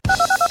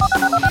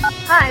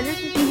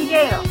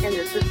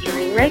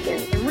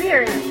Reagan, and we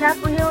are in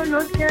Chapel Hill,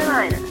 North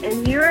Carolina,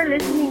 and you are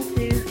listening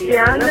to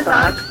Beyond the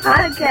Box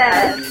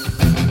Podcast.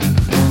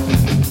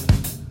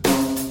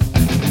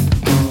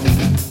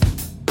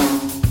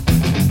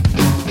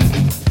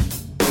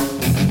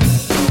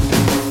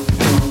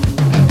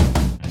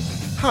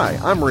 Hi,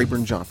 I'm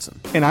Rayburn Johnson.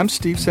 And I'm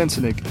Steve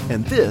Sensenig.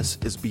 And this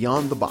is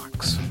Beyond the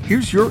Box.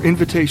 Here's your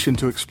invitation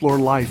to explore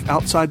life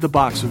outside the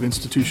box of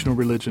institutional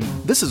religion.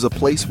 This is a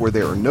place where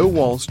there are no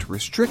walls to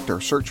restrict our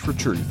search for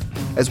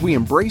truth as we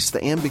embrace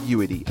the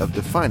ambiguity of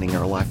defining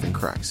our life in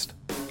Christ.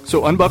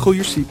 So unbuckle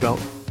your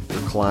seatbelt,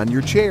 recline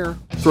your chair,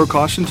 throw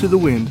caution to the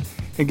wind,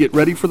 and get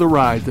ready for the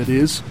ride that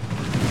is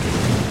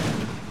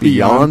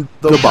Beyond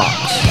the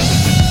Box.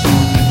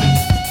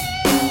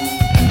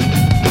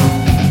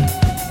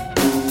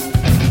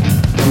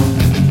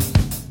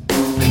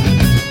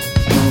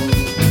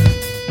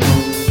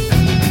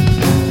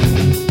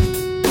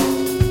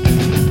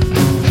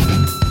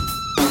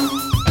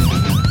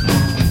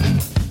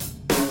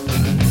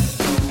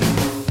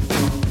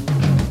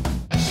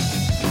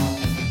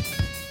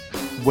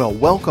 Well,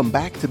 welcome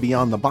back to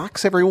Beyond the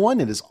Box,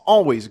 everyone. It is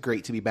always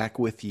great to be back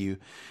with you.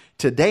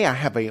 Today, I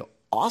have an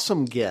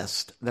awesome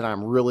guest that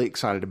I'm really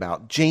excited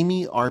about,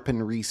 Jamie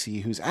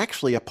Arpin-Ricci, who's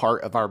actually a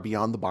part of our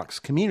Beyond the Box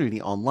community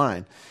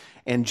online.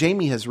 And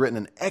Jamie has written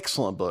an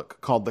excellent book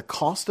called The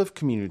Cost of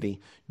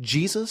Community,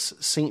 Jesus,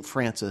 St.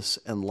 Francis,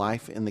 and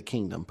Life in the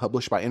Kingdom,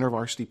 published by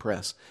InterVarsity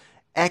Press.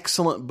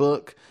 Excellent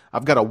book.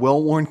 I've got a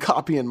well-worn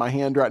copy in my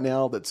hand right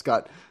now that's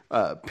got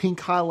pink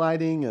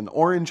highlighting and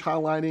orange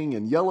highlighting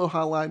and yellow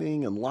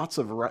highlighting and lots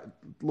of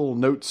little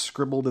notes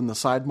scribbled in the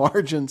side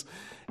margins.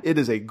 It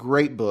is a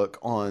great book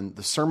on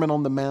the Sermon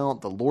on the Mount,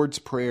 the Lord's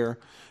Prayer,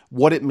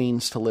 what it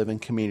means to live in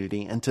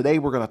community. And today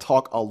we're going to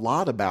talk a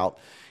lot about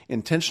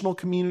intentional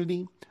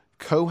community,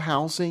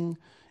 co-housing,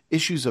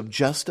 issues of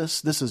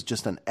justice. This is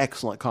just an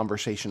excellent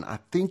conversation. I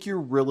think you're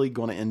really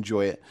going to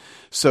enjoy it.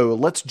 So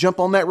let's jump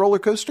on that roller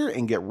coaster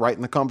and get right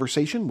in the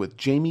conversation with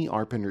Jamie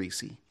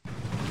Arpin-Ricci.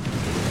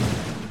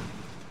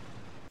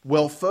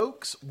 Well,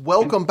 folks,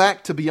 welcome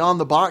back to Beyond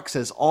the Box.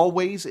 As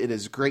always, it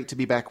is great to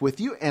be back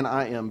with you, and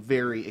I am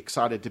very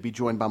excited to be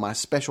joined by my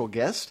special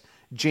guest,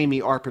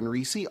 Jamie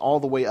Arpin-Ricci, all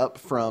the way up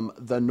from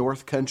the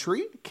North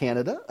Country,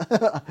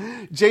 Canada.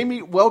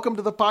 Jamie, welcome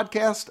to the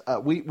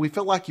podcast. We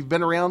feel like you've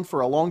been around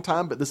for a long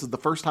time, but this is the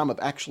first time of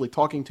actually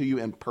talking to you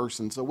in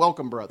person. So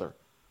welcome, brother.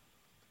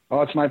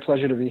 Oh, it's my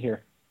pleasure to be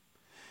here.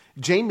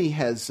 Jamie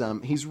has,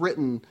 he's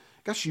written,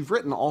 you've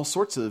written all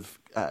sorts of,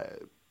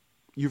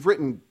 you've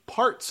written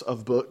parts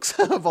of books,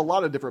 of a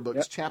lot of different books,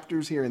 yep.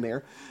 Chapters here and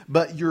there.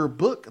 But your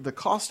book, The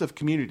Cost of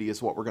Community,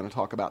 is what we're going to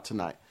talk about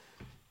tonight.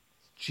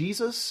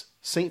 Jesus,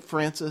 St.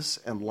 Francis,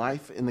 and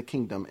Life in the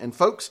Kingdom. And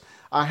folks,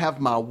 I have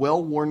my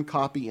well-worn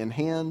copy in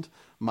hand,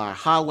 my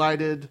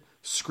highlighted,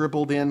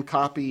 scribbled-in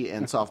copy,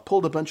 and so I've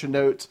pulled a bunch of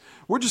notes.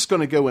 We're just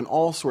going to go in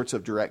all sorts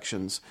of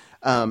directions.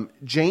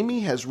 Jamie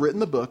has written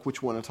the book,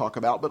 which we want to talk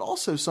about, but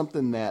also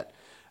something that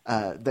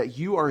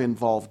you are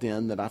involved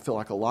in that I feel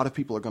like a lot of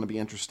people are going to be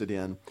interested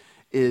in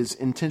is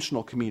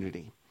intentional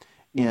community.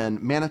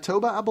 In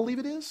Manitoba, I believe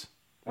it is?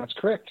 That's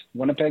correct.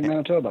 Winnipeg,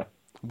 Manitoba.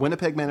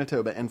 Winnipeg,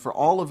 Manitoba. And for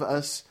all of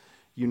us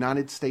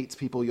United States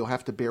people, you'll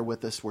have to bear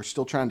with us. We're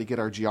still trying to get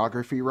our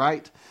geography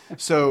right.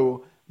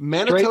 So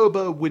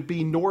Manitoba would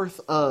be north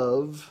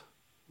of...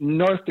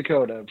 North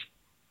Dakota.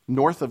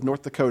 North of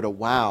North Dakota.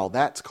 Wow,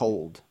 that's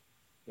cold.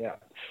 Yeah.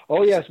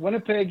 Oh, yes.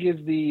 Winnipeg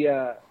is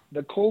the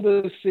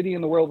coldest city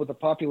in the world with a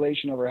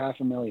population over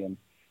 500,000.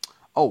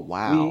 Oh,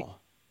 wow.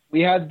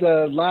 We had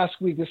last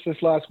week, this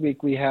last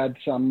week, we had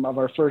some of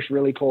our first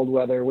really cold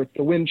weather. With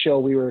the wind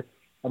chill, we were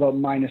about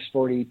minus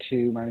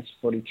 42, minus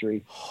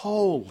 43.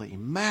 Holy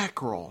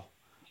mackerel.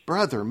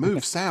 Brother,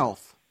 move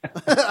south.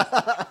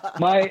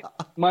 My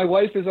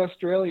wife is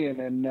Australian,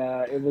 and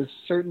it was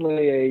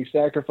certainly a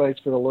sacrifice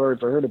for the Lord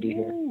for her to be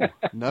here.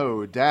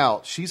 No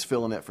doubt. She's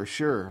feeling it for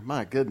sure.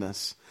 My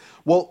goodness.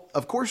 Well,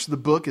 of course, the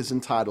book is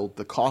entitled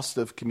The Cost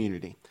of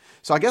Community.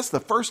 So I guess the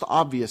first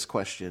obvious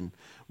question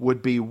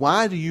would be,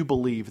 why do you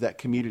believe that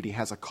community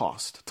has a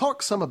cost?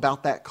 Talk some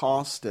about that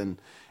cost and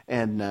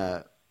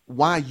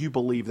why you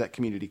believe that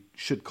community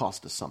should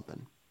cost us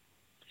something.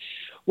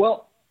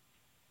 Well,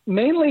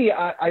 mainly,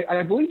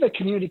 I believe that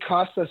community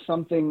costs us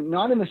something,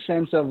 not in the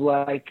sense of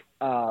like,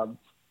 I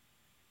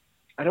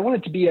don't want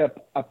it to be a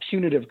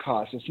punitive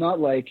cost. It's not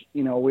like,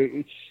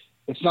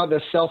 it's not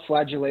the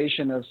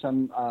self-flagellation of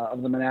some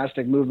of the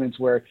monastic movements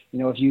where,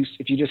 if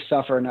you just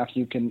suffer enough,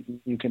 you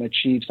can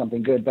achieve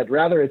something good. But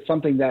rather, it's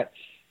something that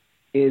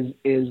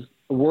is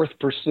worth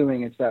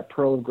pursuing. It's that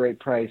pearl of great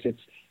price.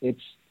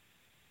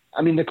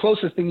 The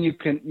closest thing you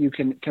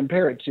can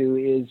compare it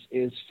to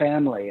is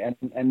family,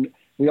 and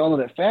we all know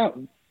that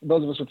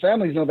those of us with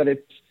families know that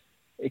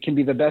it can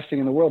be the best thing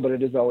in the world, but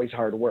it is always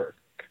hard work.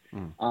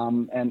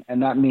 And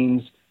that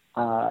means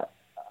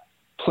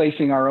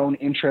placing our own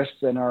interests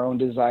and our own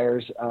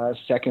desires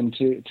second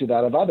to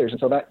that of others. And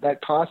so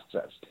that costs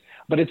us.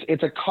 But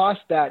it's a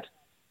cost that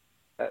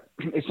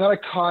it's not a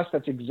cost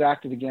that's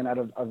exacted again out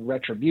of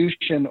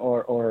retribution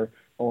or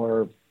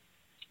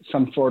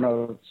some form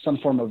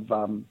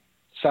of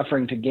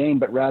suffering to gain,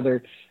 but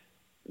rather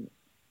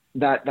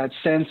that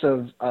sense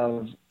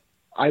of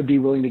I'd be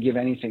willing to give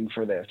anything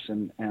for this,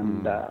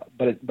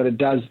 but it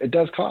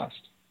does cost.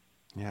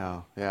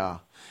 Yeah, yeah.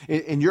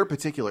 In your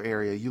particular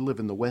area, you live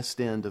in the west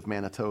end of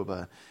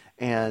Manitoba,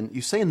 and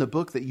you say in the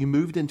book that you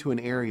moved into an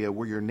area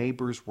where your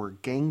neighbors were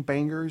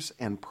gangbangers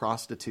and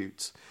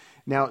prostitutes.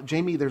 Now,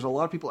 Jamie, there's a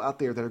lot of people out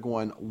there that are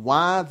going,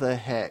 why the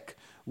heck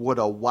would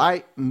a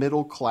white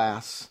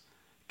middle-class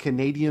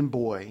Canadian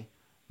boy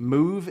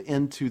move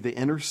into the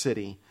inner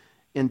city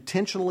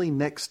intentionally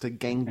next to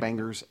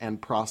gangbangers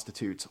and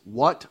prostitutes?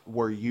 What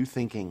were you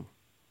thinking?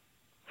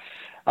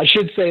 I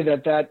should say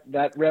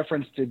that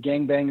reference to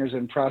gangbangers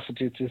and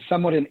prostitutes is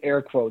somewhat in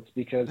air quotes,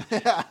 because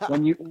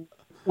when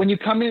you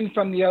come in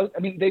from the out, I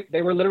mean,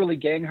 they were literally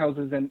gang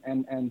houses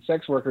and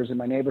sex workers in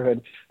my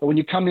neighborhood. But when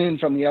you come in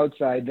from the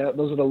outside,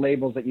 those are the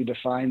labels that you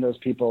define those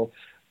people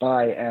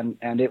by.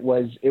 And it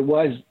was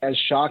as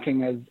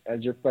shocking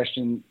as your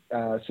question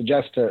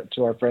suggests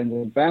to our friends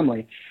and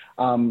family.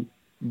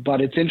 But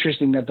it's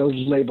interesting that those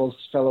labels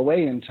fell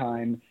away in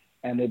time,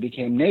 and they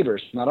became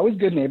neighbors. Not always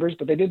good neighbors,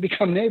 but they did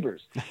become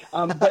neighbors.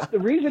 But the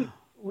reason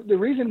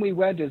we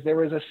went is there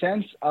was a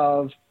sense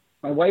of,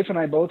 my wife and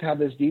I both have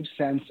this deep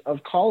sense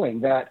of calling,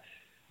 that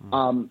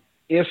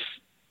if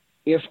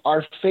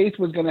our faith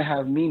was going to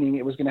have meaning,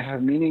 it was going to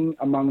have meaning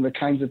among the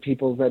kinds of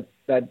people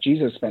that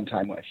Jesus spent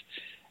time with.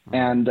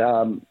 And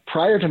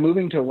prior to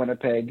moving to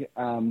Winnipeg,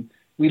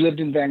 we lived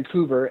in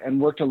Vancouver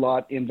and worked a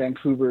lot in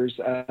Vancouver's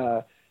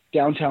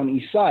downtown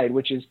east side,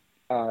 which is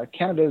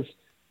Canada's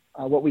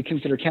what we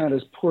consider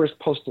Canada's poorest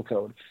postal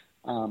code.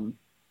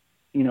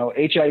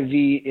 HIV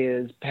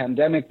is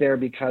pandemic there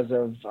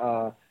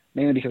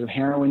mainly because of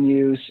heroin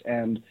use.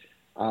 And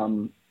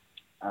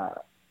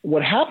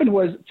what happened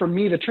was, for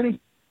me, the turning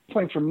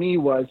point for me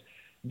was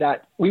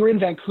that we were in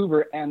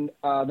Vancouver, and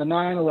the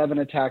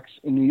 9/11 attacks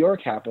in New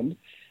York happened.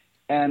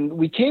 And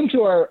we came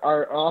to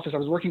our office. I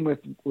was working with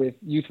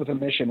Youth with a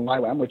Mission,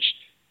 YWAM, which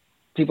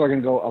people are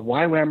going to go, a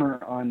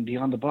YWAMer on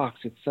Beyond the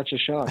Box. It's such a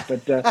shock.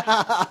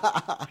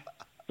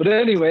 But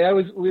anyway,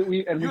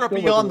 You're a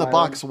Beyond the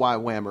Box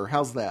YWAMer.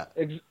 How's that?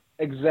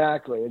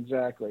 Exactly.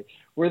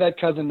 We're that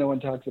cousin no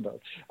one talks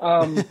about.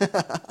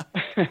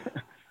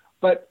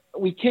 But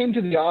we came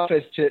to the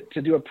office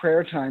to do a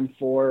prayer time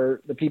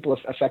for the people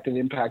affected and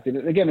impacted.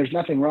 And again, there's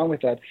nothing wrong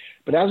with that.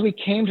 But as we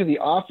came to the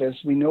office,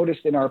 we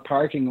noticed in our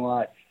parking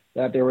lot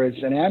that there was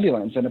an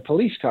ambulance and a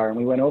police car. And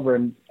we went over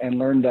and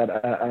learned that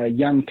a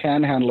young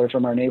panhandler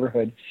from our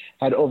neighborhood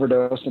had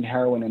overdosed on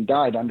heroin and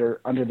died under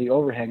the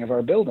overhang of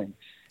our building.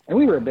 And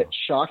we were a bit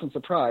shocked and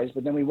surprised,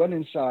 but then we went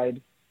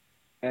inside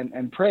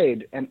and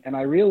prayed. And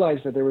I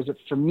realized that there was,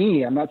 for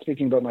me, I'm not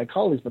speaking about my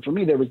colleagues, but for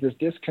me, there was this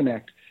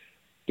disconnect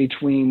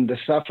between the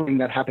suffering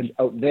that happened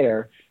out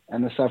there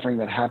and the suffering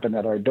that happened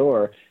at our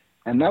door.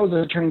 And that was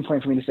a turning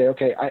point for me to say,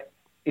 okay,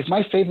 if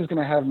my faith is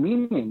going to have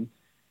meaning,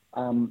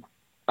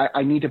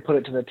 I need to put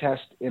it to the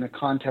test in a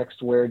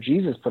context where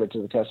Jesus put it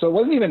to the test. So it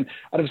wasn't even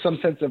out of some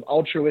sense of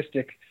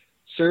altruistic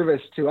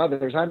service to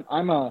others.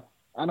 I'm a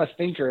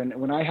thinker, and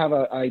when I have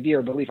an idea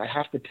or belief, I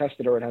have to test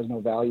it or it has no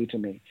value to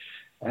me.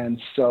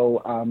 And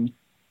so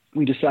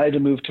we decided to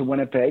move to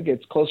Winnipeg.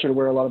 It's closer to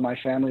where a lot of my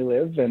family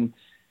live, and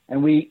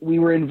we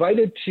were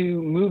invited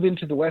to move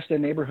into the West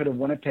End neighborhood of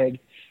Winnipeg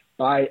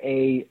by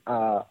a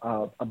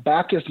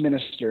Baptist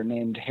minister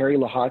named Harry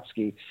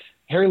Lahotsky.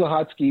 Harry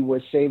Lahotsky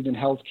was saved in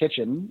Hell's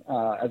Kitchen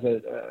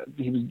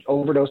he was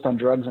overdosed on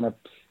drugs, and a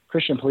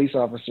Christian police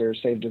officer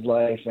saved his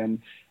life, and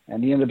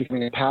he ended up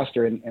becoming a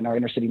pastor in our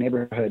inner city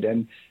neighborhood.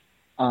 And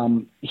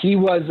he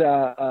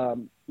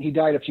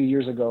died a few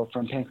years ago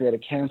from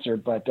pancreatic cancer,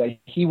 but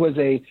he was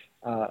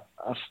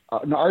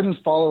an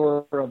ardent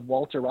follower of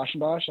Walter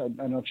Rauschenbusch. I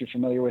don't know if you're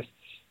familiar with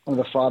one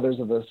of the fathers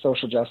of the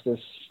social justice.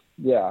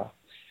 Yeah.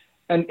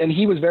 And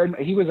he was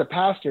a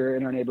pastor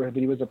in our neighborhood,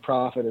 but he was a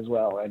prophet as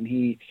well. And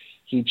he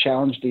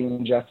challenged the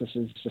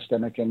injustices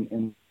systemic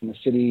in the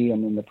city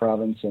and in the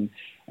province. And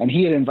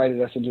he had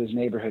invited us into his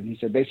neighborhood. And he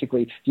said,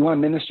 basically, if you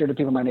want to minister to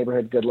people in my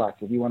neighborhood, good luck.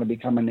 If you want to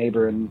become a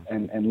neighbor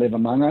and live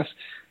among us,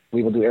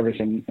 we will do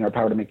everything in our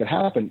power to make it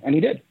happen. And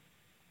he did.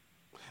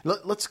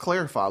 Let's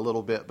clarify a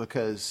little bit,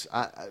 because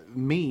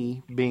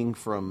me being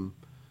from,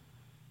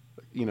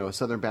 a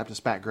Southern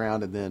Baptist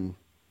background, and then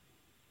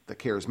the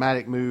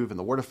charismatic move and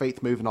the word of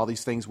faith move and all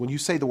these things, when you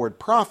say the word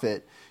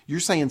prophet, you're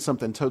saying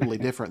something totally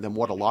different than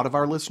what a lot of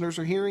our listeners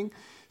are hearing.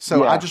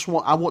 So yeah.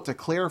 I want to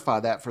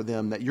clarify that for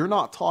them, that you're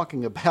not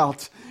talking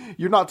about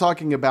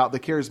the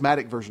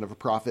charismatic version of a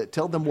prophet.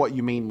 Tell them what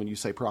you mean when you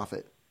say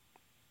prophet.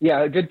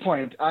 Yeah, good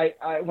point.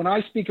 When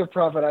I speak of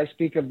prophet, I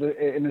speak of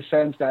in the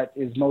sense that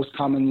is most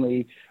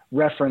commonly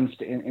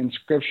referenced in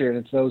Scripture. And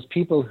it's those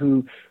people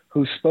who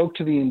spoke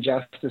to the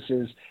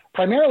injustices,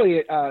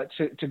 primarily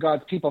to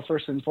God's people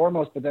first and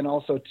foremost, but then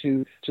also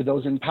to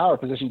those in power,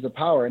 positions of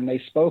power. And they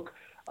spoke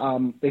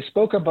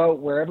about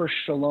wherever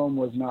shalom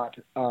was not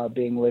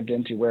being lived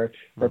into, where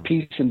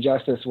peace and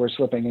justice were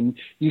slipping. And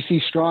you see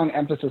strong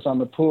emphasis on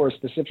the poor,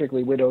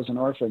 specifically widows and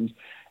orphans.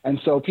 And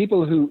so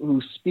people who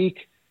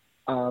speak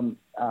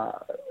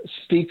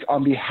speak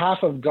on behalf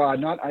of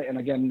God, and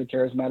again, the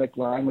charismatic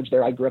language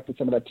there, I grew up with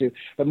some of that too,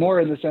 but more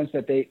in the sense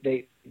that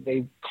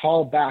they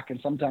call back, and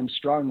sometimes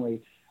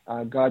strongly,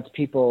 God's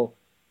people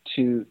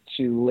to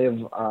live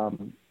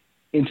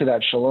into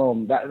that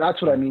shalom.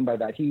 That's what I mean by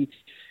that.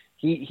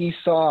 He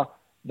saw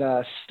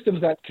the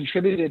systems that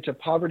contributed to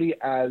poverty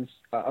as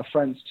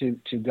affronts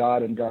to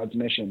God and God's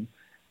mission.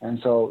 And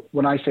so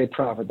when I say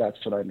prophet, that's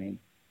what I mean.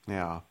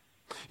 Yeah.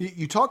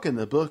 You talk in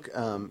the book,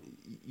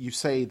 you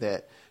say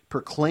that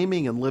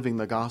proclaiming and living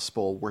the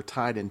gospel were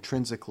tied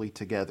intrinsically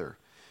together.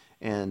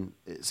 And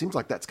it seems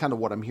like that's kind of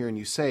what I'm hearing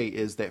you say,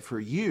 is that for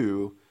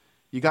you,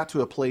 you got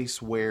to a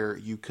place where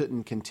you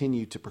couldn't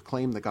continue to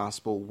proclaim the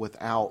gospel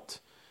without,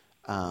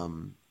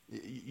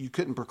 you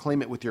couldn't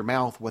proclaim it with your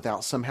mouth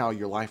without somehow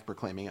your life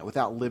proclaiming it,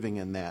 without living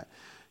in that.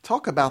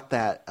 Talk about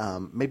that,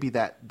 maybe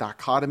that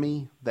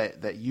dichotomy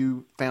that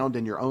you found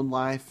in your own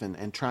life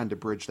and trying to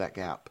bridge that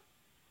gap.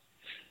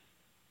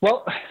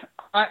 Well,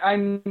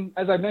 I'm,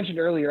 as I mentioned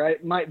earlier,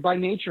 by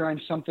nature, I'm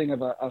something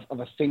of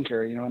a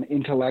thinker, an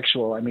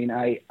intellectual. I mean,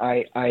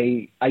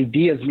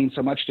 ideas mean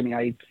so much to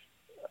me.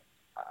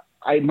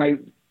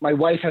 My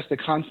wife has to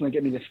constantly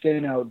get me to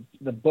thin out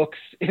the books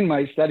in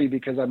my study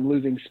because I'm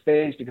losing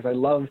space, because I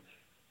love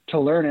to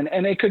learn.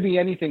 And it could be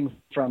anything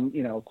from,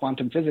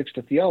 quantum physics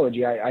to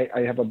theology.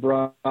 I have a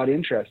broad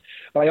interest.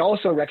 But I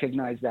also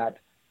recognize that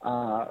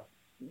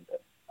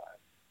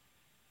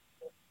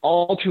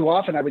all too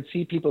often I would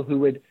see people who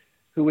would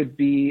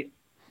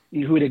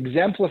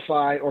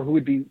exemplify, or who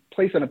would be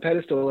placed on a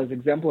pedestal as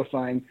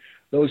exemplifying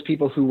those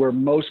people who were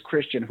most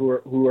Christian, who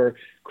were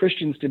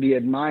Christians to be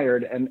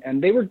admired.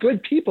 And they were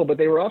good people, but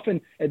they were often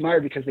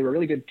admired because they were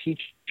really good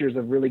teachers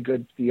of really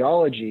good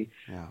theology.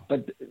 Yeah.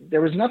 But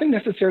there was nothing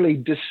necessarily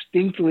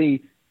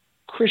distinctly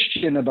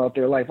Christian about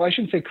their life. Well, I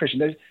shouldn't say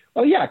Christian.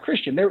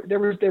 Christian. They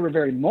were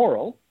very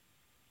moral,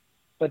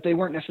 but they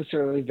weren't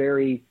necessarily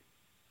very,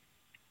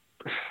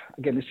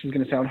 again, this is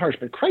going to sound harsh,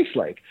 but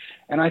Christ-like.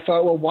 And I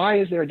thought, well, why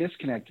is there a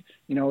disconnect?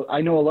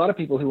 I know a lot of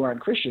people who aren't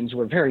Christians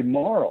who are very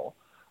moral.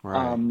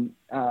 Right.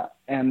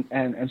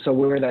 And so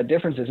where that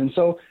difference is. And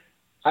so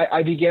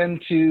I began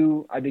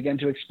to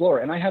explore,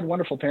 and I had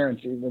wonderful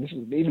parents. This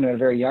is even at a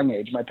very young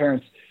age. My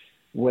parents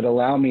would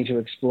allow me to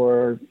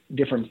explore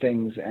different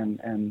things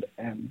and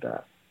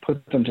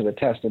put them to the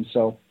test. And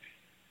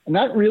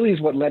that really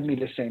is what led me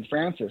to St.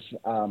 Francis,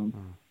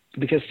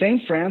 because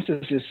St.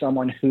 Francis is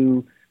someone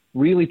who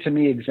really, to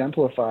me,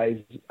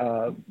 exemplifies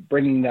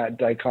bringing that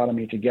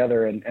dichotomy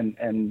together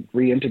and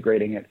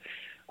reintegrating it.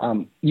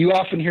 You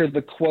often hear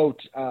the quote,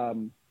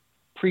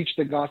 preach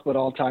the gospel at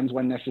all times,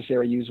 when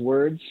necessary, use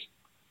words.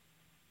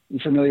 You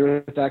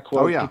familiar with that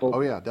quote?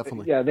 Oh yeah,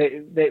 definitely. Yeah,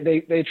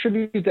 they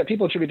attribute that,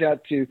 people attribute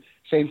that to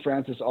St.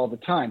 Francis all the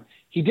time.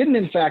 He didn't,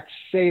 in fact,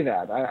 say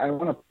that. I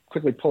want to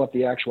quickly pull up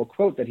the actual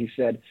quote that he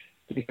said,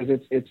 because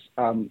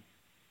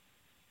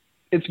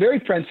it's very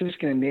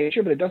Franciscan in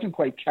nature, but it doesn't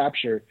quite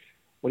capture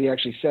what he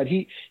actually said.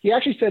 He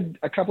actually said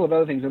a couple of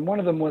other things, and one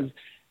of them was,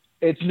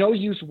 it's no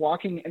use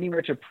walking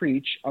anywhere to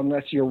preach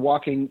unless our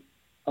walking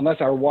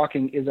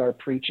is our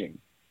preaching.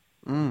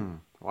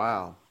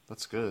 Wow,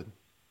 that's good.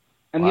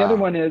 And the other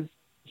one is,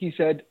 he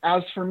said,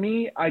 as for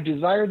me, I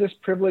desire this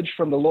privilege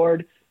from the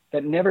Lord,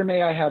 that never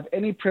may I have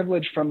any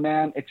privilege from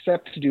man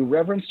except to do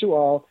reverence to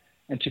all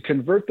and to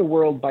convert the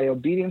world by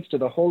obedience to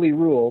the holy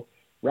rule,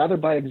 rather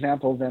by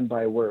example than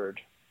by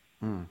word.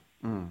 And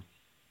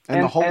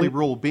the holy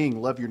rule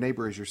being love your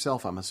neighbor as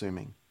yourself, I'm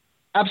assuming.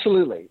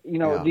 Absolutely.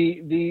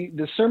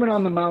 The Sermon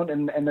on the Mount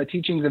and the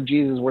teachings of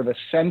Jesus were the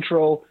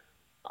central,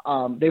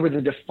 they were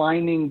the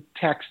defining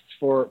texts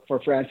for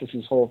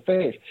Francis's whole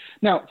faith.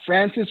 Now,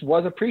 Francis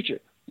was a preacher.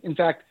 In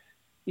fact,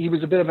 he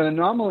was a bit of an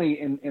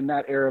anomaly in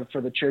that era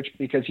for the church,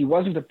 because he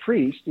wasn't a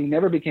priest. He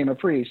never became a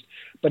priest,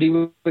 but he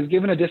was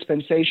given a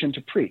dispensation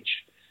to preach.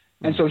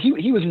 And so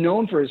he was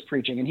known for his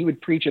preaching, and he would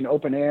preach in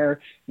open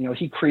air.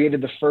 He created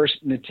the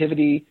first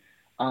nativity.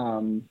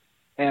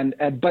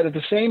 But at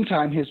the same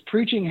time, his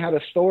preaching had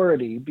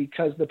authority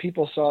because the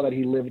people saw that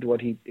he lived what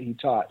he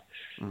taught.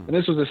 And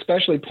this was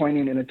especially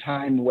poignant in a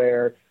time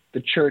where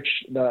the church,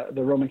 the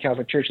Roman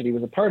Catholic Church that he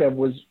was a part of,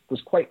 was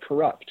quite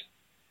corrupt.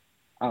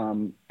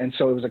 And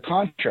so it was a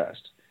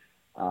contrast.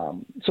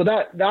 So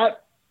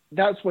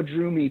that's what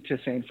drew me to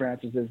St.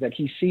 Francis, is that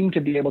he seemed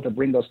to be able to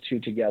bring those two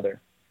together.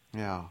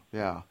 Yeah.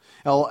 And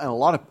a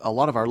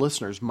lot of our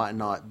listeners might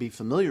not be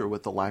familiar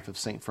with the life of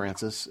St.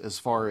 Francis, as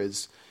far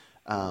as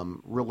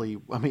really,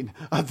 I mean,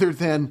 other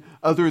than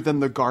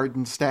the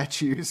garden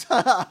statues.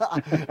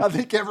 I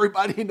think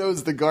everybody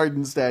knows the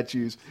garden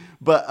statues,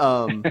 but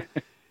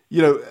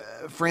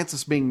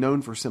Francis being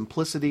known for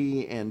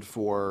simplicity and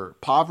for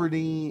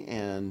poverty,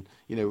 and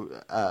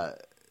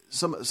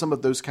some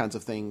of those kinds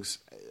of things,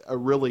 are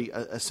really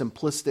a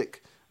simplistic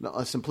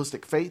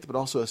faith, but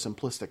also a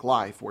simplistic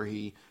life, where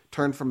he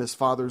turned from his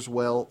father's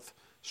wealth,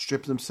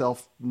 stripped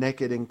himself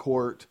naked in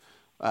court,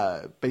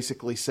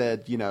 basically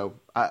said,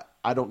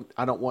 I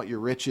don't want your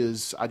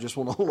riches. I just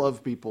want to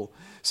love people.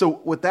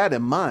 So with that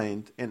in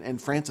mind,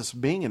 and Francis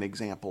being an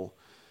example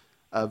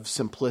of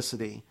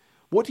simplicity,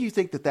 What do you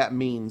think that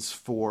means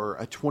for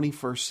a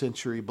 21st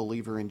century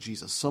believer in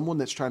Jesus, someone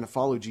that's trying to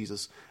follow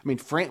Jesus? I mean,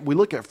 we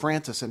look at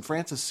Francis, and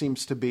Francis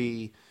seems to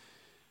be,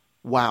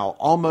 wow,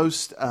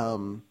 almost,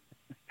 I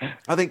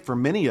think for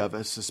many of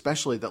us,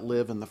 especially that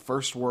live in the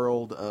first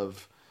world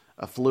of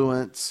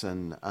affluence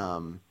and,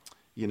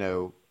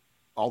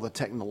 all the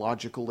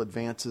technological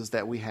advances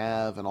that we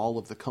have and all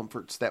of the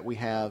comforts that we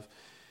have,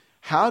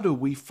 how do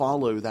we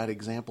follow that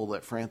example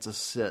that Francis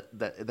set,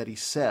 that he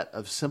set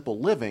of simple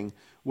living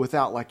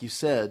without, like you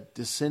said,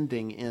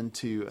 descending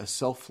into a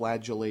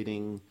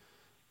self-flagellating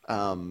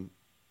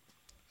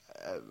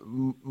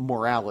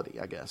morality,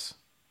 I guess?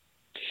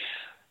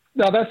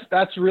 No,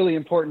 that's really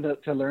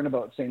important to learn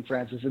about St.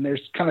 Francis. And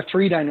there's kind of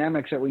three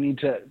dynamics that we need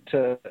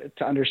to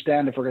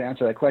understand if we're going to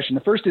answer that question.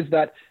 The first is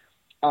that,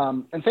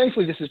 and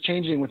thankfully this is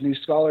changing with new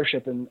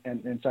scholarship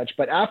and such,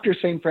 but after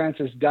St.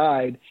 Francis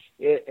died,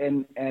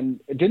 and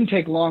it didn't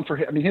take long for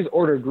him, I mean, his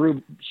order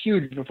grew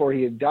huge before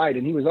he had died,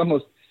 and he was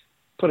almost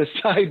put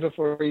aside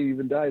before he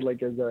even died,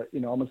 like as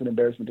almost an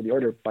embarrassment to the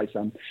order by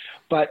some.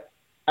 But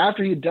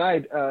after he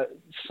died,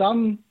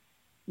 some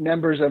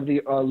members of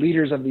the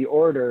leaders of the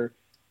order,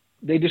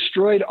 they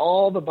destroyed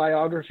all the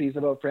biographies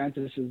about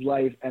Francis's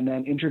life and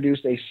then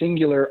introduced a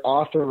singular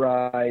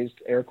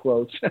authorized, air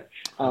quotes,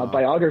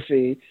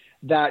 biography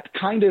that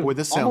kind of... Boy,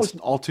 this sounds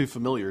all too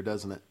familiar,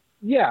 doesn't it?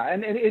 Yeah,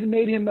 and it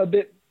made him a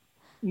bit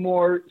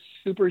more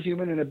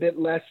superhuman and a bit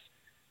less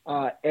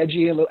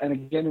edgy, and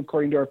again,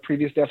 according to our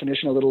previous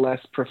definition, a little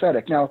less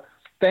prophetic. Now,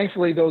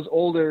 thankfully, those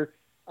older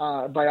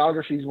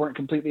biographies weren't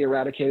completely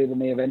eradicated,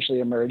 and they eventually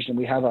emerged, and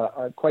we have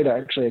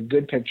actually a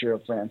good picture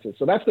of Francis.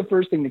 So that's the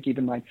first thing to keep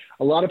in mind.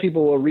 A lot of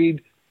people will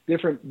read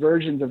different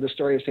versions of the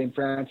story of St.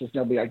 Francis, and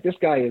they'll be like, this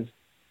guy is,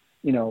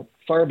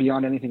 far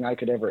beyond anything I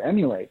could ever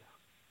emulate.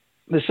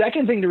 The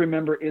second thing to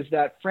remember is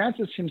that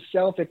Francis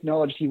himself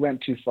acknowledged he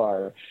went too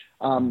far.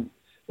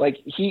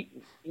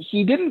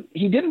 He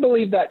didn't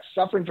believe that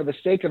suffering for the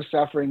sake of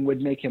suffering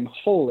would make him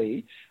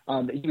holy.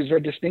 He was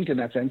very distinct in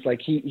that sense.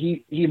 Like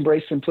he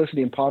embraced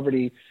simplicity and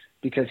poverty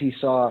because he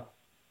saw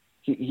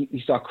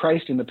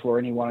Christ in the poor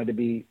and he wanted to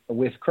be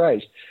with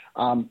Christ.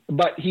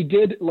 But he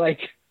did,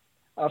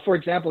 for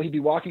example, he'd be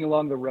walking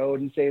along the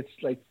road and say it's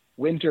like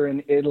winter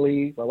in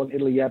Italy. Well, it wasn't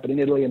Italy yet, but in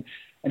Italy,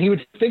 and he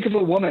would think of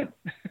a woman,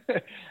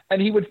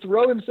 and he would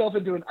throw himself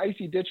into an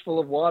icy ditch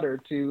full of water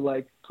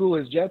to cool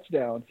his jets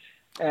down.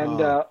 And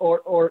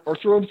or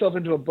throw himself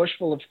into a bush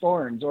full of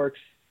thorns, or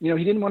he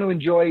didn't want to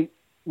enjoy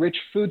rich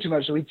food too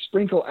much, so he'd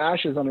sprinkle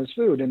ashes on his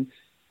food, and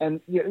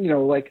in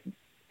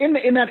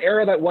that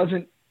era that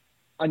wasn't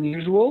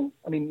unusual.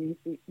 I mean,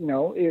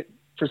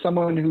 for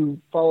someone who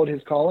followed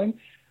his calling,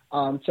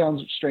 it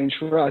sounds strange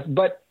for us,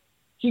 but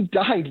he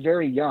died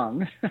very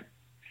young,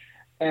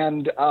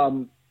 and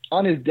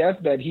on his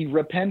deathbed he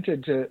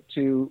repented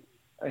to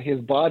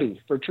his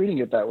body for treating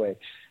it that way.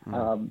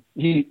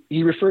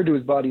 He referred to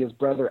his body as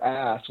brother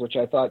ass, which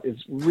I thought is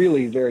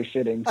really very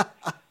fitting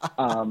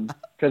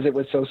because it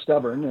was so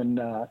stubborn. And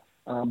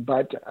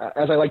but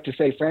as I like to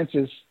say,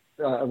 Francis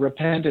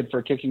repented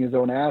for kicking his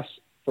own ass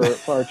for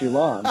far too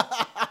long.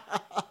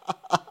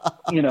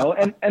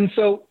 And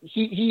so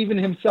he even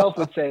himself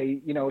would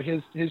say,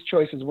 his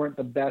choices weren't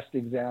the best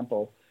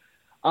example.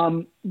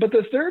 But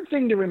the third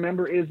thing to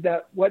remember is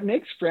that what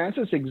makes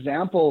Francis'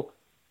 example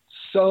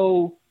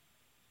so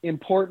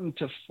important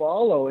to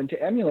follow and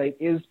to emulate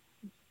is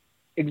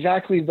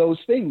exactly those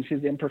things,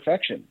 his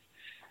imperfections.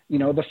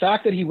 The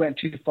fact that he went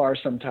too far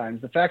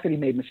sometimes, the fact that he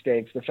made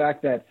mistakes, the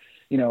fact that,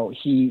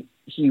 he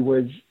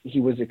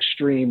was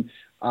extreme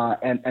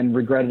and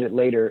regretted it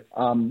later,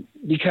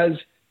 because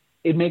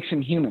it makes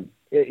him human.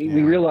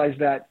 We realize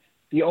that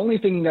the only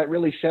thing that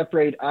really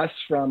separates us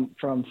from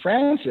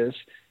Francis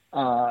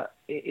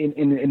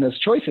in those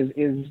choices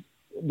is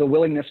the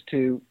willingness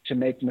to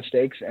make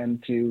mistakes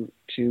and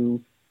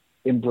to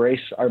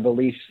embrace our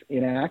beliefs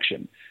in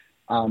action.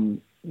 As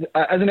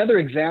another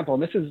example,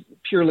 and this is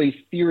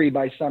purely theory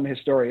by some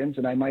historians,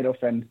 and I might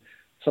offend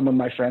some of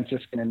my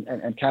Franciscan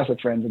and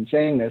Catholic friends in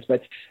saying this,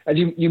 but as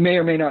you may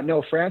or may not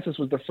know, Francis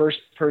was the first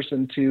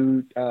person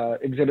to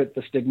exhibit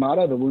the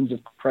stigmata, the wounds of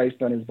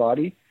Christ on his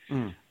body.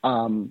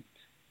 And,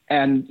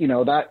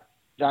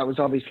 that was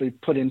obviously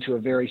put into a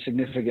very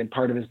significant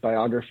part of his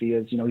biography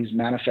as, he's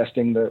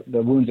manifesting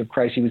the wounds of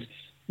Christ. He was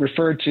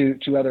referred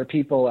to other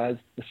people as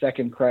the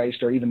second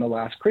Christ or even the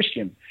last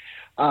Christian.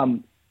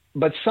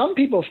 But some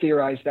people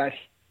theorize that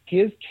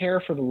his care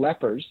for the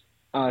lepers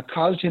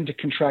caused him to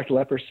contract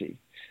leprosy,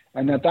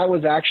 and that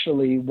was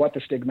actually what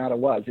the stigmata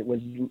was. It was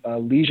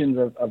lesions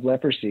of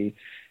leprosy.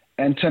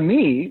 And to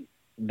me,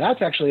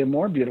 that's actually a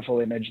more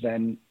beautiful image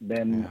than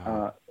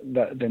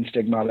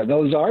stigmata.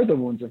 Those are the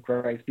wounds of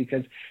Christ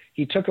because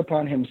he took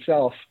upon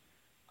himself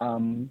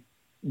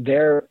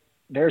their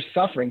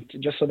suffering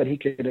just so that he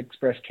could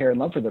express care and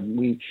love for them.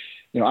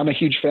 I'm a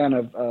huge fan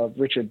of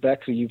Richard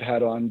Beck, who you've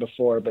had on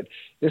before, but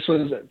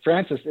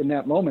Francis in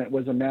that moment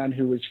was a man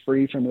who was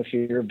free from the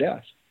fear of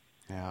death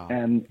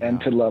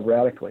and could love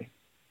radically.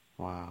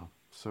 Wow.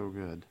 So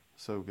good.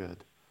 So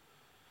good.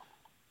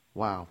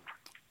 Wow.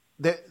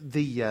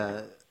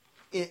 The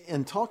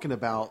in talking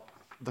about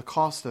the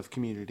cost of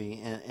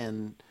community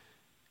and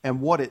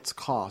what it's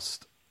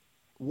cost,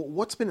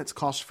 what's been its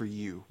cost for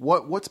you?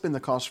 What's been the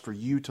cost for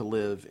you to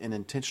live in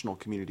intentional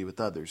community with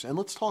others? And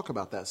let's talk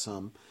about that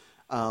some.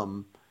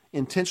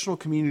 Intentional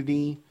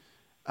community,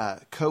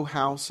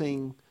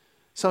 co-housing,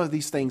 some of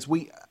these things.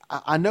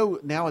 I know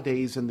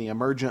nowadays in the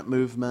emergent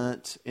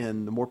movement,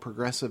 in the more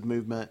progressive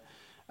movement,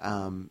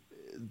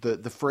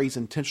 the phrase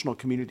intentional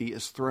community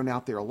is thrown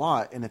out there a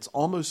lot, and it's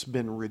almost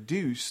been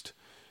reduced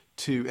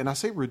to, and I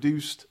say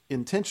reduced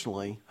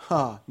intentionally,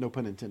 no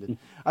pun intended.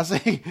 I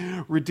say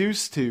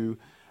reduced to,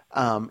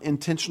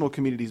 intentional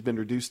community has been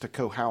reduced to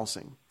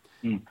co-housing.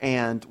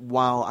 And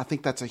while I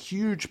think that's a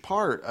huge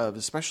part of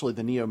especially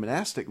the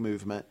neo-monastic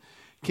movement,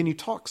 can you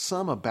talk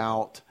some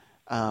about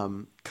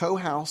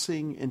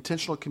co-housing,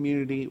 intentional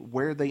community,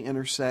 where they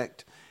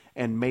intersect,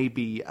 and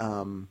maybe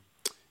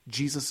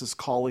Jesus is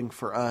calling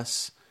for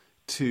us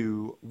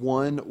to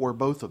one or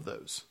both of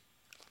those?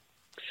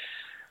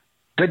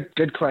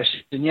 Good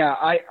question. Yeah,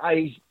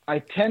 I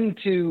tend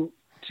to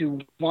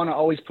want to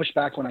always push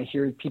back when I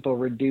hear people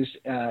reduce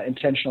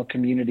intentional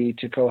community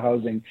to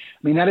co-housing.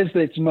 I mean, that is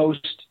its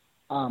most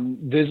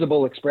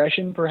visible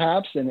expression,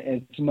 perhaps, and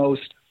its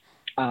most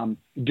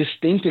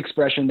distinct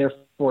expression.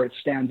 Therefore, it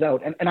stands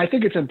out. And I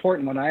think it's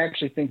important when I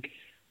actually think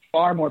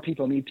far more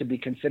people need to be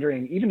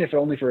considering, even if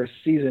only for a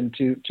season,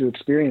 to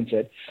experience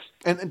it.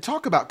 And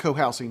talk about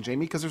co-housing,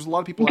 Jamie, because there's a lot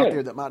of people out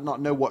there that might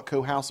not know what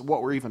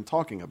we're even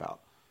talking about.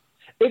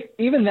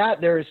 Even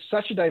that, there is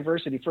such a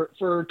diversity.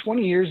 For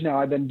 20 years now,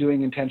 I've been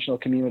doing intentional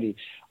community.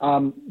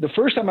 The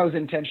first time I was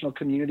in intentional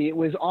community, it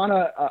was on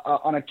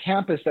a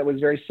campus that was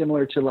very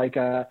similar to like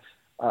a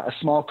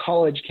small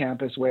college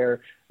campus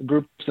where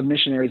groups of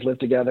missionaries lived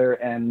together,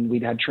 and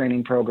we'd had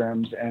training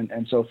programs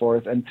and so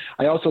forth. And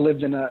I also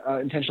lived in a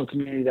intentional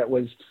community that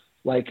was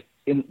like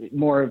in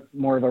more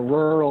of a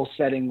rural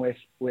setting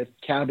with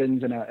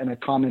cabins and a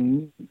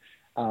common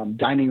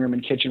dining room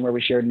and kitchen where we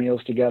shared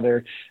meals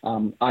together.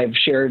 I've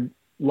shared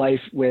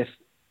life with,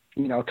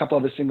 a couple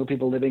of the single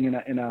people living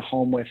in a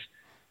home with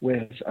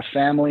a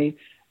family,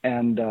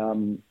 and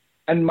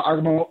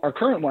our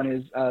current one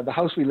is the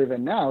house we live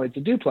in now. It's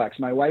a duplex.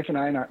 My wife and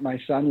I and my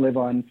son live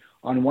on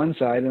one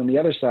side, and on the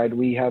other side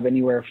we have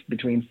anywhere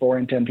between 4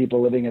 and 10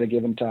 people living at a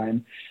given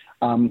time.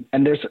 And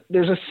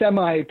there's a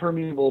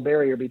semi-permeable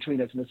barrier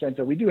between us in the sense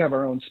that we do have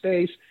our own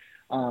space,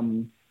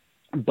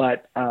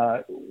 but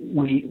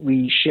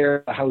we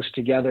share a house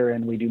together,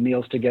 and we do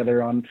meals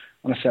together on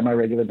a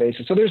semi-regular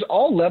basis. So there's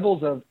all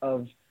levels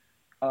of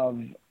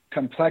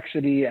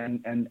complexity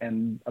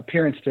and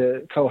appearance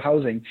to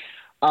co-housing.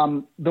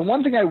 The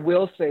one thing I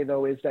will say,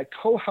 though, is that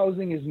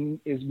co-housing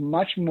is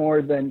much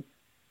more than,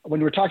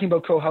 when we're talking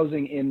about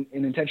co-housing in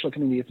intentional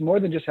community, it's more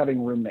than just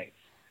having roommates.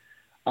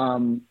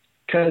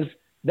 Because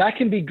that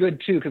can be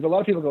good, too, because a lot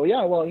of people go,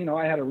 yeah, well,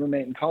 I had a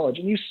roommate in college.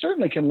 And you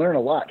certainly can learn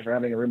a lot for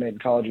having a roommate in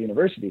college or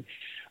university.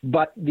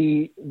 But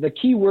the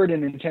key word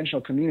in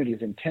intentional community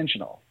is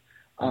intentional.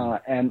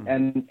 And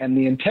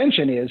the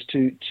intention is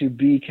to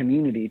be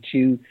community,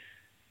 to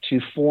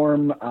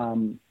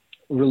form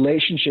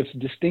relationships,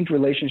 distinct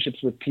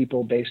relationships with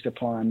people based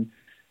upon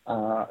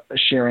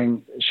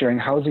sharing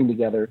housing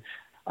together.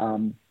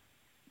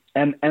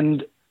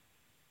 And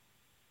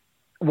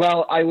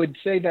well, I would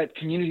say that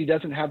community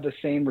doesn't have the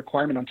same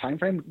requirement on time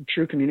frame.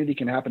 True community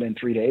can happen in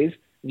 3 days.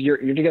 You're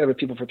together with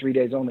people for 3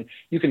 days only,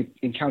 you can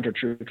encounter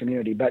true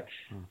community. But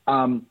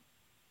I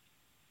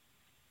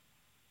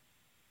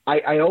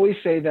always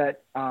say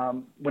that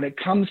when it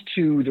comes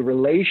to the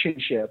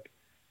relationship,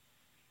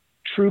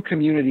 true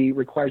community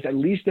requires at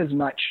least as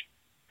much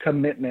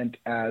commitment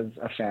as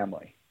a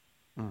family.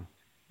 In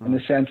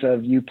the sense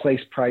of you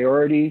place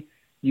priority,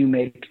 you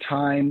make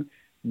time,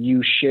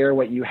 you share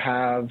what you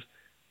have,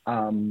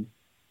 and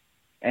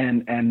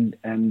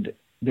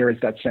there is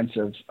that sense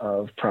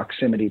of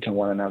proximity to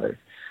one another.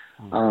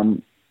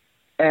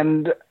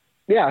 And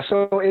yeah,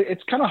 so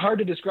it's kind of hard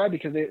to describe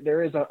because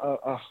there is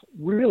a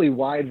really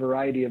wide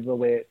variety of the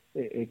way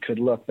it could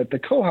look. But the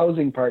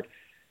co-housing part,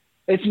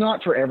 it's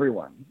not for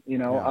everyone.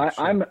 Yeah,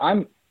 sure.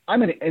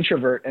 I'm an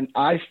introvert, and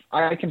I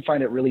can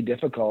find it really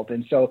difficult.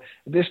 And so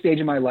at this stage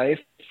in my life,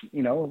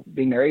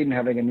 being married and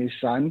having a new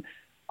son,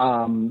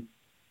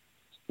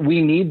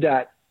 we need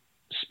that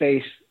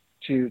space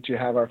to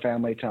have our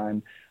family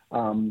time.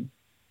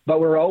 But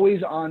we're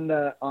always on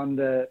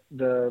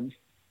the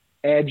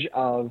edge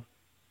of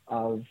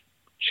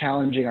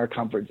challenging our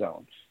comfort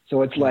zone.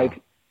 So it's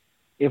like,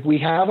 if we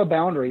have a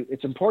boundary,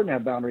 it's important to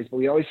have boundaries, but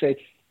we always say,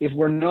 if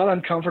we're not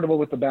uncomfortable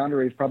with the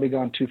boundary, we've probably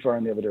gone too far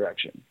in the other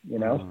direction,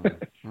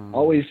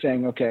 always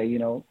saying, okay,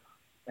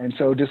 and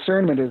so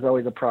discernment is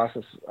always a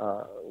process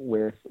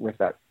with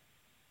that.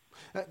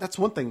 That's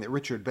one thing that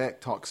Richard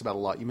Beck talks about a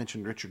lot. You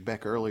mentioned Richard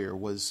Beck earlier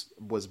was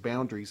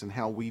boundaries, and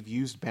how we've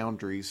used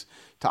boundaries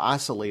to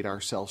isolate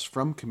ourselves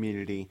from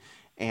community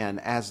and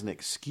as an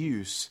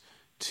excuse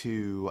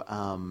to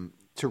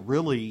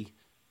really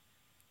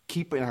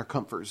keep in our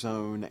comfort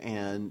zone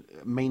and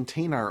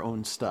maintain our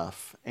own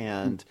stuff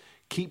and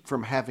keep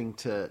from having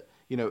to,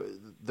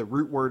 the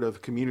root word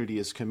of community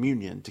is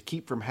communion, to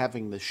keep from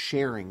having the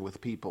sharing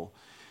with people.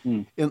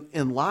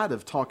 In light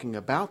of talking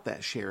about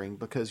that sharing,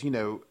 because,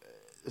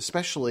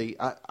 especially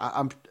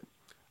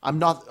I'm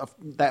not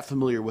that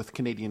familiar with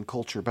Canadian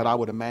culture, but I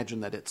would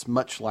imagine that it's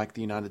much like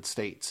the United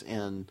States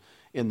in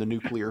the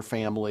nuclear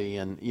family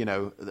and,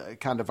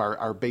 kind of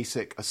our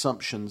basic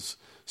assumptions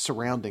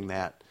surrounding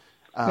that.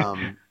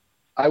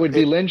 I would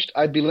be lynched.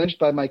 I'd be lynched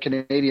by my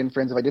Canadian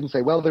friends if I didn't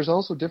say, well, there's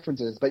also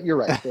differences, but you're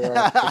right. There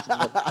are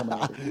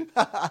commonalities.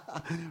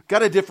 Got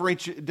to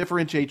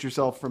differentiate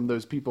yourself from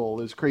those people,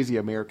 those crazy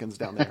Americans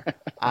down there.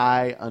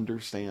 I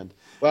understand.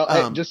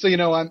 Well, just so you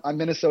know, I'm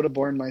Minnesota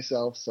born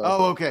myself. So.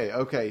 Oh, okay.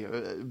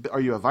 Are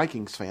you a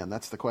Vikings fan?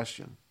 That's the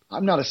question.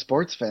 I'm not a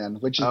sports fan,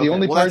 which is the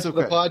only part of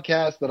the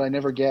podcast that I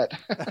never get.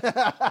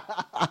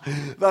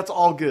 That's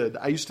all good.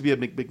 I used to be a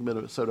big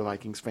Minnesota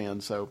Vikings fan,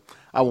 so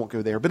I won't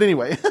go there. But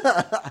anyway,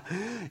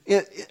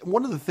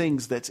 one of the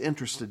things that's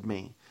interested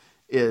me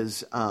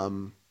is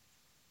I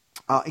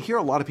hear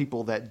a lot of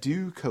people that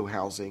do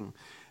co-housing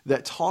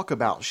that talk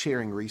about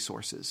sharing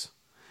resources.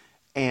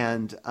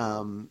 And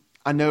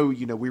I know,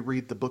 we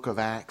read the book of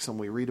Acts and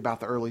we read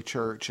about the early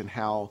church and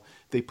how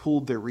they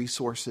pooled their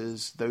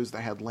resources. Those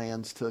that had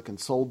lands took and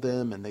sold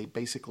them, and they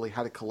basically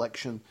had a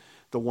collection.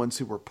 The ones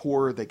who were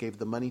poor, they gave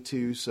the money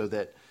to, so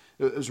that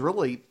it was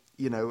really,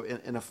 in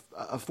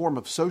a form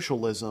of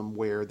socialism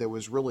where there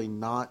was really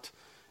not,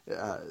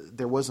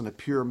 there wasn't a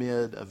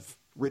pyramid of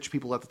rich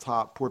people at the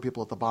top, poor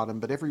people at the bottom,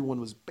 but everyone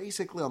was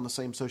basically on the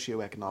same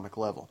socioeconomic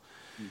level.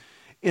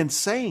 In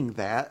saying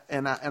that,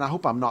 and I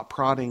hope I'm not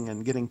prodding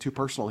and getting too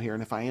personal here,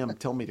 and if I am,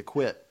 tell me to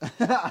quit,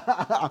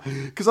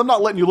 because I'm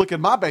not letting you look at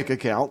my bank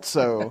account.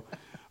 So,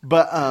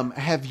 but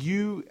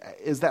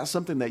is that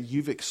something that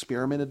you've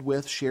experimented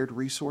with, shared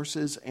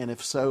resources, and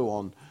if so,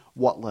 on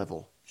what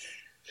level?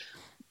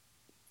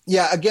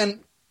 Yeah,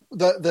 again,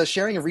 the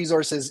sharing of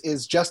resources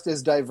is just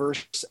as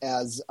diverse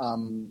as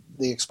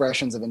the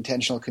expressions of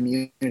intentional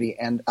community,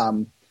 and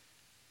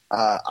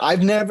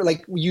I've never,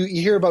 you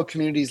hear about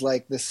communities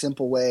like the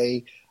Simple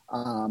Way,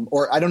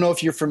 or I don't know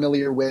if you're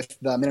familiar with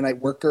the Mennonite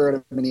Worker out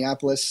of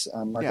Minneapolis,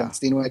 Mark and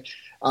Steenwick.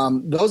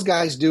 Those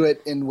guys do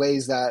it in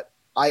ways that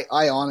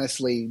I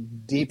honestly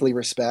deeply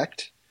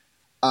respect.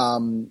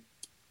 But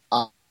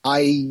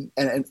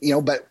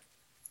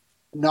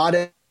not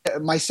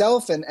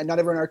myself and not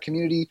everyone in our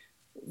community.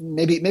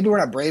 Maybe we're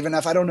not brave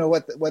enough. I don't know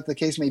what the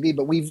case may be,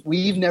 but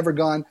we've never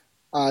gone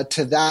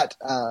to that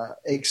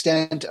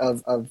extent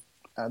of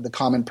the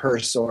common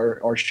purse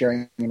or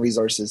sharing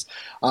resources.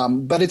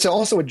 But it's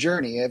also a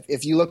journey.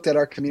 If you looked at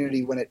our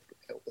community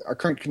our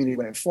current community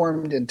when it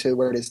formed into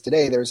where it is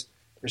today, there's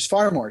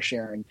far more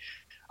sharing.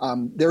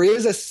 There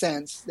is a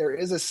sense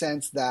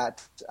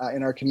that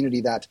in our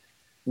community that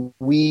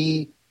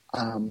we,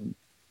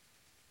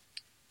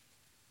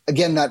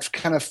 again, that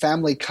kind of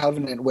family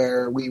covenant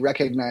where we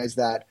recognize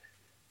that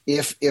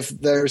if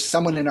there's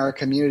someone in our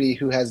community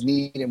who has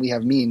need and we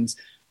have means,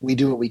 we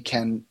do what we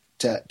can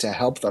to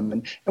help them.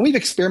 And we've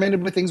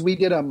experimented with things. We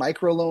did a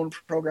microloan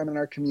program in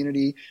our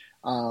community,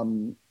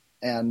 and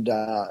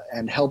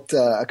helped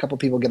a couple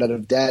people get out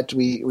of debt.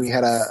 We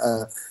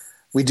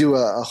do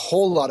a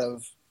whole lot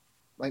of,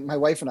 like, my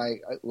wife and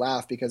I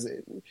laugh because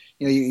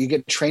you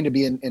get trained to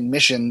be in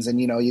missions, and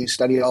you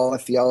study all the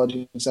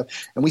theology and stuff,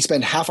 and we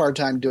spend half our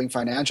time doing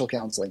financial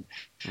counseling,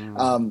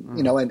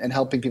 and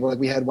helping people. Like,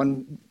 we had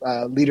one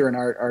leader in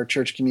our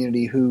church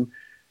community who,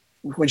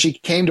 when she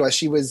came to us,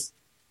 she was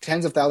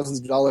tens of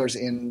thousands of dollars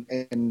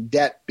in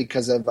debt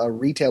because of a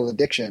retail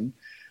addiction,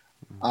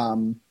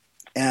 and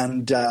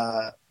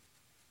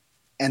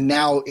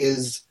now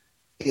is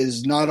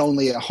not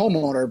only a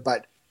homeowner,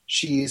 but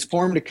she's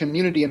formed a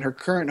community in her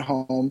current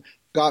home,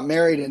 got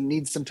married, and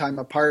needs some time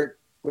apart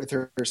with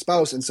her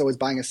spouse, and so is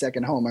buying a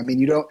second home.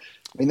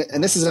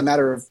 And this is a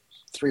matter of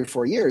 3 or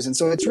 4 years, and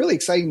so it's really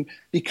exciting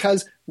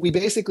because we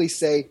basically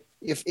say,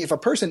 if a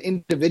person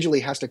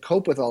individually has to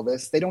cope with all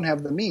this, they don't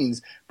have the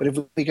means. But if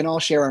we can all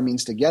share our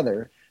means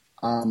together,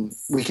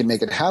 we can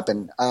make it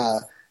happen.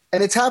 And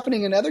it's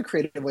happening in other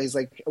creative ways.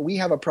 Like, we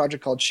have a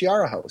project called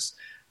Chiara House.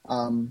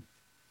 And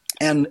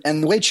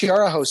the way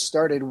Chiara House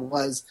started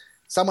was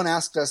someone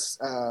asked us,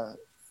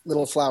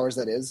 Little Flowers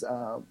that is,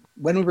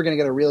 when we were going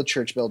to get a real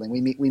church building. We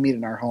meet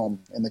in our home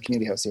in the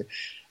community house here.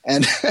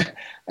 And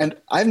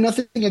I have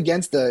nothing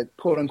against the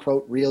quote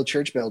unquote real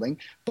church building,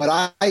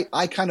 but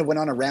I kind of went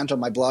on a rant on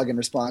my blog in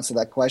response to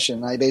that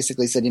question. I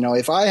basically said,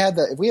 if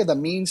we had the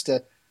means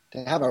to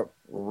have a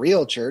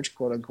real church,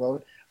 quote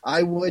unquote,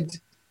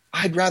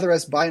 I'd rather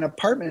us buy an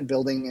apartment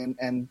building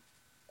and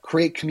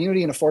create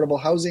community and affordable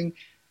housing,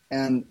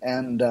 and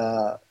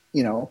that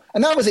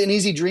was an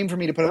easy dream for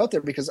me to put out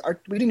there because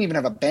we didn't even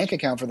have a bank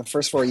account for the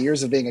first 4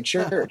 years of being a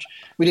church.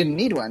 We didn't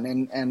need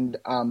one,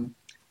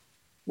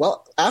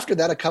 well, after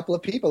that, a couple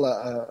of people,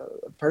 a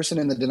person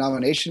in the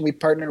denomination we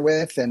partner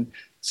with and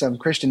some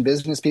Christian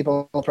business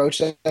people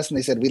approached us, and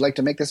they said, we'd like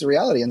to make this a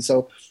reality. And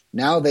so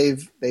now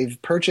they've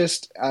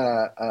purchased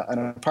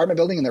an apartment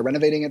building, and they're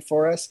renovating it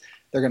for us.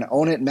 They're going to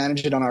own it and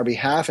manage it on our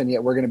behalf, and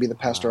yet we're going to be the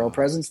pastoral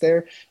presence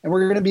there. And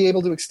we're going to be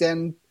able to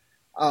extend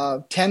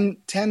 10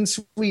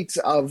 suites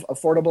of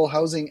affordable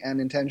housing and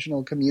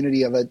intentional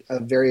community of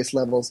various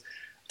levels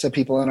to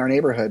people in our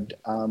neighborhood.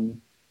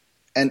 And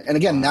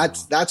again,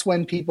 that's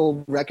when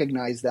people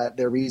recognize that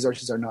their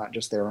resources are not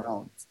just their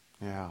own.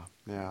 Yeah.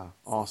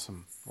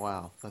 Awesome.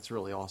 Wow. That's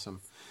really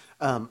awesome.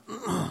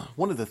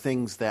 One of the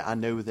things that I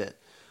know that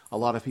a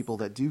lot of people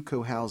that do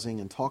co-housing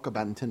and talk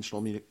about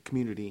intentional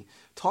community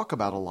talk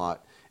about a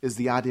lot is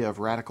the idea of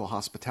radical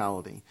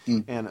hospitality.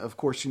 And of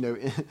course,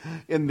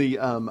 in the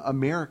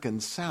American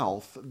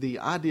South, the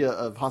idea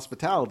of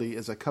hospitality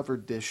is a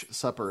covered dish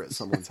supper at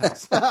someone's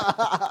house.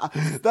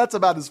 That's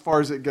about as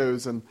far as it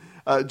goes. And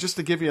just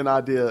to give you an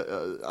idea,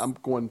 I'm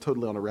going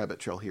totally on a rabbit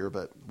trail here,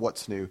 but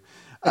what's new?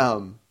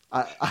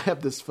 I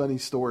have this funny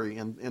story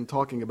in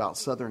talking about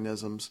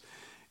Southernisms.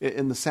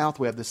 In the South,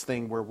 we have this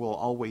thing where we'll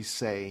always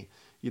say,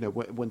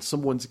 when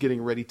someone's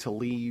getting ready to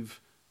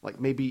leave, like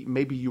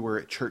maybe you were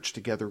at church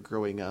together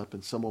growing up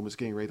and someone was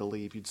getting ready to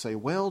leave, you'd say,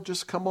 well,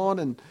 just come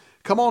on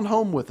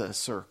home with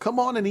us, or come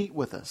on and eat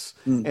with us.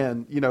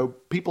 And,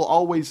 people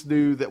always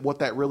knew that what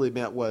that really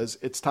meant was,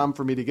 it's time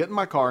for me to get in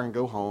my car and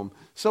go home.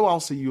 So I'll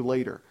see you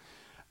later.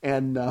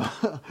 And,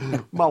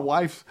 my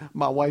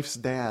wife's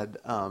dad,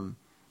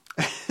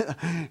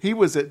 he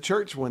was at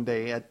church one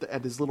day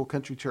at his little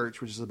country church,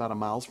 which is about a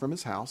mile from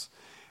his house.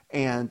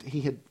 And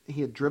he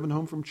had driven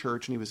home from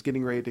church and he was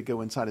getting ready to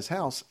go inside his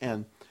house.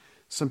 And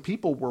some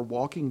people were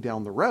walking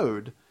down the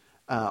road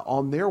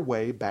on their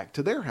way back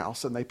to their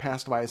house, and they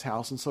passed by his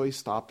house. And so he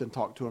stopped and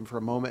talked to him for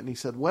a moment. And he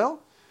said,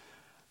 well,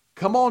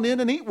 come on in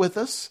and eat with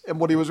us. And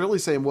what he was really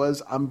saying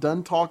was, I'm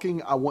done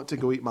talking. I want to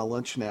go eat my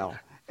lunch now.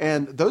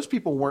 And those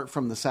people weren't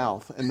from the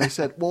South. And they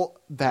said,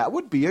 well, that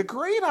would be a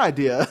great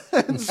idea.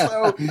 And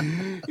so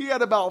he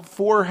had about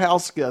 4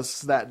 house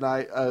guests that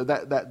night,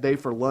 that day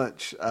for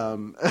lunch,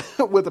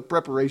 with a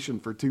preparation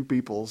for 2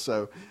 people.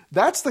 So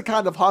that's the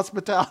kind of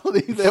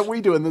hospitality that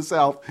we do in the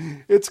South.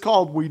 It's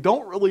called, we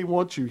don't really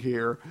want you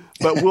here,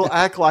 but we'll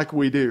act like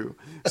we do.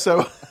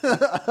 So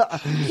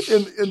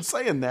in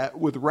saying that,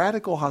 with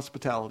radical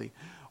hospitality,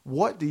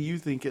 what do you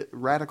think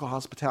radical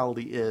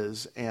hospitality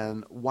is,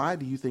 and why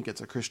do you think it's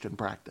a Christian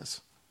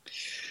practice?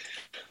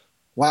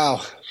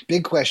 Wow,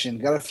 big question.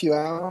 Got a few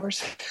hours?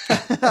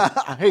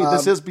 Hey,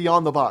 this is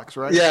Beyond the Box,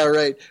 right? Yeah,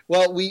 right.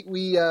 Well, we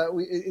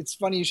it's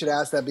funny you should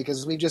ask that,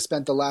 because we just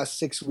spent the last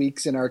 6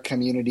 weeks in our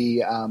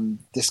community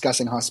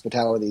discussing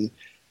hospitality.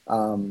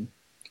 We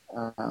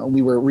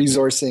were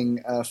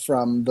resourcing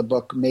from the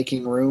book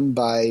Making Room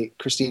by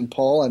Christine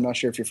Paul. I'm not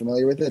sure if you're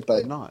familiar with it,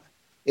 but I'm not.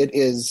 It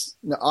is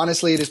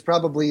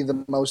probably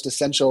the most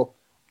essential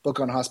book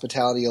on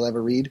hospitality you'll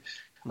ever read.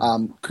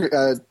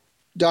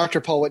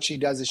 Dr. Paul, what she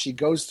does is she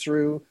goes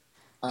through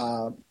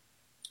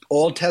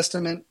Old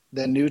Testament,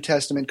 the New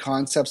Testament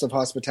concepts of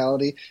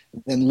hospitality,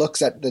 and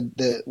looks at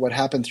the what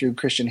happened through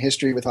Christian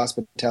history with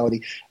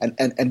hospitality,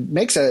 and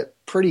makes a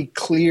pretty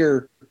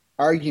clear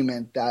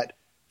argument that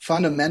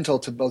fundamental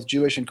to both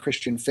Jewish and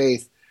Christian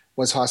faith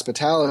was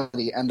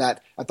hospitality, and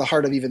that at the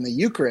heart of even the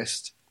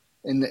Eucharist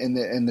in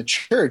the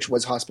church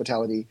was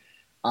hospitality.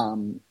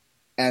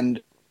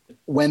 And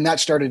when that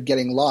started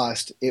getting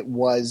lost, it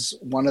was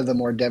one of the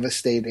more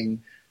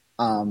devastating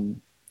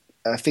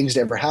things to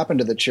ever happen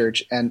to the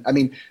church. And I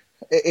mean,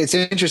 it's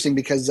interesting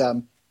because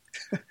I'm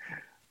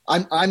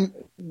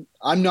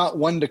not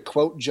one to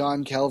quote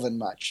John Calvin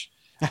much,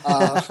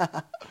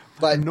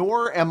 but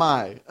nor am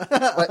I.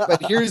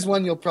 but here's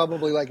one you'll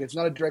probably like. It's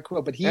not a direct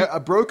quote, but a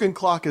broken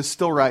clock is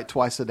still right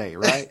twice a day,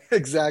 right?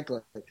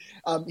 Exactly.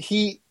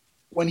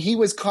 When he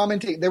was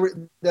commenting, there were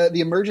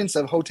the emergence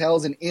of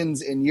hotels and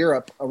inns in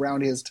Europe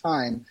around his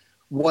time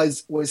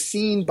was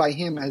seen by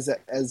him as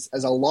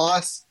a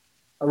loss,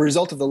 a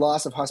result of the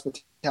loss of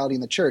hospitality in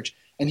the church.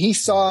 And he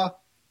saw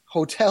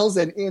hotels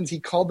and inns,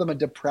 he called them a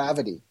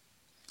depravity.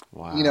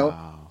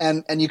 Wow.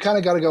 And you kind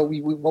of got to go,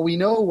 we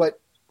know what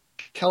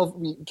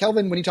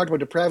Calvin, when he talked about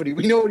depravity,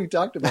 we know what he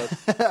talked about.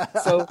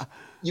 So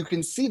you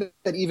can see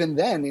that even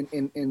then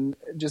in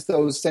just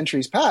those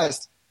centuries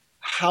past,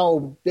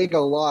 how big a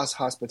loss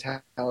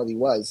hospitality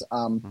was.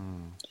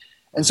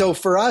 And so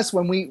for us,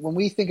 when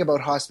we think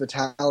about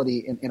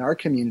hospitality in our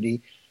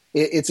community,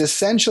 it's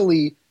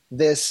essentially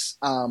this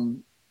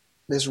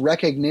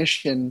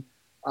recognition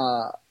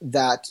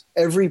that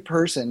every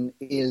person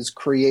is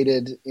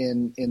created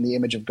in the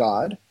image of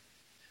God.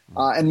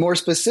 And more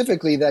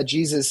specifically, that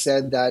Jesus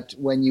said that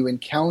when you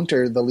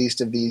encounter the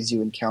least of these,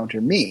 you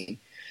encounter me.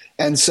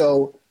 And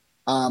so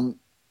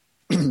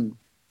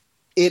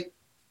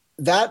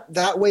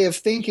that way of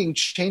thinking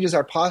changes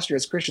our posture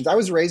as Christians. I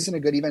was raised in a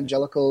good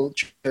evangelical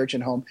church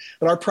and home,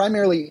 but our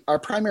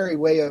primary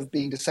way of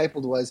being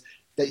discipled was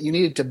that you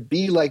needed to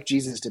be like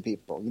Jesus to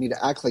people. You need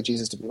to act like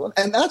Jesus to people.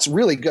 And that's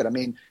really good. I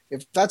mean,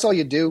 if that's all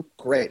you do,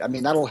 great. I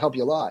mean, that'll help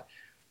you a lot.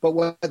 But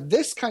what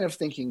this kind of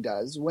thinking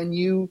does, when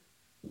you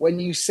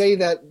say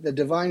that the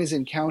divine is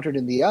encountered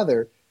in the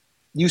other,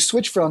 you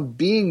switch from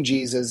being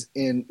Jesus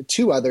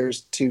to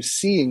others to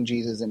seeing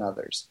Jesus in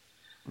others.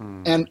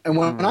 And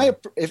when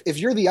if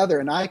you're the other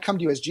and I come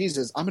to you as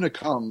Jesus, I'm going to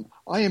come.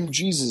 I am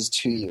Jesus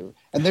to you.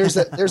 And there's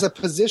a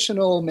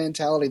positional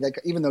mentality that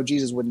even though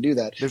Jesus wouldn't do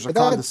that, there's a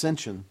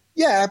condescension.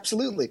 Yeah,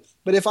 absolutely.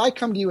 But if I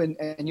come to you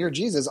and you're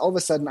Jesus, all of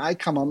a sudden I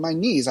come on my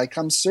knees. I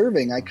come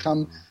serving. I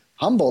come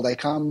humbled. I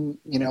come,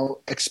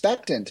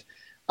 expectant.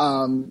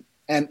 And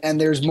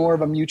there's more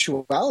of a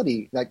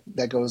mutuality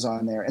that goes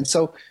on there. And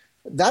so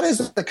that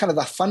is the kind of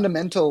the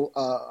fundamental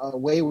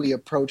way we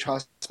approach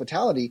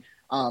hospitality,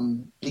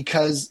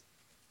 because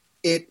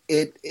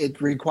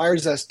it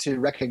requires us to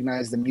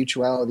recognize the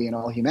mutuality in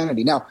all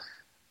humanity. Now,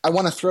 I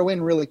want to throw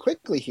in really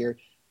quickly here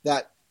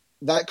that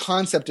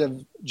concept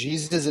of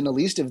Jesus in the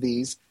least of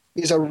these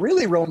is a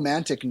really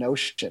romantic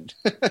notion.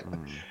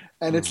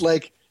 And it's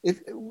like,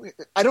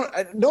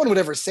 no one would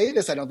ever say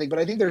this, I don't think, but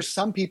I think there's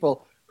some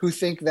people who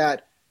think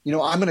that,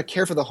 I'm going to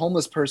care for the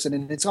homeless person.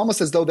 And it's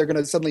almost as though they're going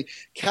to suddenly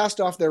cast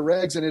off their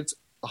rags and it's,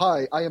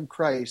 hi, I am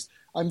Christ.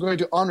 I'm going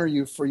to honor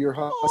you for your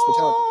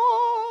hospitality.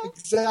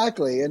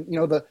 Exactly. And,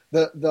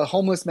 the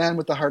homeless man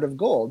with the heart of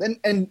gold.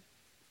 And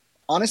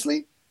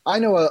honestly, I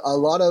know a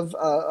lot of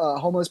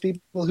homeless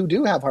people who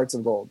do have hearts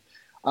of gold.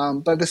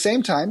 But at the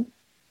same time,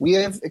 we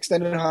have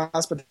extended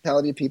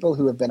hospitality to people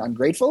who have been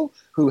ungrateful,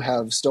 who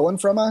have stolen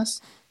from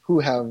us, who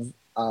have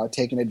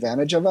taken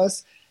advantage of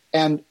us.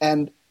 And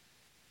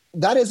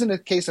that isn't a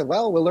case of,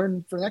 well, we'll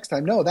learn for next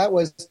time. No,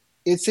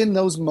 it's in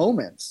those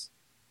moments,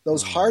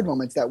 those hard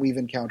moments that we've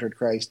encountered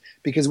Christ,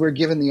 because we're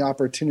given the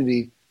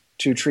opportunity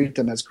to treat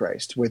them as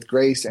Christ with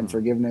grace and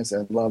forgiveness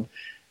and love.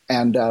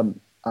 And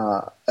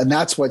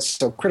that's what's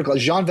so critical.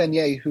 Jean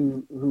Vanier,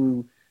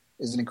 who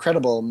is an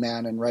incredible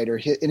man and writer,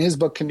 in his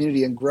book,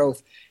 Community and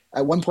Growth,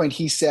 at one point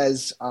he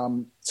says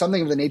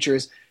something of the nature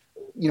is,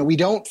 we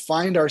don't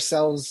find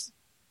ourselves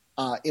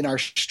in our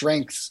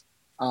strengths,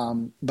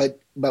 but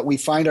we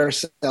find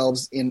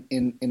ourselves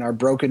in our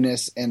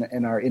brokenness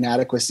and our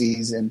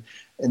inadequacies, and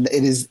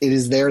it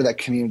is there that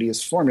community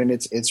is formed, and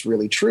it's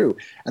really true.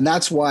 And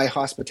that's why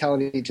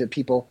hospitality to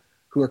people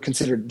who are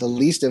considered the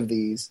least of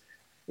these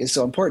is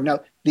so important. Now,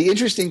 the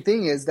interesting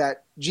thing is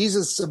that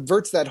Jesus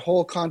subverts that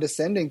whole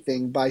condescending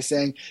thing by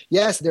saying,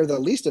 yes, they're the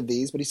least of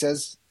these, but he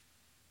says,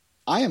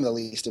 I am the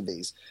least of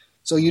these.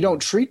 So you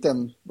don't treat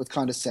them with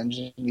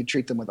condescension, you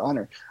treat them with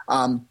honor.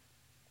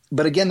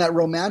 But again, that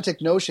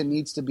romantic notion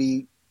needs to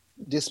be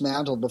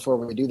dismantled before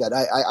we do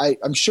that.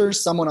 I'm sure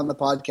someone on the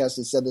podcast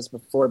has said this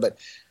before, but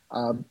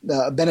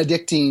the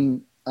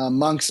Benedictine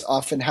monks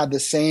often had the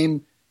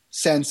same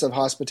sense of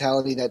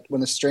hospitality, that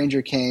when a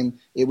stranger came,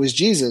 it was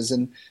Jesus.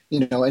 And,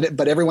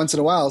 but every once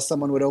in a while,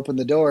 someone would open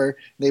the door,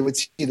 they would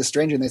see the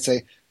stranger and they'd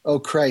say, oh,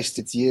 Christ,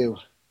 it's you,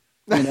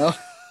 And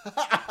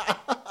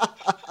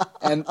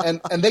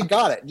they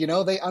got it,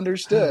 they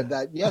understood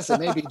that, yes, it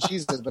may be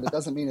Jesus, but it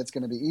doesn't mean it's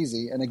going to be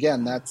easy. And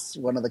again, that's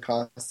one of the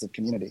costs of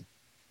community.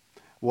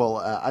 Well,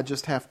 I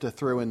just have to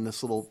throw in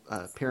this little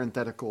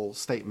parenthetical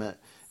statement.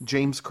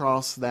 James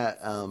Cross, that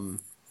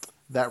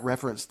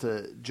reference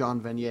to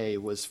John Vanier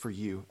was for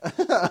you.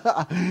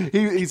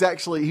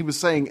 He was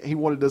saying he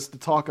wanted us to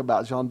talk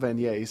about Jean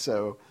Vanier,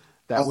 so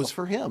that was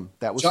for him.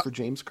 That was for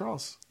James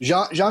Cross.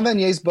 Jean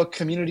Vanier's book,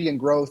 Community and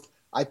Growth,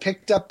 I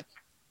picked up.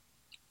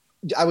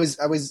 I was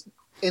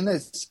in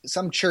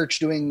some church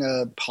doing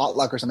a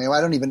potluck or something.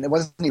 It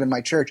wasn't even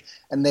my church,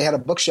 and they had a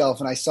bookshelf,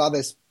 and I saw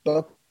this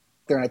book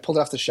there, and I pulled it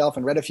off the shelf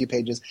and read a few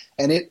pages.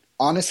 And it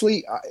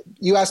honestly,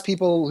 you ask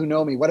people who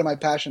know me, what am I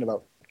passionate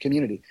about?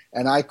 Community,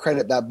 and I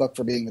credit that book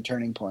for being the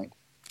turning point.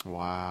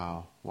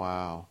 Wow,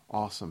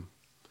 awesome.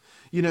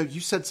 You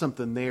said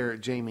something there,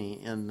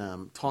 Jamie,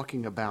 in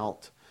talking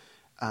about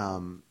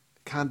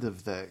kind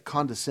of the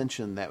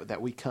condescension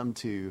that we come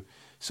to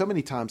so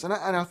many times, and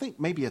I think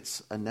maybe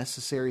it's a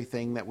necessary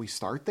thing that we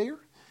start there.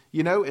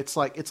 It's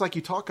like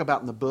you talk about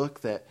in the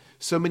book that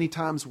so many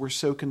times we're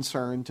so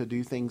concerned to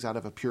do things out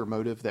of a pure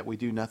motive that we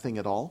do nothing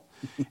at all,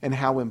 and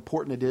how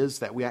important it is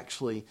that we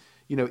actually,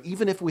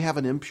 even if we have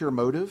an impure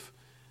motive,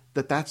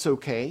 that's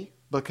okay,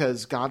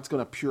 because God's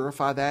going to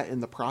purify that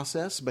in the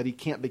process, but he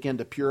can't begin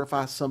to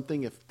purify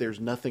something if there's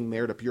nothing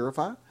there to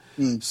purify.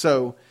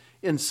 So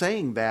in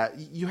saying that,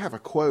 you have a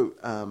quote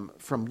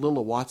from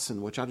Lilla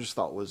Watson, which I just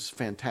thought was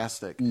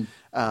fantastic,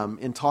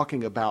 in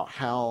talking about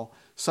how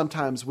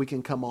sometimes we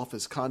can come off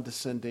as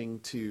condescending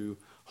to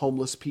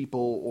homeless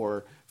people,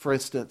 or, for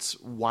instance,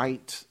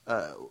 white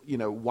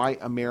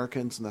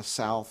Americans in the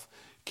South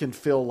can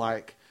feel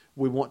like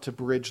we want to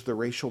bridge the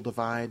racial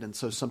divide, and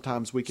so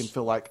sometimes we can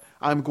feel like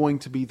I'm going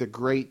to be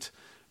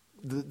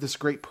this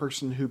great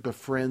person who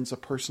befriends a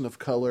person of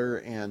color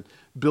and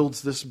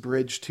builds this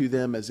bridge to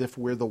them as if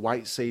we're the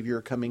white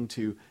savior coming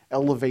to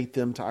elevate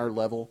them to our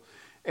level.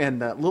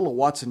 And Lilla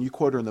Watson, you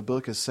quote her in the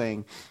book, as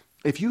saying,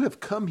 if you have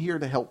come here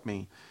to help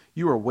me,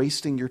 you are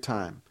wasting your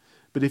time.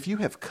 But if you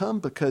have come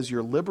because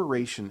your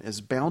liberation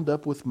is bound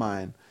up with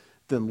mine,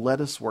 then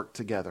let us work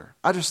together.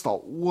 I just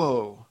thought,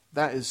 whoa,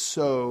 that is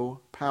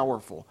so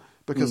powerful.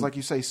 Because like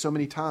you say, so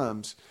many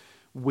times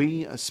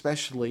we,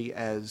 especially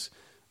as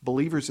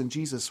believers in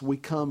Jesus, we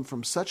come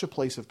from such a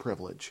place of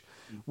privilege.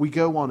 We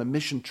go on a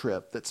mission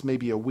trip that's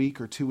maybe a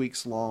week or 2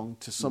 weeks long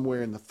to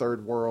somewhere in the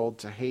third world,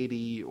 to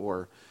Haiti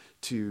or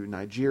to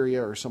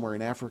Nigeria or somewhere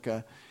in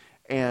Africa.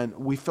 And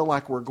we feel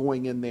like we're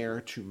going in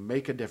there to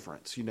make a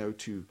difference,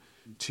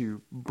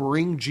 to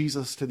bring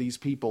Jesus to these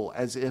people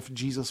as if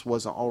Jesus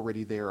wasn't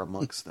already there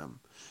amongst them.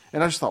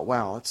 And I just thought,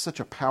 wow, it's such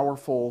a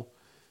powerful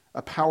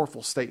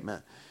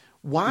statement.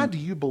 Why do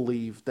you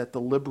believe that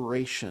the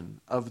liberation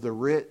of the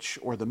rich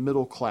or the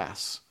middle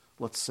class,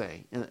 let's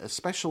say, and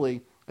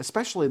especially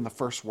in the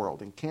first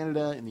world, in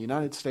Canada, in the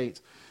United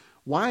States,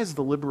 why is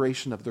the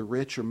liberation of the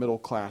rich or middle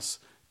class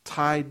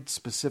tied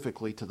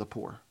specifically to the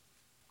poor?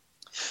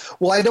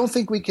 Well, I don't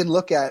think we can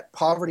look at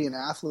poverty and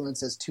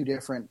affluence as two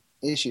different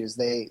issues.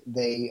 They're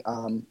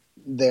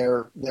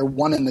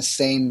one and the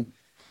same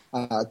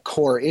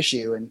core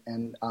issue,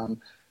 and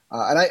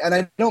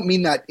I don't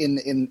mean that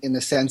in the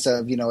sense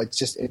of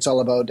it's all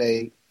about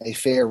a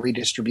fair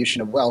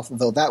redistribution of wealth,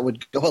 though that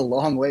would go a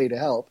long way to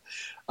help.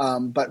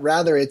 But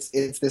rather, it's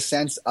the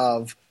sense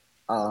of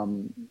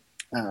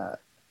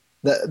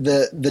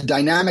the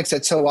dynamics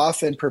that so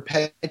often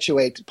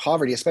perpetuate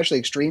poverty, especially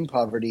extreme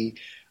poverty.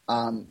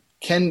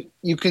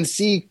 You can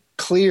see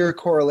clear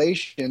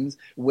correlations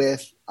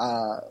with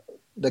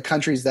the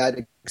countries that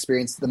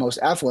experience the most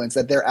affluence,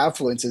 that their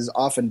affluence is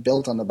often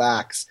built on the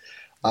backs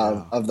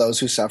of those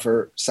who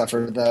suffer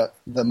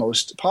the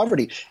most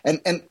poverty.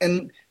 And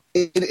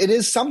it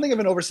is something of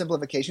an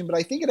oversimplification, but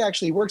I think it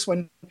actually works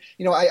when,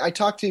 I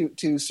talk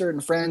to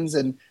certain friends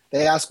and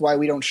they ask why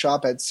we don't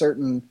shop at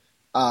certain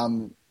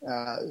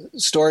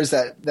stores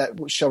that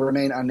shall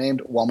remain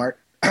unnamed, Walmart.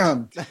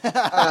 And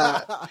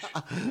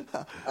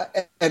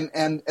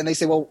they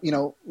say, well,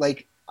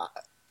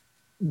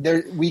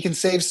 we can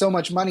save so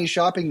much money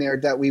shopping there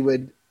that we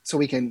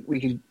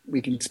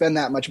can spend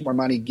that much more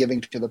money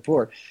giving to the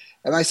poor.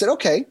 And I said,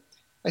 okay.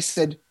 I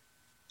said,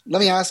 let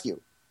me ask you,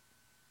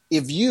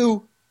 if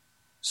you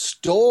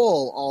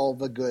stole all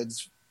the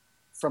goods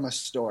from a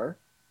store,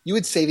 you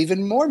would save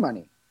even more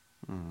money.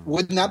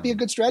 Wouldn't that be a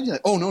good strategy?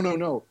 Like, oh,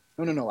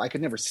 no. I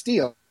could never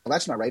steal. Well,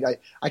 that's not right.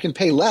 I can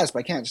pay less, but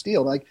I can't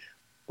steal.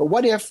 But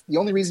what if the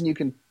only reason you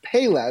can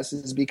pay less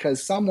is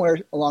because somewhere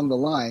along the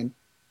line,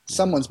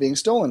 someone's being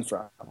stolen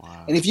from?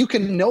 Wow. And if you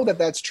can know that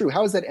that's true,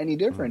 how is that any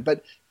different?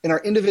 But in our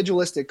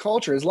individualistic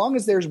culture, as long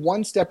as there's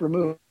one step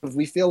removed,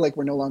 we feel like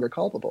we're no longer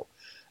culpable.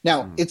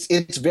 Now,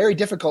 it's very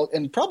difficult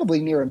and probably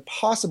near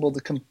impossible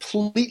to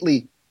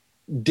completely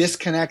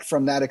disconnect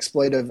from that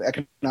exploitive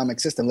economic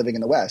system living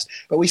in the West.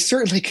 But we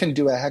certainly can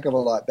do a heck of a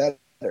lot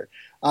better.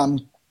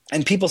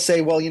 And people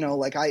say, well,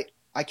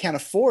 I can't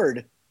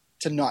afford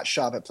to not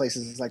shop at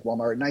places like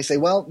Walmart. And I say,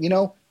 well,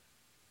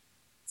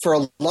 for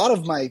a lot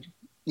of my,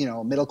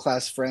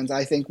 middle-class friends,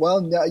 I think,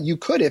 well, you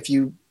could if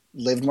you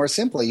lived more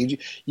simply.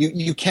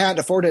 You can't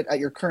afford it at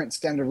your current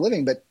standard of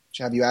living, but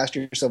have you asked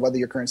yourself whether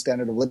your current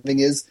standard of living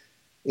is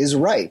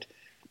right?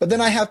 But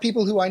then I have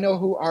people who I know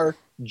who are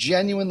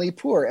genuinely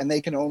poor and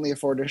they can only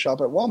afford to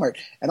shop at Walmart.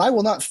 And I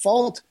will not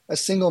fault a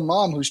single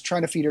mom who's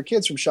trying to feed her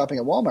kids from shopping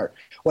at Walmart.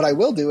 What I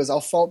will do is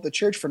I'll fault the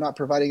church for not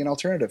providing an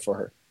alternative for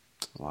her.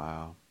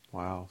 Wow.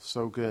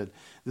 So good.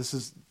 This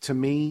is, to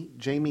me,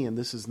 Jamie, and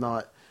this is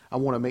not, I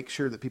want to make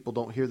sure that people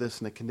don't hear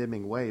this in a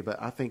condemning way, but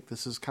I think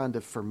this is kind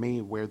of, for me,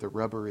 where the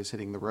rubber is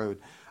hitting the road.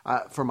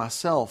 For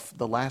myself,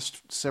 the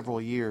last several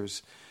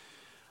years,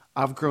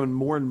 I've grown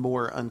more and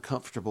more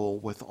uncomfortable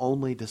with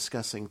only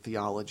discussing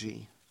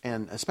theology,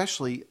 and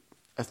especially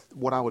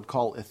what I would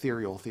call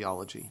ethereal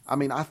theology. I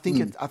mean, I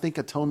think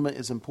atonement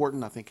is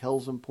important. I think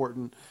hell's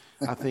important.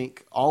 I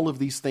think all of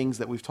these things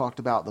that we've talked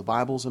about, the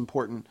Bible's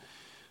important.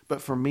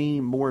 But for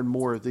me, more and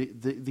more,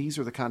 these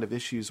are the kind of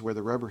issues where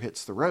the rubber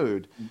hits the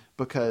road,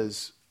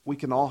 because we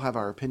can all have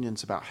our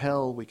opinions about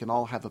hell. We can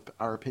all have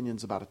our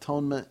opinions about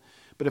atonement.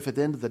 But if at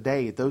the end of the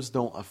day, those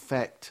don't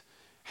affect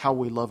how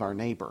we love our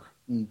neighbor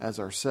as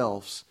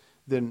ourselves,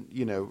 then,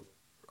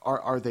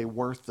 are they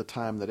worth the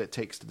time that it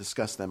takes to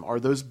discuss them? Are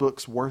those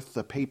books worth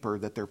the paper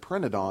that they're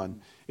printed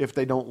on if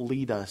they don't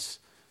lead us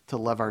to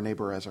love our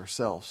neighbor as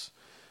ourselves?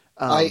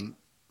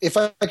 If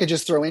I could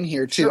just throw in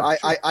here too, Sure.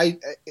 I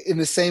in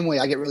the same way,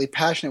 I get really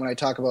passionate when I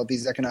talk about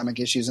these economic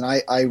issues, and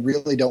I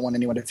really don't want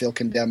anyone to feel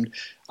condemned.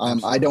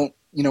 I don't,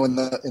 in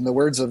the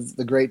words of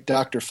the great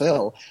Dr.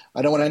 Phil,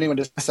 I don't want anyone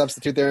to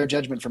substitute their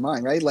judgment for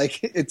mine, right? Like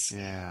it's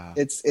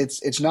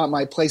not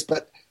my place.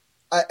 But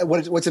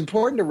what's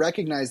important to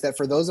recognize that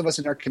for those of us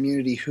in our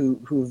community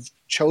who've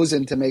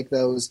chosen to make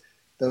those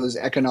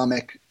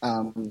economic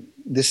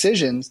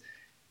decisions,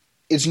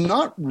 it's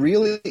not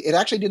really. It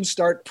actually didn't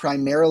start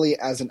primarily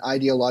as an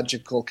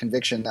ideological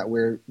conviction that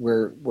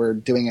we're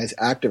doing as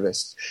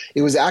activists.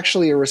 It was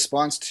actually a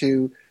response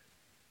to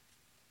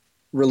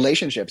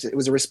relationships. It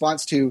was a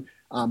response to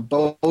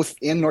both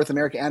in North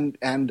America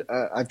and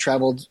I've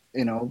traveled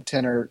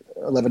 10 or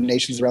 11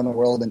 nations around the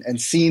world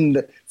and seen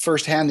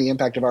firsthand the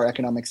impact of our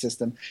economic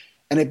system,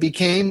 and it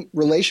became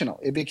relational.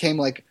 It became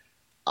like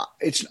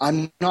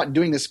I'm not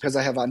doing this because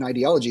I have an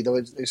ideology,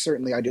 though there's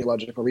certainly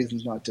ideological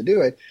reasons not to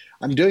do it.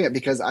 I'm doing it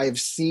because I have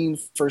seen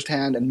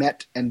firsthand and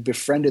met and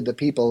befriended the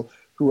people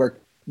who are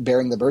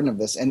bearing the burden of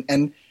this.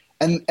 And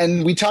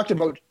we talked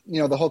about,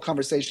 the whole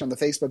conversation on the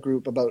Facebook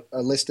group about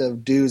a list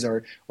of do's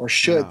or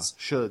shoulds.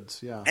 Yeah,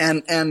 shoulds,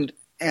 yeah.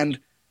 And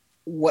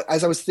what,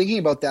 as I was thinking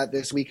about that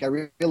this week,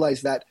 I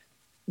realized that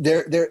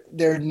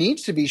there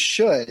needs to be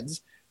shoulds,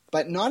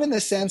 but not in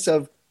the sense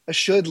of a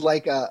should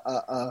like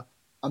a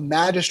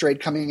magistrate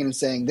coming in and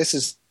saying, this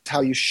is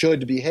how you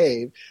should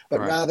behave, but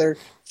rather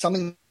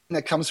something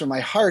that comes from my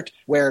heart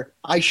where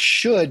I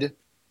should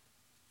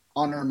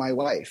honor my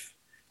wife.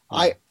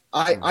 I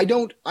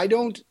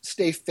don't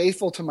stay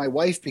faithful to my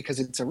wife because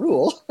it's a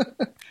rule.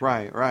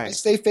 Right. I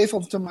stay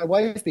faithful to my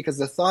wife because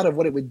the thought of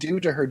what it would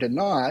do to her to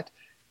not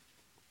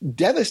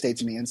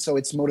devastates me. And so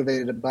it's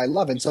motivated by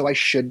love. And so I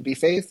should be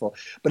faithful.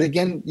 But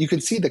again, you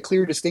can see the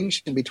clear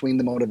distinction between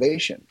the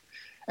motivation.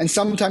 And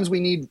sometimes we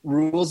need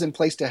rules in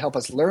place to help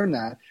us learn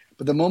that.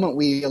 But the moment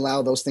we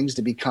allow those things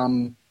to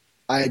become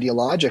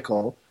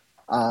ideological,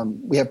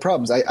 we have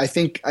problems. I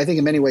think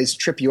in many ways,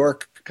 Trip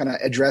York kind of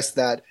addressed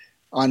that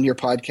on your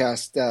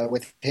podcast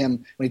with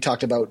him when he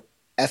talked about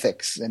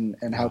ethics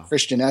and how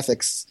Christian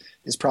ethics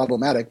is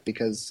problematic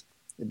because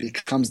it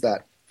becomes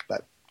that.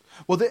 But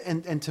well,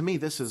 and to me,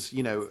 this is,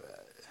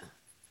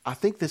 I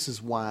think this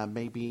is why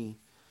maybe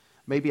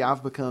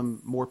I've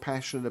become more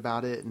passionate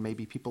about it, and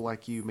maybe people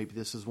like you, maybe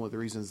this is one of the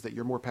reasons that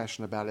you're more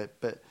passionate about it.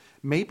 But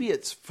maybe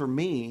it's for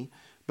me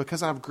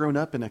because I've grown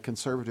up in a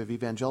conservative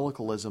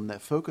evangelicalism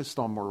that focused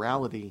on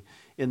morality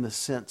in the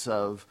sense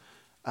of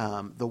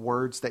the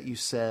words that you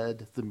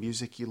said, the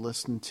music you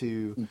listened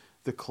to,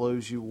 the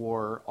clothes you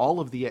wore, all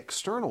of the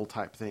external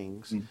type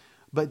things,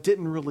 but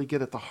didn't really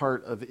get at the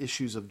heart of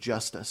issues of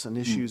justice and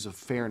issues of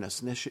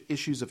fairness and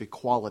issues of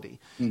equality.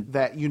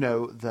 That,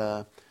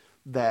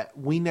 that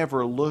we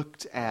never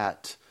looked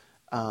at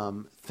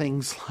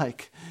things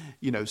like,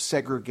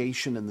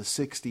 segregation in the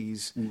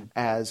 60s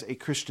as a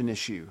Christian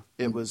issue.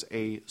 It was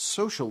a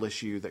social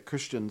issue that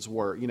Christians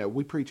were,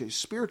 we preach a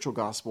spiritual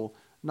gospel,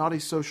 not a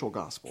social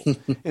gospel.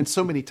 And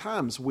so many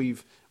times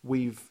we've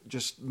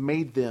just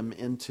made them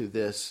into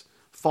this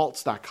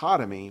false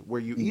dichotomy where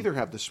you either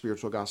have the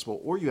spiritual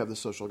gospel or you have the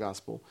social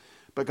gospel,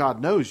 but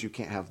God knows you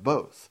can't have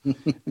both.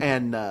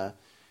 And,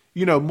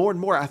 more and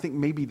more, I think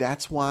maybe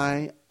that's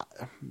why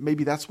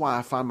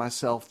I find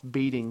myself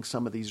beating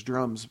some of these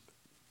drums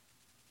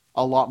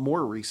a lot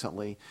more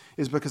recently,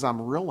 is because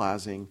I'm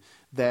realizing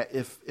that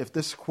if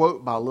this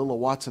quote by Lilla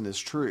Watson is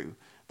true,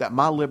 that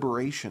my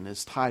liberation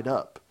is tied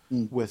up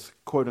with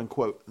quote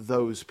unquote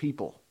those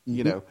people,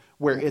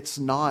 where it's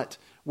not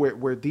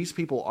where these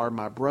people are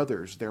my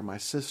brothers, they're my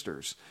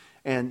sisters.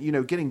 And,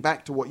 getting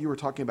back to what you were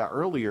talking about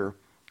earlier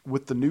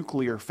with the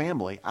nuclear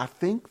family, I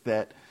think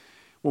that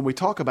when we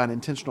talk about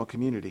intentional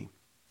community,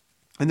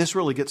 and this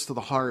really gets to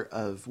the heart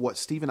of what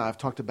Steve and I have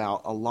talked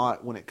about a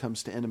lot when it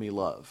comes to enemy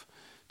love,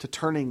 to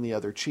turning the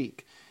other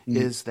cheek,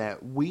 is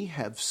that we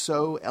have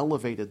so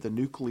elevated the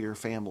nuclear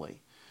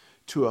family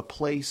to a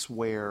place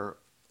where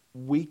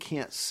we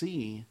can't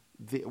see,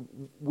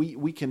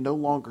 we can no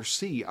longer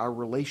see our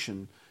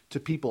relation to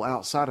people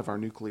outside of our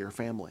nuclear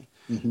family.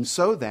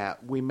 So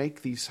that we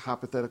make these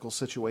hypothetical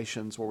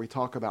situations where we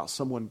talk about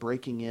someone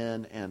breaking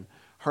in and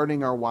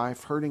hurting our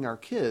wife, hurting our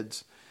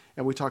kids,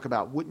 and we talk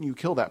about, wouldn't you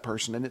kill that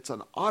person? And it's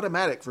an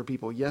automatic for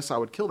people, yes, I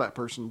would kill that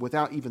person,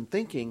 without even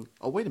thinking,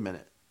 oh, wait a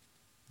minute,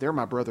 they're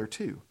my brother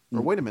too.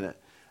 Or wait a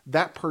minute,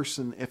 that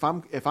person, if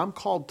I'm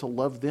called to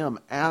love them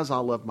as I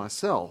love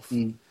myself,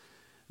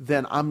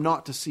 then I'm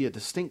not to see a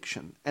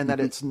distinction. And that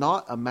it's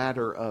not a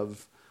matter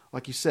of,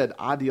 like you said,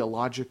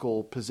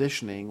 ideological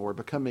positioning or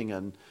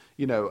becoming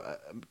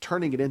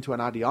turning it into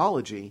an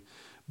ideology,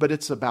 but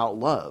it's about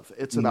love.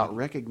 It's about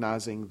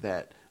recognizing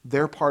that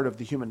they're part of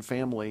the human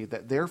family,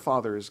 that their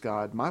father is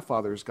God, my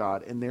father is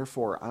God, and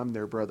therefore I'm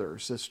their brother or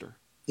sister.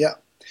 Yeah.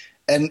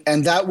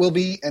 And that will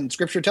be, and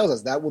Scripture tells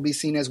us, that will be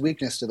seen as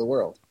weakness to the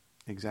world.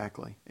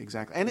 Exactly.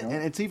 And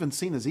it's even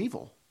seen as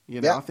evil.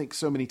 I think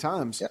so many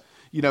times,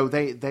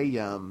 they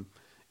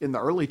in the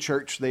early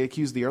church, they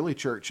accused the early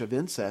church of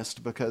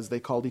incest because they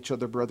called each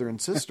other brother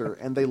and sister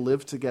and they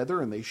lived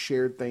together and they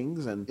shared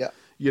things. And,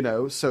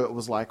 so it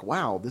was like,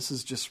 wow, this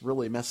is just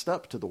really messed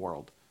up to the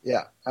world.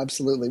 Yeah,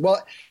 absolutely.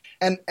 Well,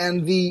 and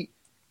the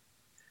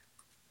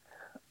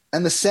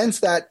sense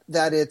that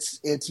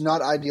it's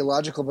not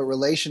ideological but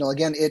relational.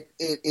 Again, it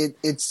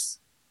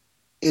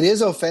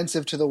is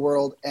offensive to the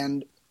world,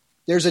 and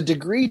there's a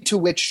degree to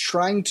which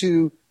trying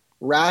to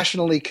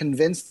rationally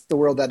convince the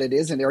world that it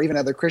isn't, or even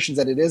other Christians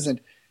that it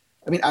isn't.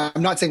 I mean,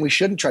 I'm not saying we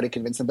shouldn't try to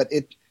convince them, but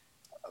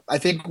I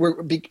think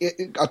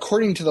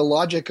according to the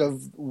logic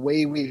of the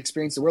way we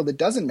experience the world, it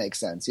doesn't make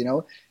sense.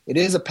 It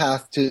is a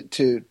path to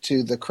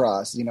the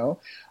cross.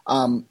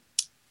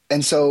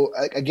 And so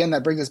again,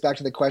 that brings us back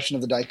to the question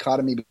of the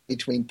dichotomy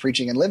between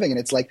preaching and living. And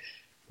it's like,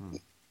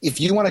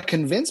 if you want to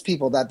convince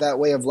people that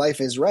way of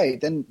life is right,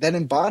 then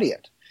embody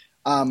it.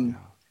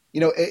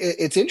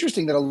 it's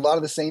interesting that a lot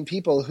of the same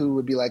people who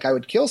would be like, I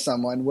would kill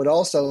someone, would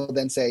also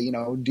then say,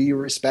 do you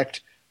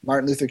respect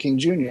Martin Luther King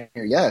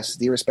Jr.? Yes.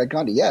 Do you respect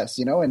Gandhi? Yes.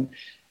 And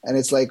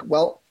it's like,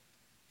 well,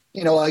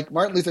 like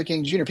Martin Luther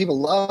King Jr., people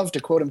love to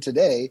quote him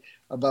today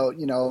about,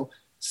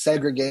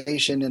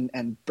 segregation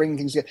and bringing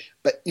things together.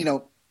 But,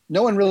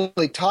 no one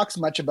really talks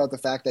much about the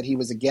fact that he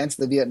was against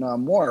the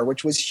Vietnam War,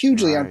 which was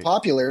hugely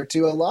unpopular to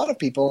a lot of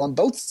people on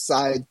both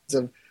sides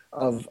of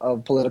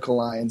political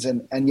lines,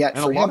 and yet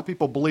and for a lot him, of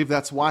people believe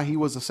that's why he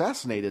was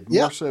assassinated,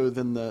 more so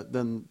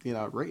than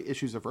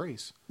issues of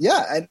race.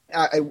 Yeah,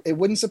 and it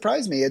wouldn't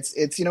surprise me. It's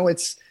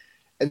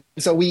and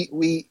so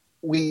we're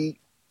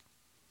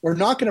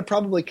not going to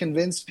probably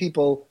convince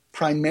people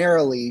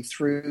primarily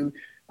through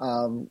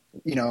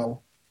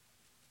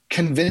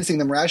convincing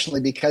them rationally,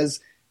 because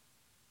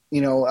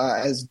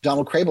as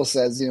Donald Crable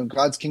says,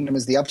 God's kingdom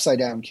is the upside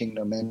down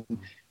kingdom,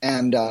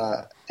 and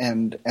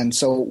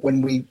so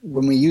when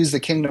we use the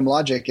kingdom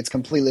logic, it's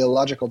completely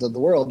illogical to the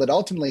world. But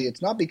ultimately,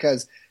 it's not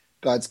because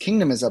God's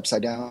kingdom is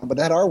upside down, but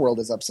that our world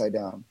is upside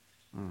down.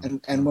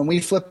 And when we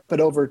flip it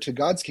over to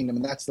God's kingdom,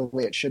 and that's the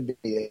way it should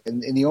be,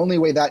 and the only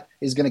way that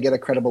is going to get a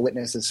credible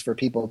witness is for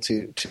people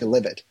to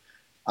live it.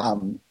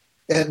 And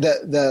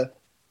the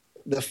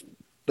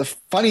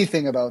funny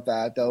thing about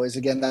that, though, is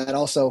again that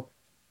also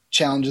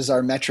challenges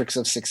our metrics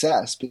of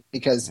success,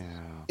 because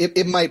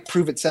it might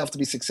prove itself to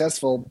be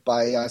successful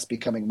by us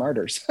becoming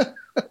martyrs.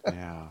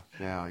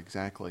 Yeah,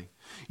 exactly.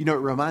 It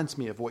reminds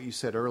me of what you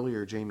said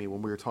earlier, Jamie,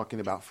 when we were talking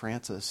about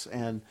Francis.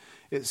 And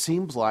it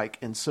seems like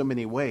in so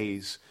many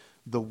ways,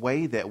 the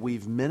way that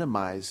we've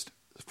minimized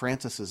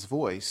Francis's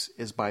voice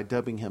is by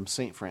dubbing him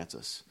Saint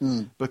Francis.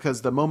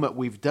 Because the moment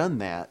we've done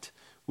that,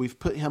 we've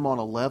put him on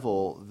a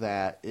level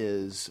that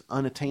is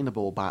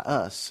unattainable by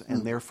us,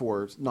 and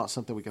therefore not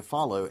something we can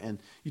follow. And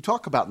you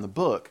talk about in the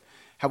book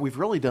how we've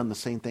really done the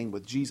same thing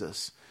with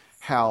Jesus.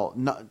 How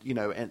not,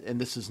 and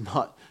this is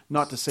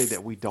not to say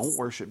that we don't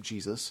worship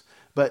Jesus,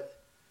 but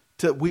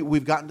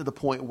we've gotten to the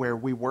point where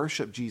we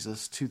worship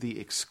Jesus to the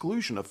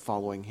exclusion of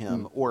following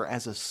him, or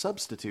as a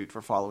substitute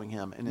for following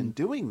him. And in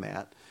doing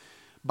that,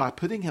 by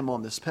putting him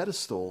on this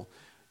pedestal,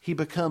 he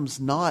becomes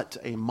not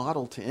a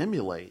model to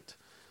emulate,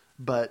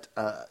 but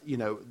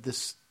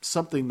this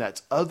something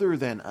that's other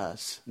than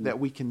us, that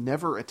we can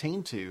never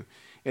attain to.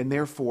 And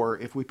therefore,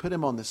 if we put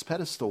him on this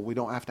pedestal, we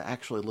don't have to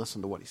actually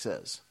listen to what he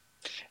says.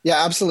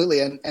 Yeah, absolutely.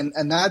 And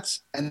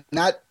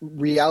that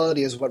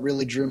reality is what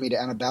really drew me to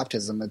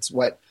Anabaptism. It's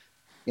what,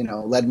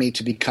 led me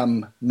to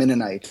become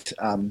Mennonite.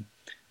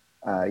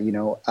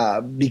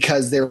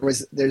 Because there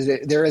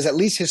is at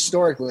least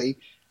historically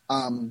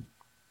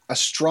a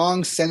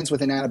strong sense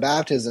within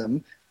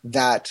Anabaptism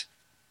that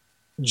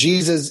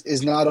Jesus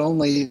is not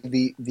only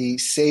the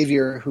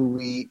Savior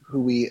who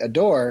we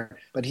adore,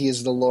 but he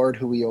is the Lord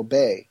who we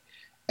obey.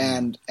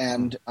 And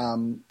I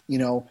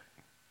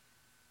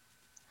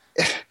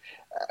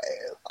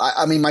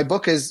mean, my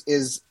book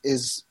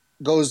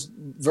goes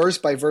verse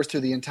by verse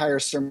through the entire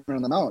Sermon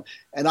on the Mount.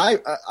 And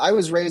I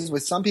was raised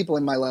with some people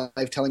in my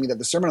life telling me that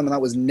the Sermon on the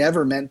Mount was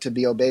never meant to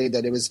be obeyed,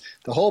 that it was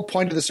the whole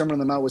point of the Sermon on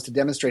the Mount was to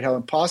demonstrate how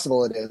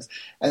impossible it is.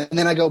 And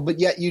then I go, but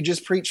yet you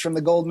just preach from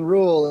the Golden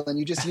Rule, and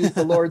you just use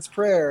the Lord's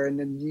Prayer, and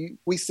then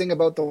we sing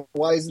about the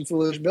wise and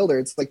foolish builder.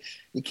 It's like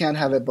you can't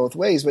have it both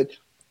ways. But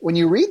when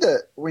you read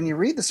the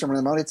Sermon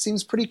on the Mount, it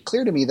seems pretty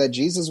clear to me that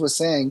Jesus was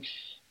saying,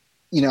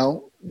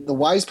 the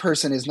wise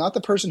person is not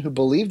the person who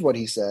believed what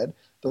he said.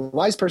 The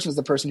wise person is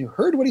the person who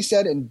heard what he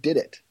said and did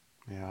it.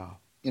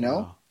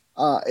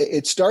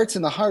 It starts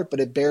in the heart, but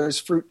it bears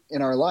fruit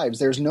in our lives.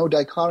 There's no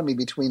dichotomy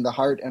between the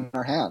heart and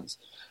our hands.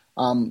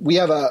 We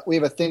have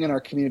a thing in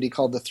our community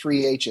called the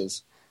 3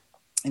 H's,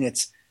 and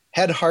it's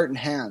head, heart, and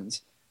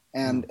hands.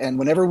 And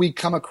whenever we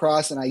come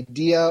across an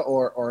idea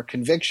or a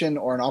conviction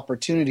or an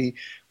opportunity,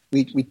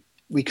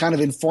 we kind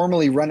of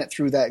informally run it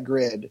through that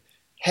grid.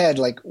 Head,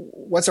 like,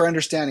 what's our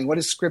understanding? What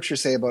does Scripture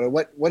say about it?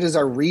 What does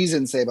our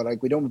reason say about it?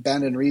 Like, we don't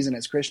abandon reason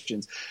as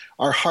Christians.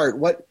 Our heart,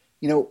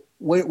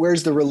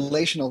 where's the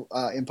relational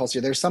impulse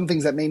here? There's some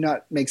things that may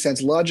not make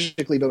sense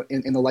logically, but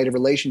in the light of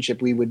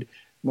relationship, we would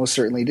most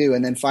certainly do.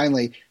 And then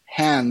finally,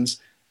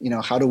 hands,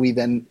 how do we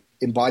then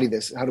embody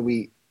this? How do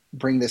we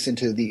bring this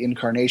into the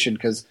incarnation?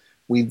 Because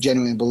we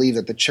genuinely believe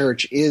that the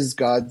church is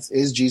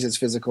Jesus'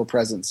 physical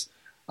presence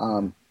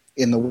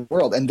in the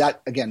world. And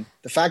that, again,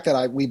 the fact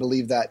that we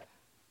believe that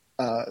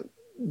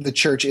the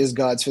church is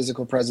God's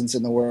physical presence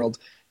in the world,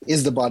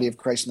 is the body of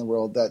Christ in the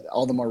world, that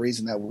all the more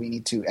reason that we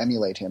need to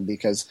emulate him,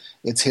 because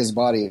it's his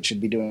body. It should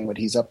be doing what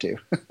he's up to.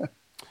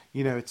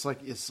 It's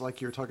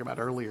like you were talking about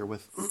earlier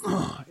with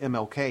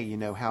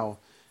MLK, how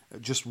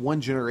just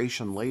one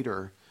generation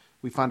later,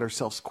 we find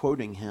ourselves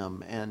quoting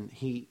him, and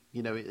he,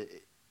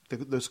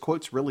 those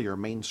quotes really are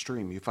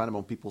mainstream. You find them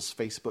on people's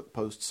Facebook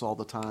posts all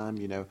the time.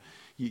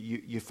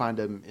 You find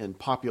them in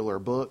popular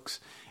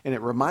books, and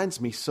it reminds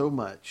me so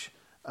much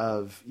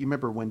of, you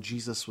remember when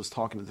Jesus was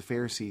talking to the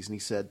Pharisees and he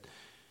said,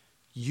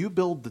 you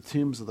build the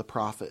tombs of the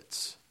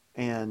prophets,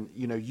 and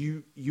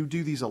you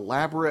do these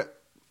elaborate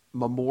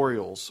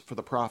memorials for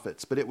the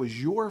prophets, but it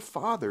was your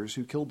fathers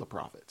who killed the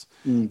prophets.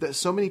 That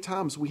so many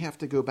times we have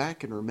to go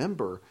back and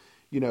remember,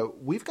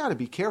 we've got to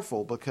be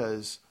careful,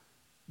 because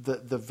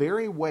the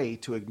very way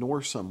to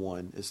ignore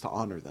someone is to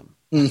honor them.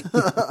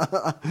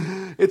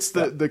 It's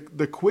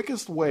the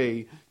quickest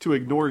way to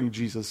ignoring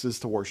Jesus is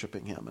to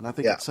worshiping him. And I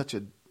think it's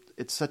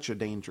such a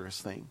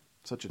dangerous thing.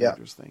 Such a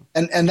dangerous thing.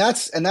 And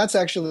that's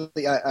actually,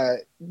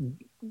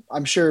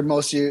 I'm sure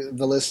most of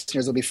the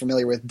listeners will be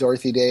familiar with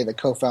Dorothy Day, the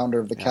co-founder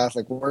of the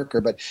Catholic Worker.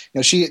 But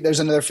there's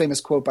another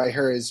famous quote by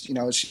her is,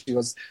 she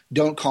goes,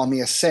 "Don't call me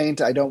a saint.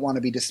 I don't want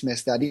to be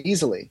dismissed that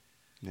easily."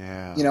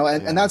 Yeah.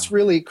 And that's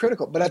really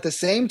critical. But at the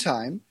same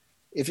time,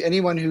 if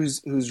anyone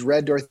who's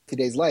read Dorothy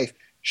Day's life,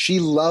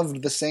 she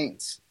loved the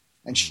saints,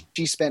 and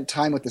she spent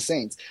time with the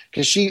saints,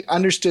 because she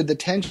understood the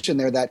tension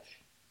there, that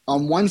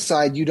on one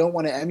side, you don't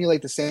want to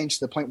emulate the saints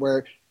to the point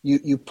where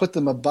you put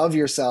them above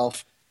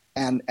yourself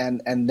and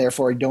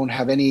therefore don't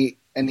have any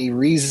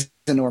reason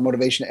or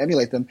motivation to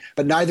emulate them.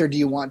 But neither do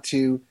you want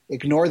to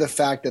ignore the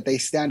fact that they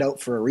stand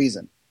out for a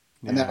reason.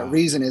 And that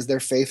reason is their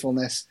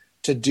faithfulness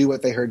to do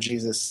what they heard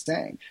Jesus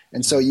saying.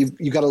 And so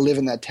you've got to live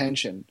in that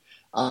tension.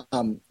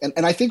 And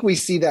I think we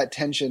see that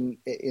tension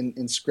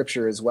in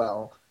Scripture as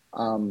well.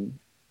 And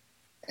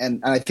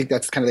I think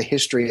that's kind of the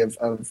history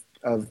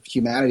of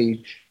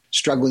humanity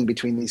struggling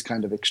between these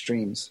kind of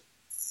extremes.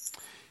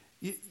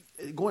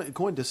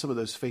 Going to some of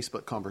those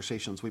Facebook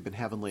conversations we've been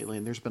having lately,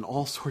 and there's been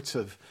all sorts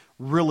of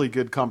really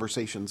good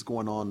conversations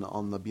going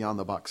on the Beyond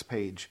the Box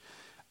page.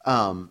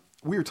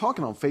 We were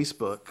talking on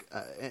Facebook,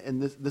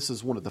 and this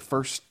is one of the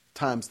first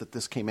times that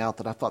this came out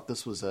that I thought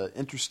this was an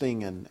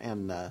interesting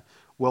and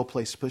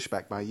well-placed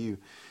pushback by you.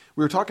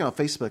 We were talking on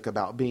Facebook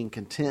about being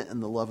content in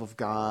the love of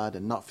God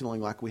and not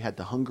feeling like we had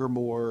to hunger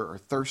more or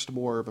thirst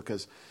more,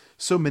 because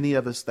so many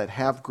of us that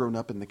have grown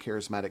up in the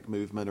charismatic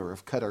movement or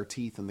have cut our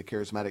teeth in the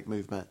charismatic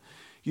movement,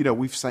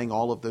 we've sang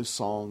all of those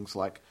songs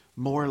like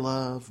more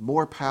love,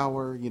 more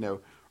power,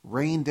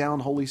 rain down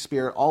Holy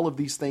Spirit, all of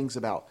these things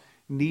about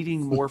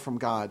needing more from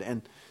God.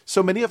 And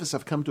so many of us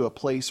have come to a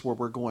place where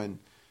we're going,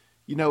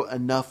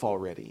 enough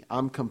already.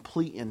 I'm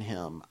complete in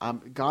him.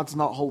 God's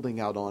not holding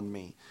out on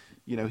me.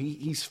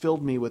 He's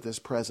filled me with his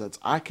presence.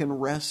 I can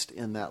rest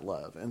in that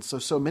love. And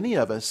so many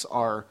of us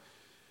are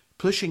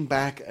pushing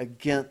back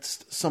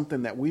against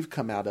something that we've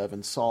come out of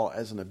and saw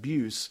as an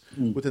abuse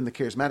within the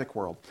charismatic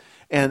world.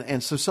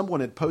 And so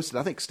someone had posted,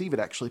 I think Steve had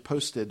actually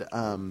posted,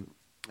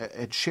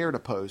 had shared a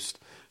post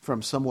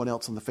from someone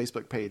else on the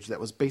Facebook page that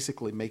was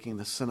basically making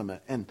this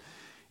sentiment. And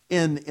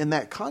in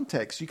that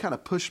context, you kind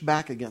of pushed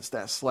back against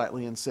that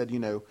slightly and said,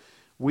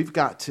 we've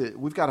got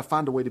to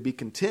find a way to be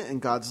content in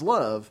God's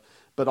love,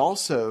 but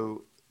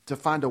also to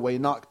find a way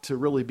not to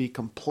really be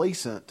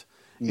complacent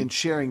in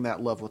sharing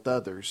that love with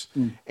others.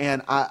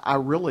 And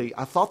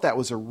I thought that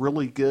was a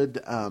really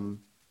good,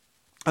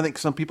 I think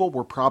some people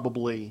were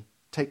probably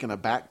taken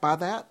aback by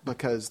that,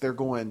 because they're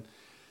going,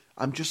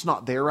 I'm just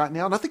not there right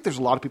now. And I think there's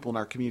a lot of people in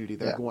our community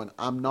that are going,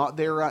 I'm not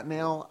there right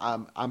now.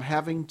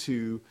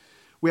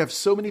 We have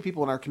so many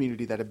people in our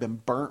community that have been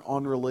burnt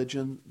on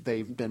religion.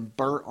 They've been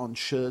burnt on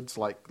shoulds,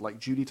 like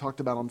Judy talked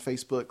about on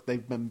Facebook.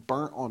 They've been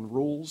burnt on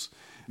rules.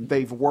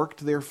 They've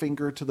worked their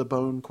finger to the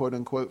bone, quote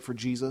unquote, for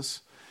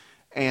Jesus.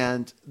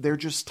 And they're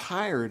just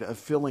tired of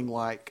feeling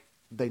like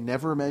they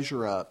never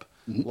measure up,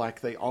 like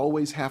they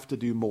always have to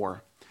do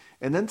more.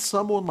 And then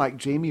someone like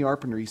Jamie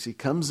Arpin-Ricci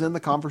comes in the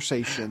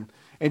conversation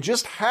and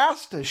just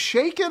has to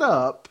shake it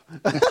up.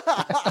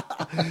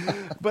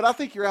 But I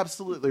think you're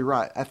absolutely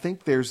right. I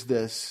think there's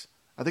this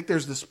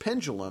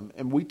pendulum,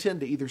 and we tend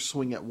to either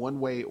swing it one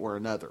way or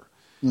another.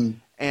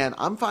 And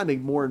I'm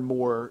finding more and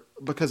more,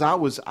 because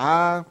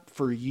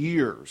for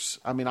years,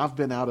 I've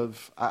been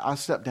I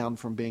stepped down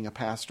from being a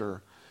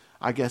pastor.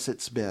 I guess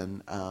it's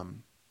been,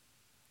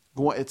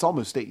 it's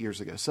almost 8 years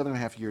ago,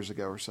 7.5 years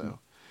ago or so.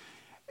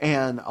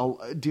 And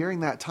during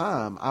that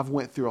time, I've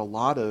went through a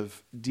lot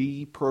of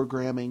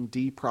deprogramming,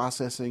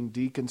 deprocessing,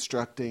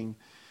 deconstructing,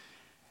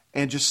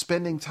 and just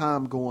spending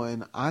time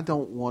going, I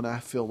don't want to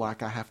feel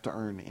like I have to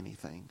earn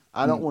anything.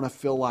 I don't want to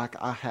feel like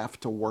I have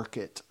to work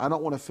it. I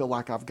don't want to feel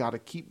like I've got to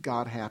keep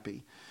God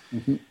happy.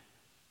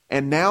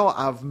 And now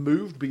I've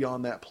moved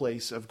beyond that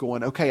place of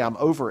going, okay, I'm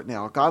over it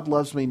now. God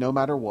loves me no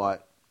matter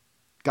what.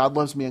 God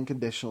loves me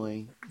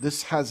unconditionally.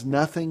 This has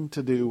nothing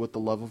to do with the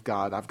love of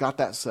God. I've got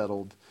that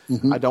settled.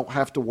 I don't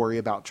have to worry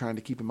about trying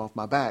to keep him off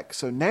my back.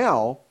 So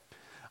now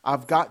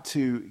I've got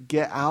to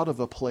get out of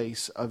a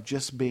place of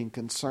just being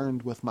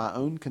concerned with my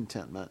own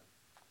contentment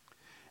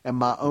and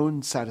my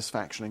own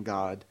satisfaction in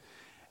God,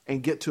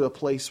 and get to a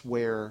place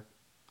where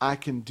I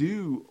can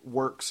do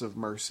works of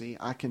mercy,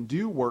 I can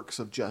do works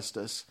of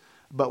justice,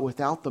 but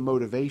without the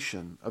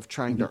motivation of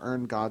trying to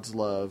earn God's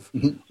love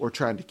or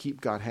trying to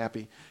keep God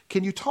happy.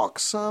 Can you talk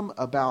some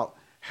about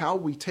how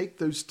we take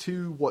those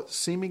two, what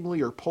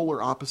seemingly are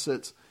polar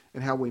opposites,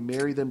 and how we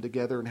marry them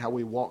together and how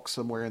we walk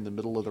somewhere in the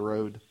middle of the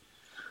road?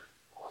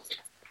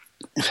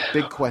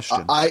 Big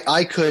question.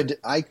 I could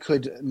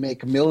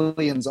make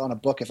millions on a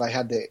book if I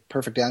had the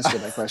perfect answer to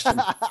that question.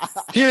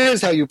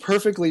 Here's how you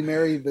perfectly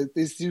marry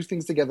these two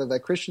things together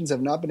that Christians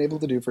have not been able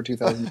to do for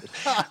 2,000 years.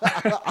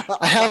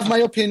 I have my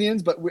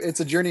opinions, but it's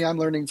a journey I'm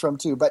learning from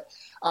too. But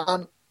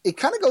it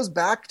kind of goes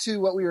back to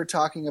what we were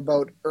talking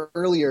about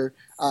earlier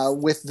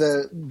with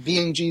the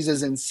being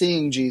Jesus and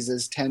seeing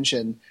Jesus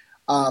tension.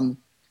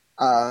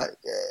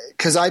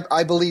 Because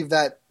I believe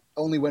that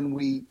only when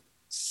we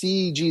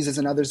see Jesus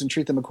and others and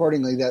treat them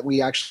accordingly, that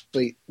we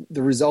actually,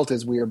 the result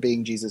is we are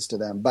being Jesus to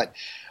them. But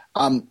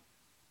one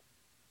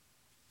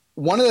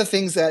of the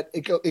things that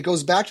it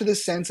goes back to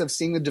this sense of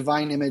seeing the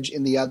divine image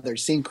in the other,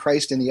 seeing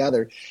Christ in the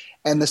other,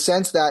 and the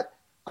sense that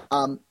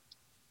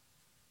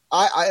and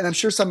I'm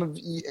sure some of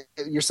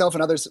yourself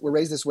and others were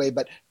raised this way,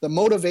 but the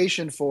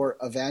motivation for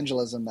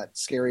evangelism, that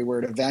scary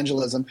word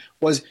evangelism,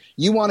 was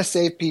you want to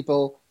save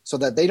people so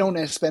that they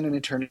don't spend an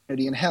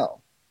eternity in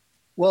hell.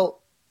 Well,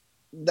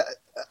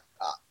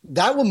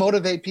 that will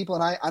motivate people,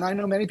 and I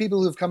know many people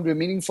who have come to a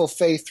meaningful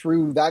faith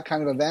through that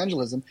kind of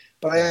evangelism.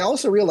 But I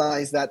also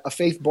realize that a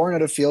faith born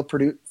out of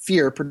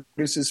fear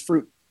produces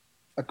fruit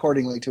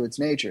accordingly to its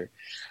nature.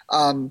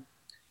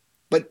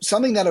 But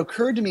something that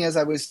occurred to me as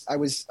I was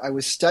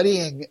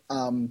studying,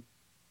 that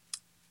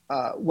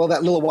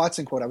Lilla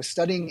Watson quote. I was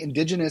studying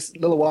indigenous.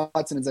 Lilla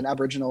Watson is an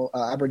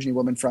Aborigine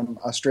woman from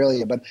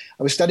Australia, but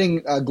I was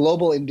studying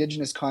global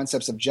indigenous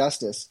concepts of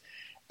justice,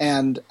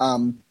 and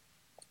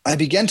I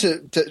began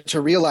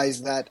to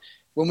realize that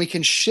when we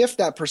can shift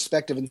that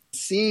perspective and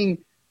seeing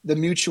the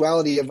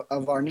mutuality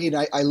of our need,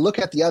 I look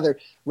at the other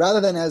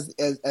rather than as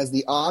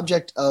the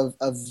object of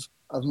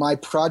my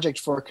project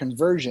for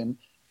conversion.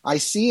 I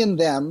see in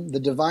them the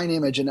divine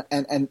image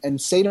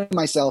and say to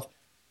myself,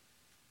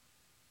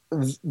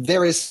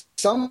 there is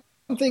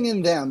something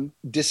in them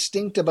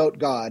distinct about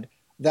God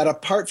that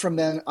apart from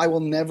them, I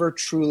will never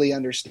truly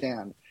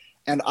understand.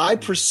 And I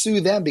pursue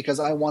them because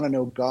I want to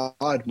know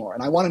God more.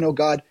 And I want to know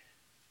God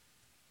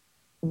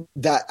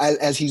that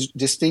as he's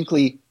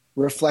distinctly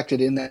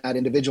reflected in that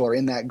individual or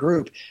in that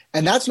group.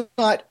 And that's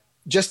not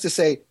just to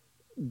say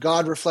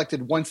God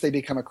reflected once they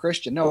become a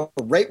Christian. No,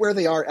 right where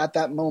they are at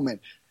that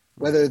moment,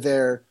 whether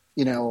they're,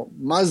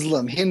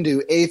 Muslim,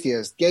 Hindu,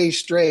 atheist, gay,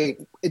 straight,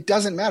 it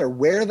doesn't matter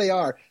where they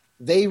are.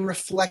 They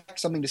reflect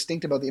something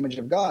distinct about the image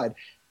of God.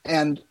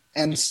 And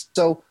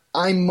so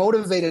I'm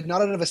motivated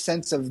not out of a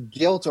sense of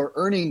guilt or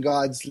earning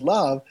God's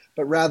love,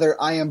 but rather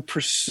I am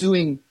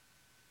pursuing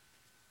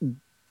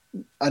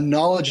a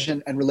knowledge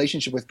and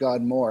relationship with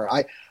God more.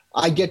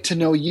 I get to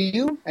know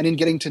you, and in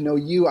getting to know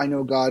you, I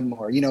know God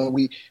more. I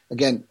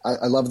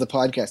love the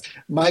podcast.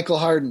 Michael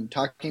Harden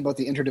talking about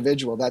the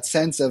interdividual, that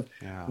sense of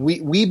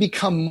we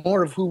become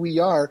more of who we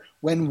are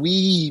when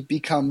we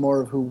become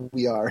more of who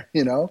we are,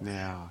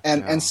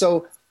 And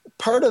so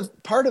part of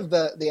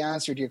the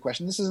answer to your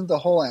question, this isn't the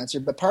whole answer,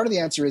 but part of the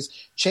answer is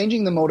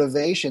changing the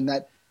motivation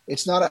that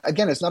it's not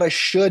a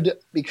should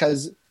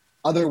because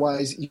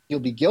otherwise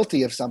you'll be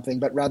guilty of something,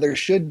 but rather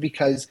should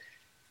because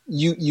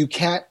you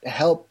can't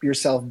help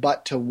yourself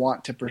but to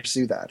want to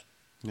pursue that.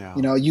 Yeah.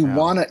 You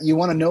want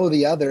to know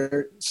the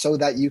other so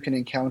that you can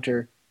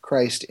encounter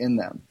Christ in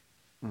them.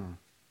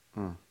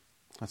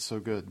 That's so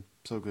good.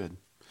 So good.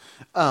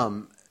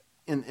 And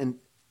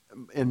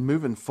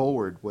moving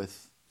forward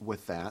with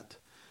that,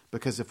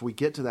 because if we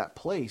get to that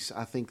place,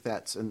 I think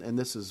that's, and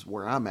this is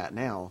where I'm at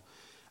now,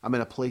 I'm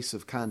in a place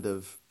of kind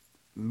of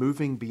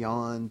moving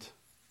beyond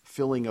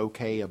feeling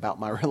okay about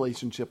my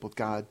relationship with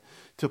God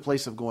to a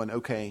place of going,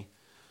 okay,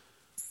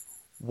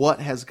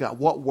 what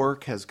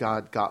work has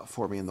God got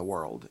for me in the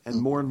world? And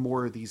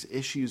more of these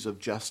issues of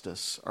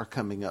justice are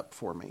coming up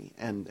for me.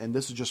 And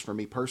this is just for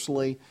me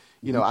personally.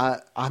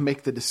 I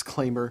make the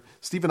disclaimer,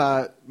 Steve and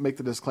I make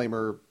the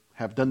disclaimer,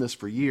 have done this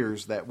for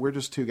years, that we're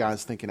just two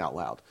guys thinking out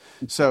loud.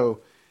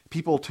 So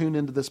people tune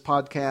into this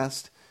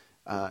podcast,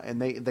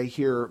 and they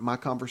hear my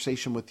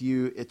conversation with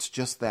you. It's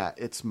just that.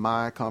 It's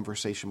my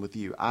conversation with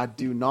you. I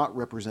do not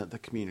represent the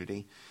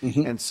community.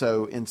 Mm-hmm. And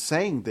so in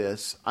saying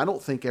this, I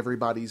don't think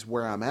everybody's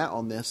where I'm at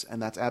on this,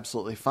 and that's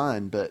absolutely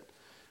fine. But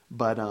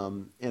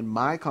in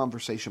my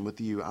conversation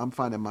with you, I'm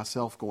finding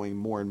myself going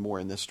more and more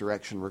in this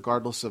direction,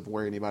 regardless of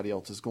where anybody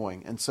else is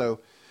going. And so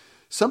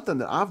something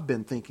that I've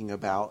been thinking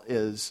about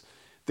is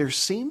there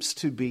seems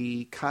to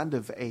be kind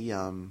of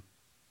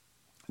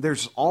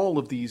there's all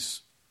of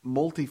these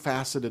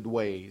multifaceted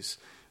ways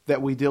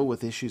that we deal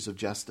with issues of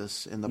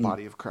justice in the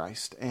body of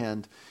Christ.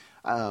 And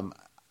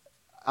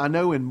I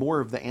know in more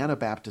of the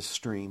Anabaptist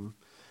stream,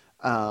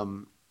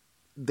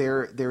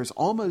 there's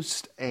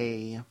almost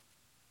a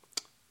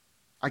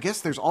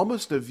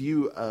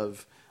view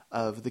of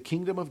the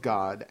kingdom of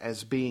God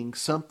as being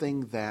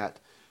something that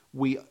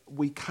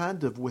we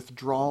kind of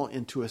withdraw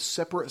into a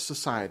separate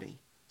society.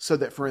 So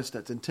that, for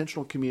instance,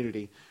 intentional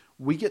community,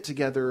 we get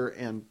together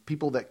and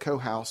people that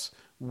co-house,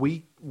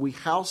 we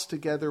house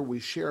together, we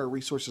share our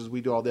resources,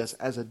 we do all this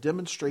as a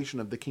demonstration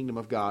of the kingdom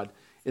of God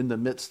in the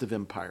midst of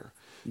empire,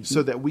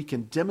 so that we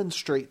can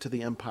demonstrate to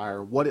the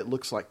empire what it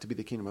looks like to be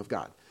the kingdom of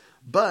God.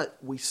 but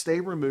we stay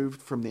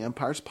removed from the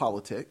empire's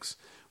politics.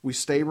 We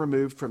stay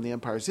removed from the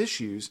empire's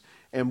issues,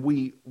 and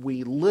we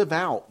live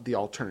out the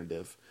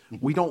alternative.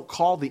 We don't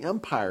call the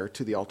empire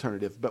to the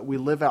alternative, but we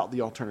live out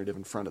the alternative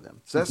in front of them.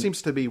 So that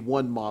seems to be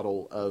one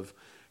model of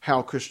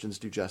how Christians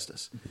do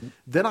justice.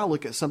 Then I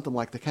look at something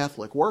like the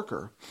Catholic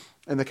worker,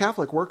 and the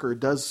Catholic worker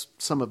does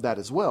some of that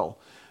as well.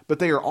 But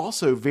they are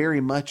also very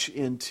much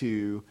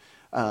into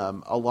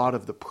a lot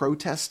of the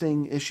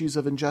protesting issues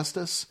of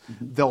injustice.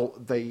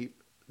 They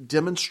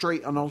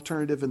demonstrate an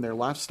alternative in their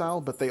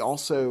lifestyle, but they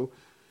also...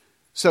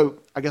 So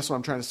I guess what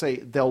I'm trying to say,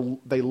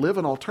 they live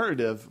an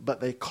alternative, but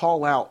they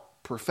call out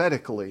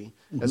prophetically,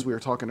 as we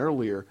were talking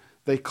earlier,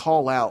 they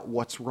call out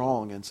what's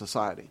wrong in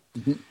society.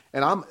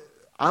 And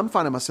I'm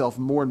finding myself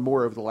more and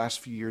more over the last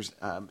few years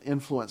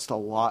influenced a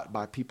lot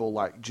by people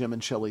like Jim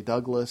and Shelley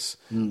Douglas,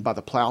 by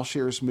the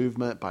Plowshares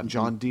movement, by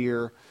John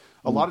Deere.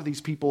 A lot of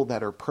these people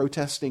that are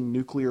protesting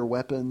nuclear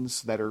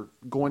weapons, that are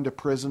going to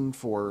prison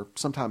for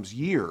sometimes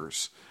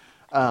years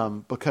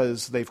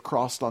because they've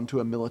crossed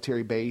onto a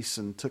military base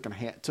and took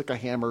a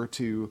hammer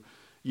to,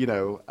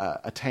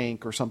 a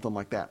tank or something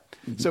like that.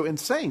 So in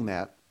saying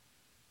that,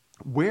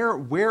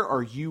 where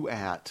are you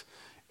at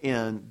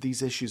in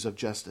these issues of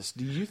justice?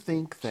 Do you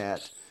think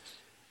that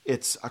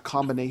it's a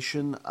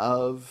combination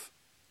of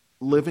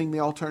living the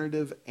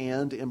alternative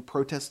and in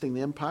protesting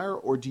the empire,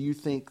 or do you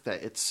think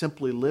that it's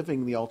simply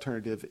living the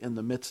alternative in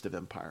the midst of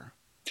empire?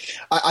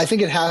 I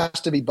think it has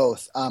to be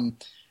both.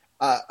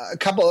 A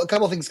couple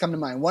of things come to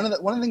mind. One of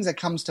the things that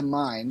comes to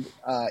mind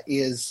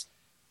is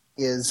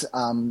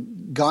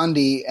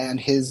Gandhi and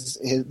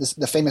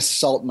the famous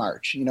Salt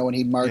March. When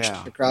he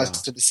marched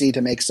across to the sea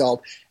to make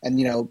salt,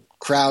 and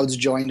crowds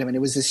joined him, and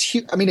it was this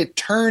huge. I mean, it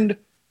turned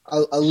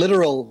a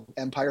literal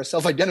empire,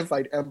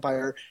 self-identified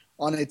empire,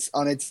 on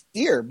its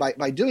ear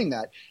by doing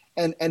that.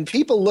 And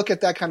people look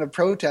at that kind of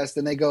protest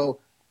and they go,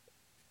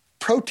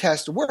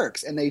 protest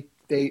works, and they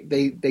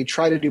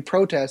try to do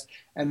protest.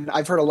 And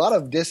I've heard a lot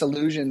of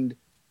disillusioned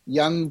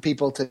young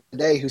people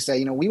today who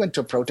say, we went to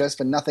a protest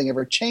and nothing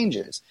ever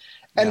changes.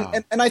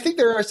 And I think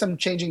there are some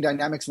changing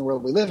dynamics in the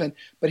world we live in.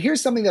 But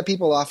here's something that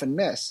people often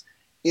miss,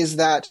 is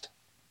that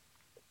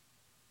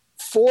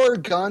for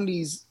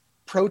Gandhi's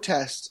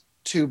protest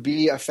to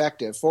be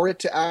effective, for it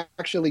to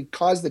actually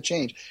cause the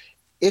change,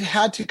 it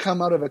had to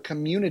come out of a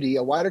community,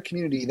 a wider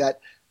community that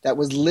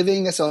was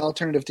living this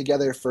alternative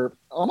together for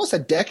almost a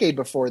decade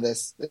before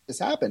this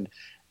happened.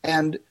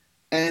 And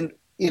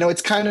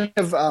it's kind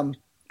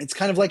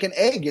of like an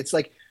egg. It's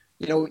like,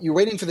 you're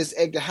waiting for this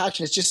egg to hatch,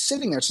 and it's just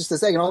sitting there. It's just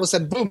this egg, and all of a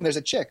sudden, boom, there's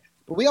a chick.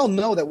 But we all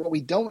know that what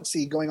we don't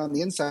see going on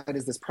the inside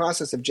is this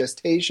process of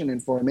gestation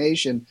and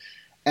formation.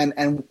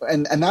 And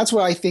that's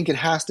why I think it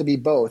has to be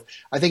both.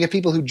 I think if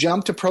people who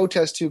jump to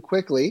protest too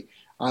quickly,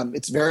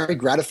 it's very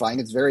gratifying.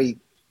 It's very,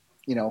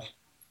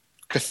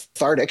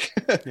 cathartic.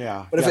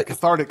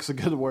 Cathartic's a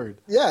good word.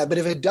 Yeah, but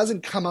if it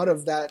doesn't come out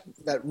of that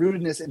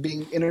rootedness and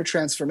being inner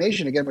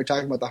transformation, again, we're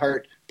talking about the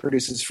heart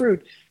produces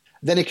fruit,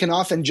 then it can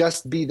often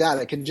just be that.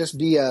 It can just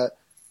be a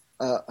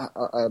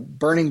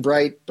burning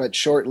bright but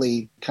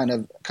shortly kind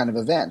of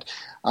event.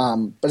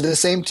 But at the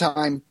same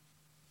time,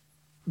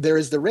 there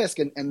is the risk,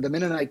 and the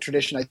Mennonite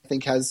tradition, I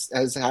think, has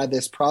had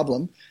this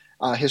problem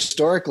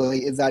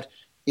historically, is that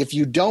if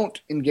you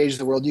don't engage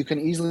the world, you can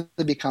easily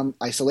become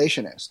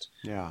isolationist.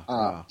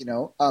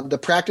 The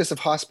practice of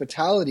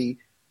hospitality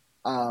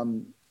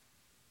in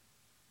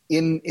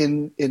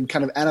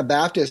kind of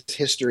Anabaptist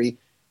history,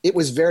 it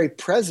was very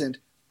present,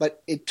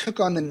 but it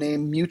took on the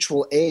name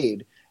mutual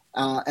aid.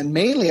 And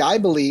mainly, I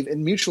believe,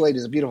 and mutual aid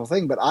is a beautiful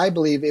thing, but I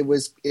believe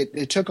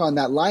it took on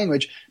that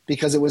language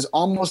because it was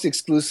almost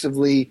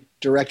exclusively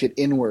directed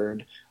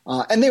inward.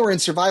 And they were in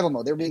survival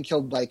mode. They were being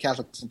killed by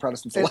Catholics and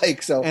Protestants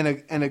alike. So,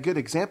 and a good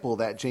example of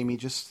that, Jamie,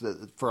 just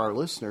for our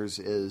listeners,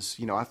 is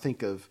I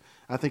think of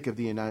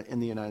in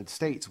the United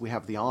States we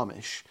have the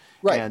Amish,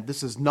 right? And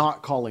this is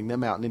not calling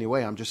them out in any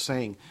way. I'm just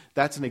saying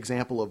that's an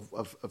example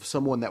of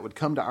someone that would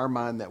come to our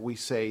mind that we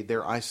say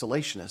they're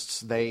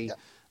isolationists.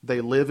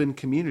 They live in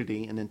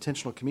community, an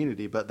intentional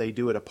community, but they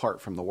do it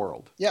apart from the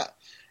world. Yeah,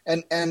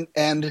 and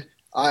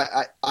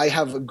I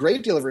have a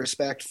great deal of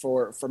respect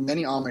for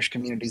many Amish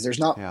communities. There's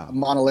not a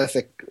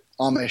monolithic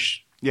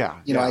Amish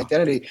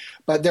identity,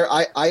 but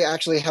I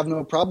actually have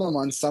no problem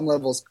on some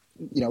levels,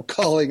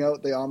 calling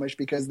out the Amish,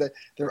 because their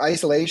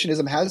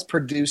isolationism has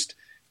produced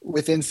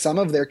within some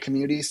of their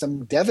communities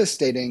some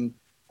devastating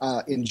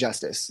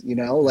injustice.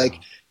 Like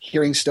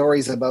hearing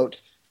stories about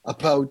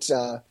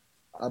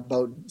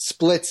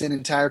splits in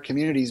entire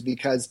communities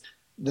because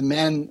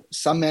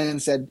some men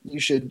said you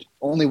should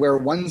only wear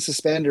one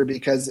suspender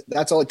because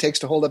that's all it takes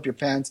to hold up your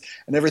pants,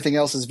 and everything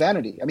else is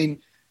vanity. I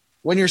mean,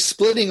 when you're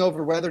splitting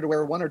over whether to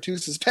wear one or two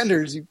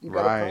suspenders, you've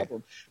got a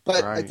problem.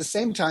 But at the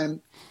same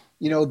time,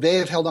 they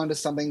have held on to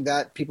something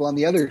that people on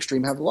the other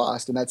extreme have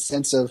lost, and that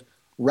sense of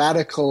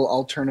radical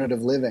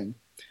alternative living.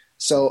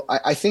 So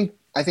I think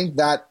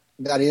that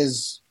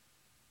is,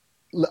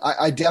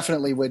 I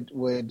definitely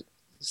would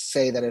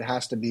say that it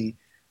has to be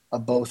a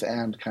both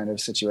and kind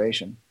of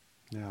situation.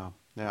 Yeah.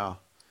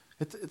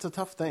 It's a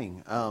tough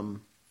thing.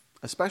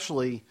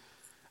 especially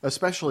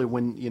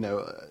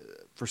when,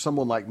 for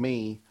someone like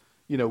me,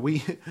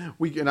 we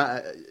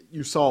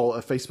you saw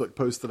a Facebook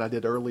post that I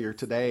did earlier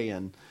today,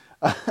 and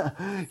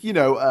I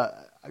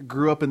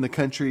grew up in the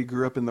country,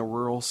 grew up in the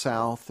rural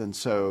South, and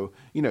so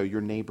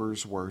your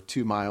neighbors were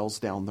 2 miles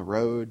down the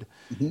road,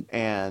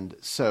 and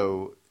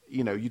so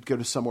you'd go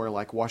to somewhere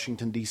like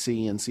Washington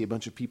D.C. and see a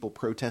bunch of people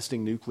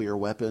protesting nuclear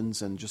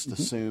weapons, and just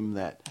assume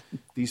that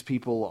these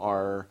people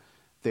are.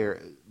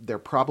 They're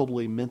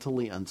probably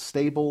mentally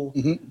unstable.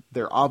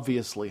 They're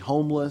obviously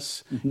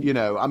homeless.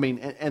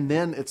 And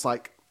then it's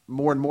like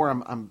more and more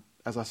I'm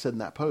as I said in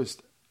that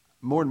post,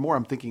 more and more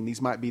I'm thinking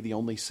these might be the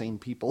only sane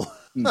people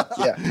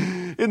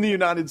in the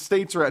United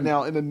States right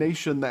now, in a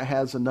nation that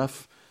has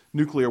enough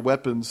nuclear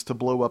weapons to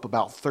blow up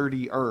about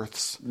 30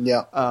 Earths.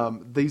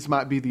 These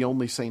might be the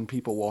only sane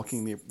people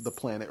walking the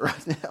planet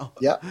right now.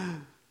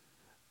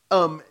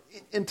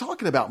 In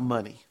talking about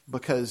money,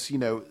 because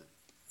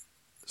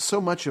so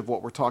much of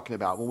what we're talking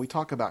about when we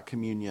talk about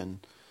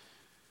communion,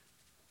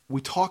 we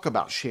talk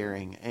about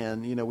sharing,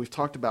 and we've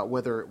talked about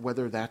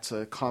whether that's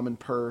a common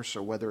purse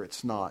or whether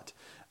it's not.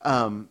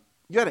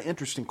 You got an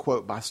interesting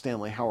quote by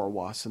Stanley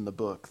Hauerwas in the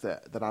book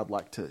that I'd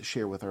like to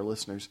share with our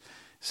listeners.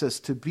 It says,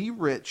 "To be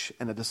rich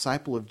and a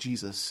disciple of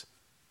Jesus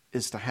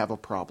is to have a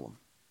problem.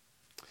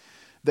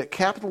 That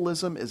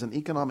capitalism is an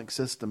economic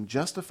system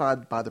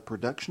justified by the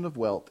production of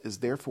wealth is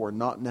therefore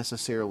not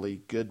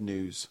necessarily good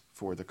news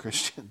for the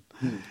Christian."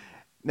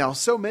 Now,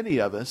 so many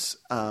of us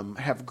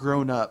have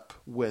grown up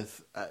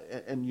with,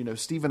 and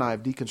Steve and I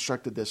have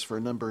deconstructed this for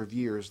a number of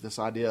years, this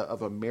idea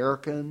of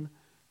American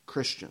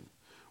Christian,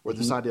 or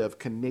this idea of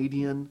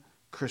Canadian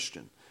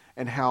Christian,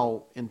 and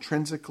how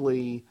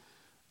intrinsically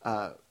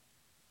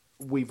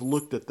we've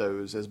looked at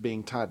those as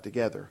being tied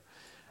together.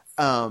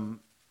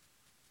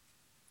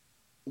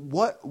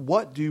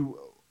 What do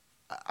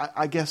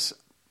I guess?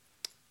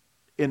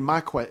 In my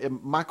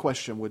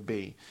question would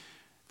be,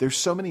 there's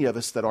so many of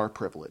us that are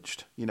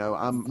privileged.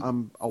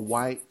 I'm a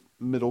white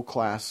middle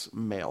class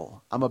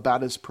male. I'm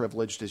about as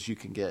privileged as you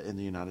can get in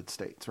the United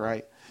States,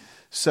 right?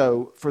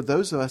 So for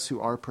those of us who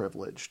are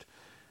privileged,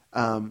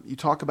 you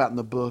talk about in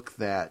the book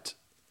that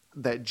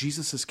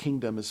Jesus'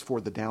 kingdom is for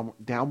the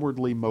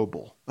downwardly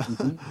mobile.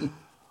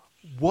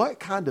 What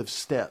kind of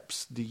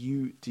steps do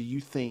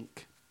you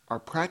think are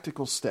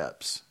practical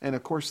steps? And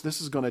of course, this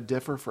is going to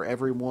differ for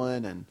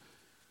everyone, and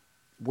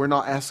we're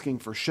not asking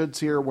for shoulds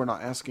here. We're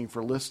not asking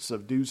for lists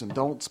of do's and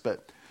don'ts,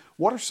 but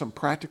what are some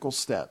practical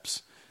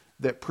steps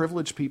that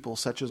privileged people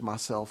such as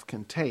myself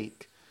can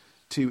take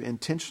to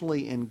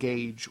intentionally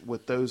engage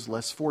with those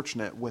less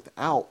fortunate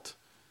without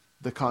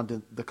the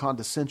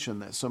condescension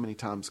that so many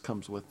times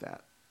comes with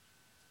that?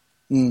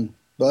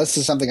 Well, this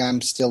is something I'm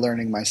still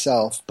learning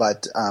myself,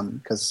 but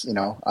because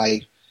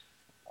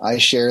I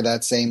share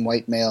that same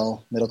white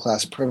male middle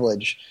class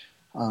privilege.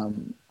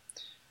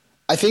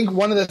 I think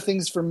one of the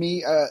things for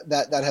me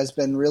that has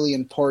been really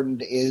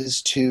important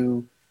is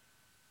to,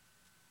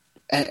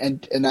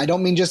 and I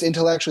don't mean just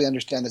intellectually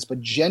understand this,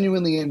 but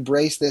genuinely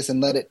embrace this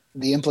and let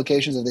the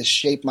implications of this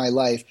shape my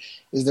life,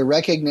 is the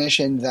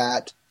recognition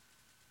that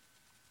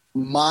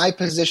my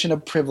position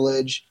of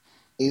privilege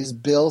is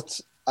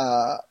built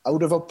out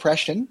of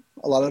oppression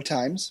a lot of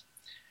times.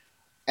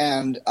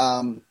 And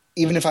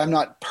even if I'm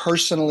not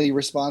personally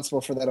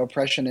responsible for that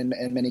oppression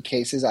in many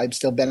cases, I'm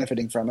still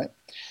benefiting from it.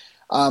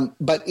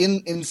 But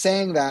in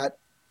saying that,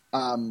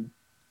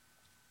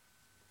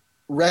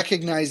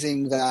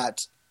 recognizing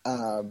that,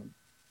 how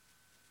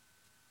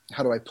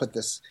do I put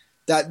this?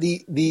 That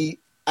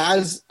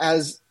as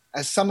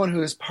someone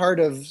who is part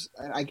of,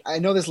 I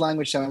know this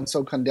language sounds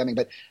so condemning,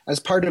 but as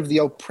part of the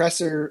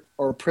oppressor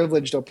or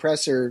privileged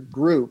oppressor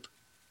group,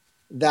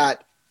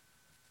 that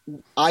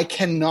I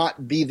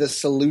cannot be the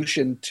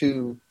solution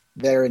to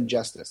their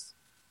injustice,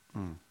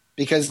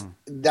 because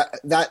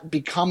that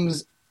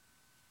becomes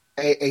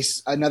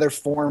another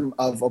form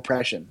of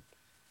oppression.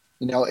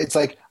 It's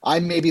like I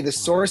may be the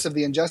source of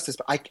the injustice,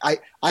 but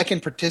I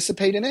can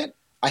participate in it.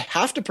 I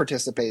have to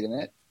participate in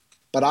it,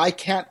 but I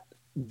can't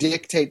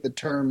dictate the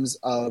terms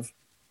of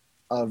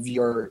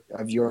your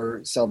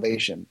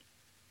salvation.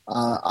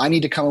 I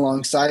need to come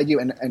alongside you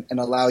and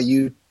allow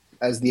you,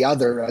 as the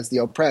other, as the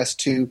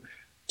oppressed, to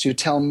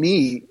tell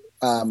me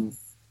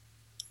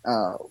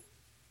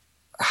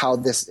how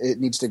it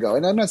needs to go.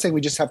 And I'm not saying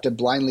we just have to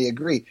blindly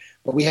agree,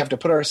 but we have to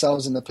put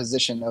ourselves in the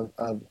position of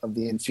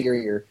the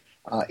inferior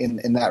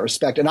in that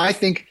respect. And I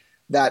think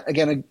that,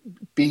 again,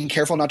 being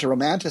careful not to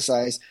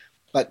romanticize,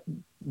 but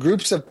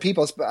groups of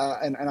people,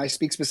 and I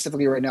speak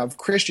specifically right now of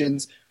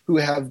Christians who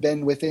have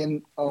been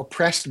within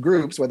oppressed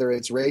groups, whether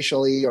it's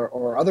racially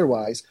or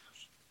otherwise,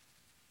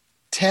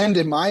 tend,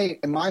 in my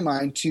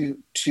mind,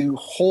 to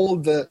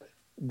hold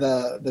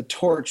the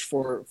torch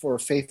for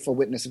faithful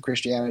witness of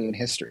Christianity in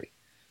history.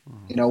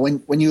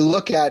 When you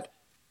look at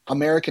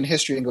American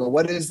history and go,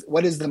 what is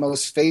the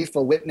most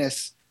faithful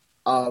witness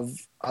of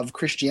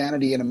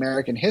Christianity in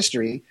American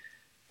history?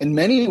 In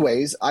many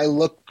ways, I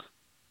look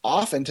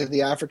often to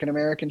the African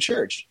American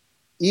church,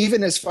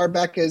 even as far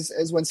back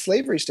as when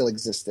slavery still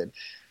existed.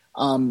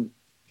 And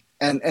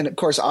and of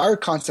course, our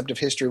concept of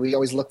history, we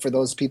always look for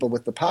those people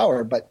with the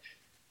power, but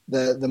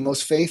the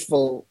most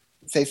faithful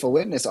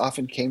witness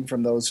often came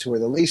from those who were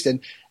the least.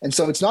 And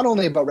so it's not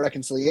only about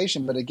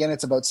reconciliation, but again,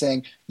 it's about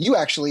saying, you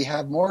actually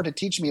have more to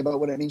teach me about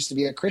what it means to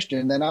be a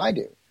Christian than I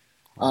do.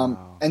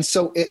 Wow. And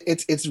so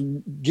it's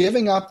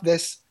giving up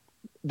this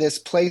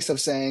place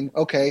of saying,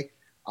 okay,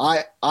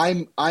 I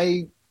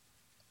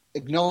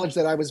acknowledge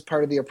that I was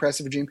part of the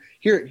oppressive regime.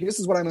 This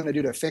is what I'm going to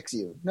do to fix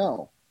you.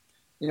 No,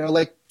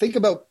 like think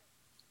about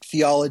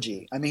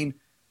theology. I mean,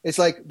 it's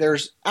like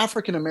there's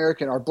African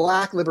American or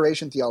Black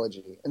liberation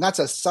theology, and that's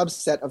a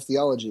subset of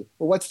theology.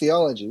 Well, what's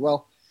theology?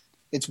 Well,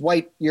 it's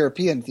white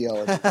European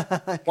theology.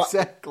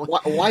 Exactly.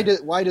 Why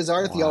does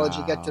our theology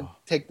get to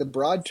take the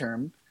broad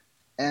term?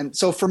 And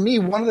so for me,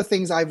 one of the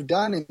things I've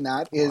done in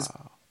that is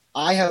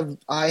I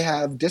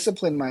have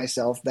disciplined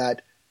myself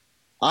that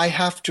I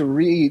have to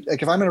read.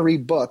 Like if I'm going to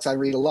read books, I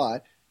read a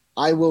lot.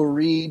 I will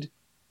read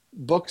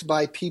books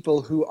by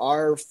people who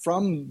are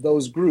from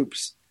those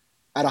groups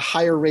at a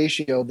higher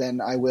ratio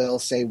than I will,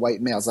 say,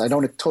 white males. I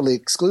don't totally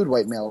exclude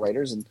white male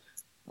writers, and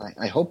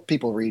I hope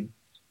people read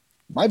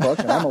my book,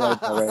 and I'm a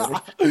white male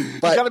writer.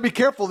 But you got to be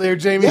careful there,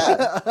 Jamie.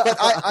 Yeah,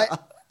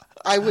 but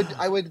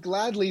I would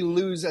gladly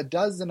lose a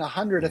dozen,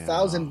 100,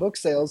 1,000 book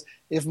sales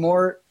if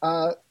more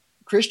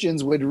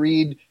Christians would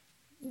read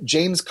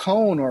James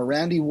Cone or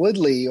Randy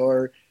Woodley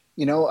or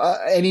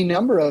any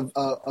number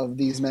of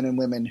these men and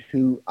women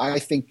who I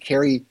think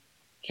carry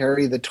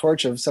the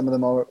torch of some of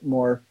the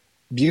more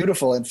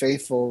beautiful and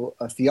faithful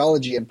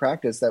theology and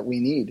practice that we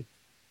need.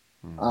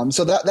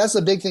 So that's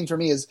the big thing for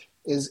me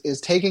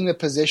is taking the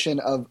position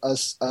of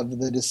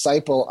the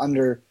disciple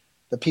under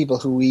the people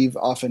who we've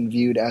often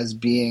viewed as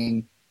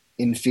being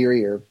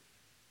inferior.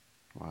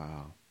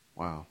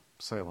 Wow.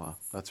 Selah.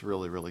 That's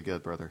really, really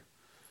good, brother.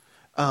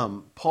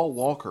 Paul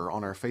Walker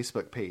on our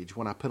Facebook page,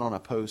 when I put on a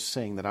post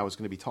saying that I was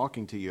going to be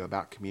talking to you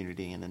about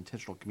community and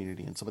intentional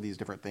community and some of these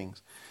different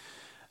things,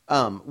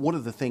 one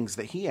of the things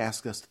that he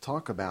asked us to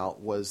talk about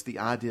was the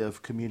idea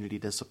of community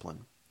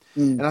discipline.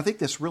 And I think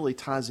this really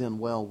ties in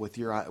well with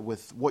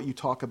what you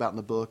talk about in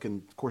the book.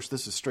 And of course,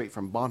 this is straight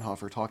from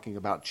Bonhoeffer talking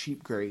about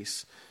cheap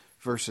grace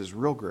versus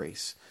real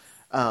grace.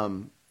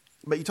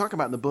 But you talk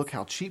about in the book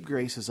how cheap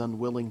grace is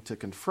unwilling to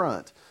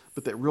confront,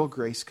 but that real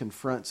grace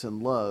confronts in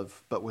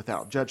love, but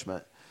without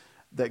judgment.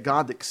 That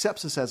God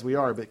accepts us as we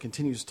are, but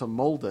continues to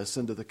mold us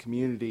into the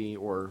community,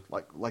 or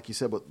like you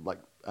said,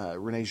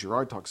 René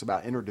Girard talks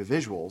about,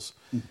 individuals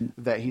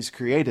that He's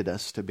created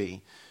us to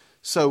be.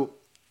 So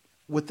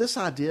with this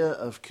idea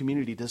of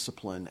community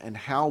discipline and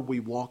how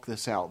we walk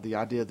this out, the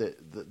idea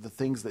that the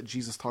things that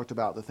Jesus talked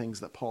about, the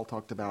things that Paul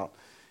talked about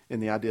in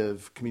the idea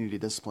of community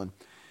discipline,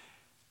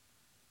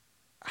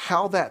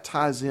 how that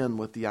ties in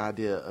with the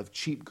idea of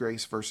cheap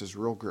grace versus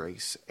real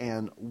grace,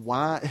 and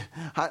why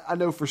I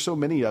know for so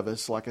many of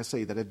us, like I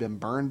say, that have been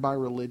burned by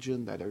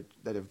religion, that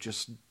have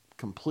just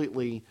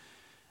completely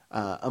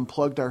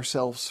unplugged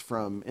ourselves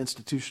from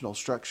institutional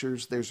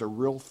structures, there's a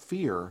real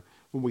fear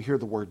when we hear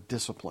the word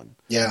discipline.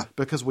 Yeah.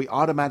 Because we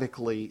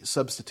automatically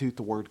substitute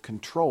the word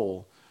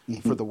control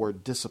for the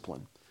word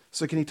discipline.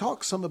 So can you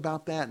talk some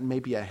about that and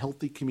maybe a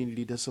healthy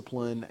community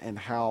discipline and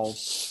how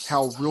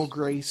real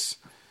grace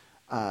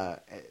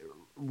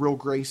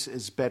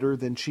is better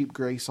than cheap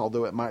grace,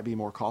 although it might be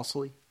more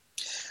costly?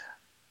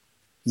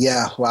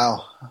 Yeah,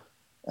 wow.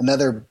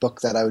 Another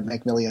book that I would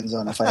make millions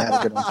on if I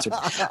had a good answer.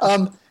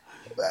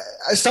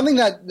 Something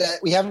that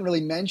we haven't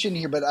really mentioned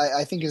here, but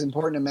I think is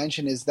important to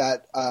mention is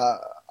that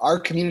our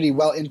community,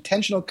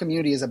 intentional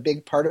community is a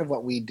big part of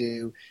what we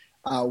do.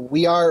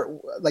 We are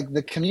like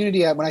the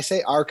community. When I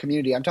say our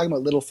community, I'm talking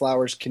about Little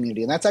Flowers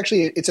community, and that's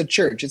actually it's a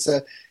church.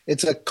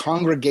 It's a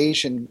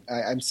congregation.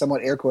 I'm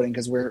somewhat air quoting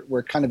because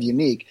we're kind of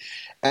unique,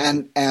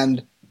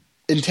 and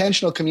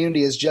intentional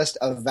community is just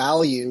a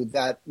value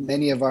that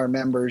many of our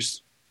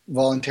members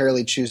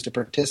voluntarily choose to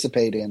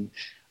participate in,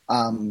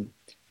 and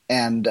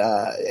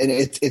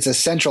it's a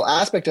central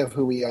aspect of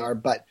who we are.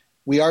 But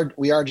we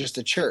are just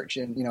a church,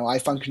 and I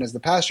function as the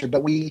pastor,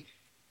 but we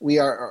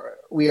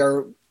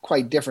are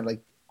quite different.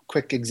 Like,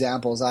 quick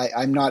examples.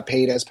 I'm not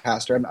paid as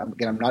pastor. I'm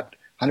not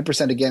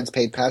 100% against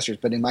paid pastors,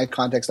 but in my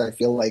context, I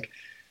feel like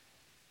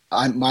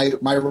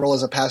my role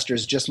as a pastor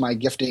is just my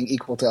gifting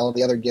equal to all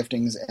the other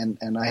giftings,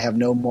 and I have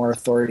no more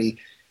authority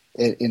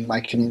in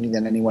my community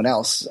than anyone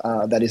else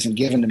that isn't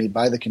given to me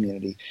by the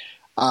community.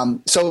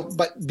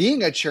 But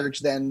being a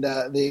church, then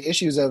the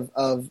issues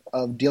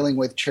of dealing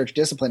with church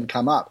discipline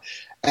come up,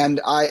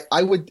 and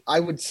I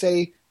would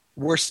say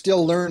we're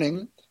still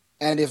learning.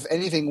 And if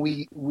anything,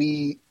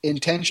 we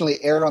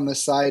intentionally err on the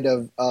side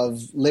of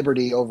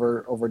liberty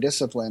over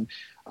discipline.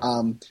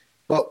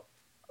 But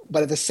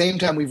at the same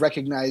time, we've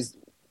recognized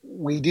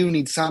we do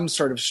need some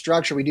sort of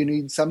structure. We do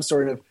need some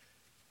sort of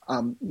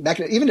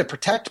mechanism, even to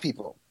protect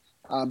people,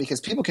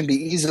 because people can be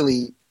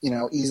easily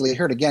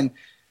hurt. Again,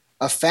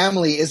 a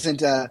family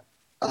isn't a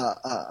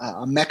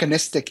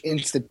mechanistic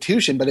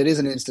institution, but it is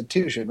an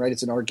institution, right?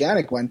 It's an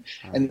organic one.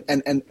 Right.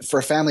 And for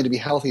a family to be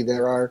healthy,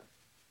 there are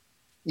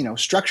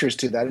structures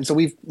to that. And so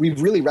we've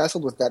really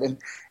wrestled with that. And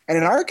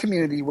in our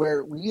community,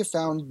 where we have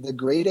found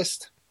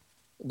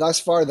thus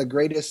far the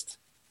greatest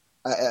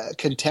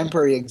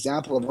contemporary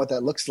example of what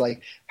that looks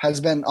like has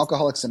been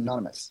Alcoholics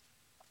Anonymous.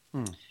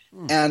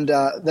 And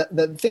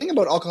the thing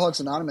about Alcoholics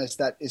Anonymous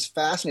that is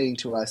fascinating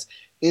to us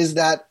is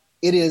that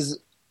it is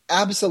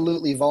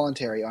absolutely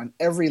voluntary on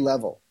every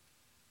level.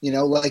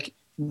 Like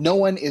no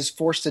one is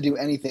forced to do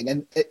anything,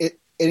 and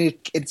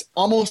it's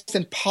almost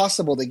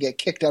impossible to get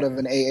kicked out of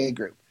an AA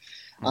group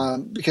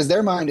because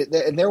their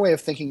way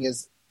of thinking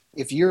is,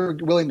 if you're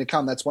willing to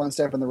come, that's one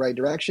step in the right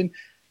direction,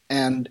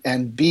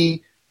 and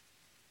B,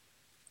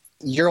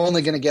 you're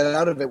only going to get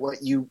out of it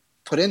what you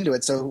put into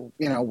it. So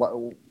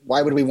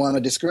why would we want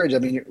to discourage? I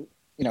mean,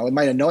 it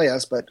might annoy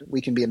us, but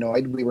we can be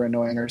annoyed. We were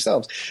annoying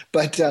ourselves.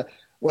 But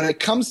when it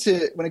comes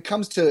to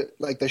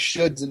like the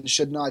shoulds and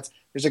should nots,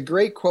 there's a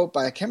great quote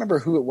by, I can't remember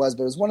who it was,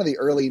 but it was one of the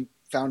early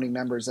founding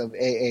members of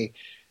AA.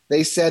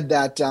 They said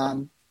that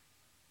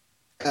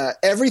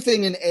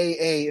everything in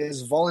AA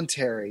is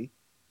voluntary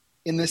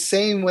in the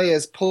same way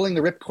as pulling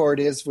the ripcord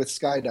is with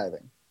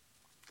skydiving.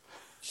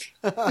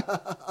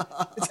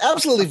 It's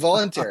absolutely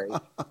voluntary.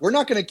 We're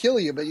not going to kill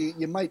you, but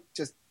you might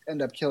just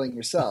end up killing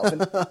yourself.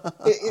 And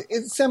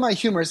it's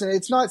semi-humorous, and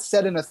it's not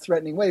said in a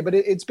threatening way, but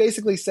it's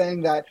basically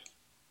saying that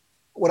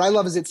what I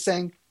love is it's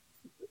saying,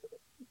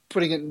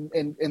 putting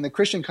it in the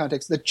Christian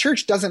context, the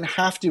church doesn't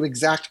have to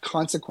exact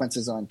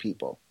consequences on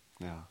people.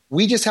 Yeah.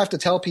 We just have to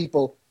tell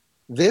people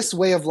this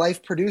way of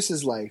life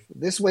produces life.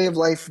 This way of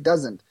life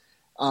doesn't.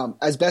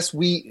 As best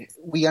we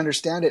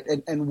understand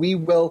it, and we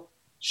will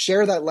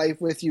share that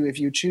life with you if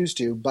you choose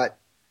to. But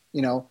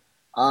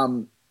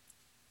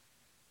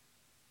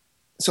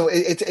so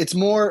it's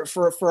more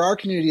for our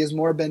community has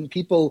more been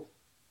people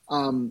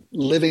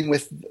living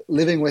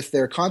with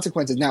their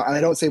consequences now. And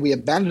I don't say we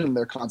abandon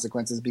their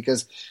consequences,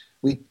 because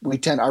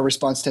our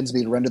response tends to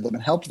be to render them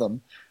and help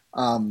them.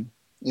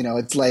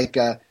 It's like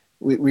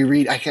we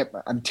read.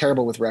 I'm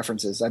terrible with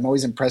references. I'm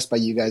always impressed by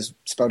you guys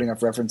spouting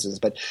off references.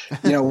 But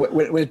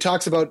when it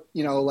talks about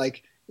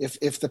like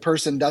if the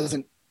person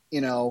doesn't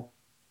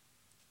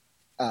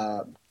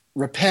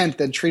repent,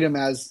 then treat him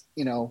as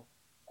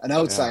an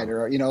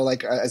outsider,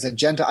 like as a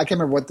Gentile. I can't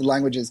remember what the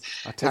language is.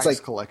 A tax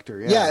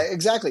collector. Yeah. Yeah,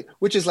 exactly.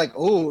 Which is like,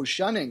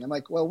 shunning. I'm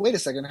like, well, wait a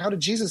second. How did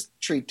Jesus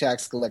treat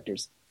tax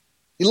collectors?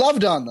 He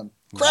loved on them.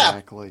 Crap.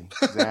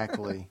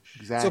 Exactly.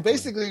 So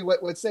basically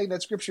what's saying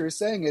that scripture is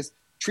saying is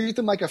treat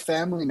them like a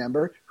family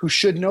member who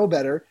should know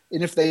better.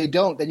 And if they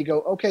don't, then you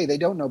go, okay, they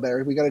don't know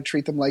better. We got to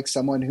treat them like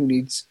someone who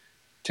needs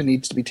to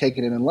be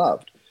taken in and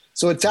loved.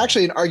 So it's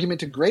actually an argument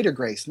to greater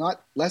grace,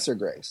 not lesser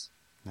grace.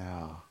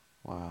 Yeah.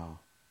 Wow.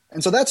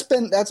 And so that's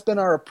been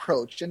our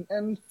approach,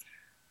 and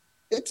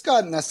it's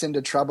gotten us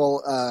into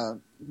trouble.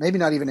 Maybe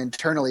not even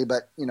internally,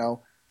 but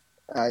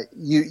was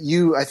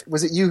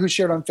it you who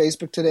shared on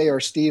Facebook today, or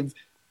Steve?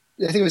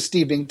 I think it was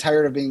Steve, being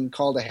tired of being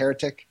called a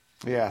heretic.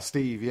 Yeah,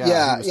 Steve. Yeah,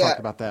 he was talking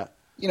about that.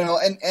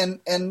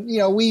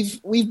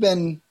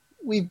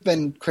 We've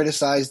been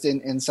criticized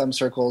in some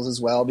circles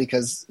as well,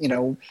 because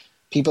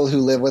people who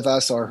live with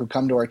us or who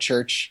come to our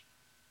church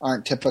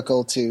aren't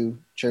typical to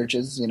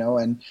churches,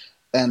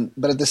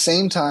 but at the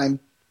same time,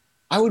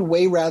 I would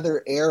way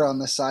rather err on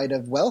the side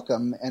of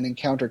welcome and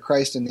encounter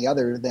Christ in the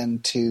other than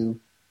to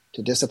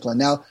discipline.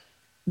 Now,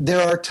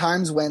 there are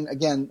times when,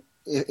 again,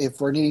 if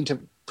we're needing to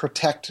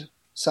protect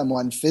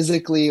someone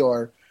physically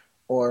or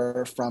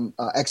from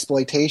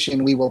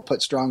exploitation, we will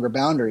put stronger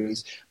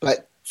boundaries.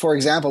 But for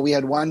example, we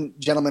had one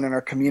gentleman in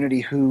our community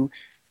who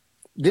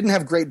didn't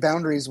have great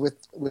boundaries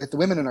with the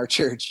women in our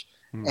church.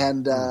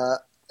 And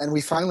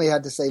we finally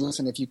had to say,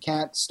 listen, if you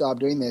can't stop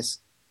doing this,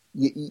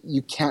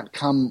 you can't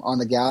come on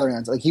the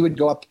gathering. Like, he would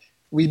go up,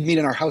 we'd meet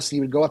in our house, and he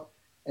would go up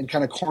and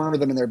kind of corner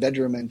them in their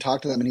bedroom and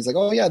talk to them. And he's like,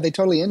 oh yeah, they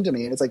totally into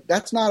me. And it's like,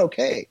 that's not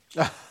okay.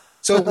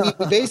 So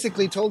we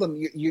basically told him,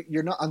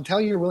 you're not, until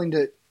you're willing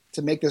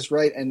to make this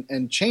right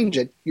and change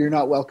it, you're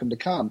not welcome to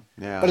come.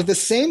 Yeah. But at the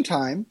same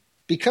time,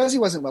 because he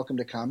wasn't welcome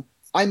to come,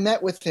 I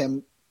met with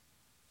him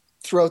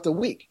throughout the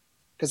week.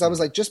 Because I was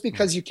like, just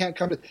because you can't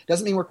come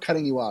doesn't mean we're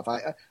cutting you off.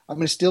 I'm going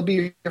to still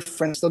be your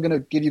friend, still going to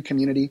give you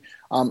community.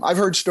 I've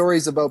heard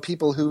stories about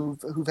people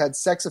who've had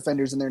sex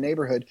offenders in their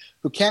neighborhood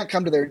who can't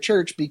come to their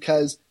church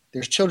because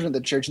there's children at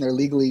the church and they're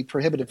legally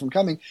prohibited from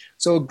coming.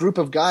 So a group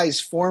of guys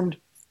formed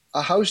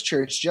a house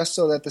church just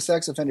so that the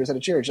sex offenders had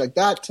a church. Like,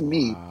 that to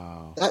me,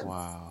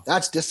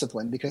 that's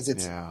discipline, because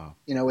it's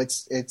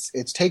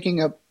it's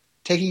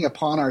taking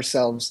upon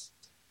ourselves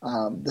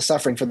the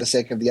suffering for the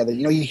sake of the other.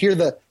 You hear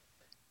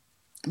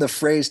the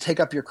phrase, take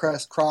up your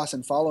cross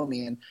and follow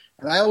me. And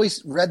I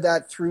always read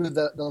that through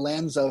the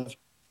lens of,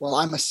 well,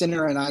 I'm a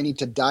sinner and I need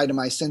to die to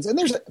my sins. And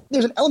there's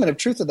an element of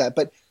truth to that,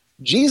 but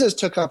Jesus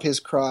took up his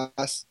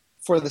cross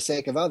for the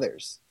sake of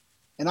others.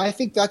 And I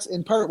think that's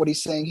in part what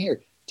he's saying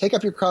here. Take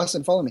up your cross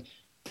and follow me.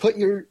 Put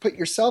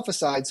yourself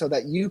aside so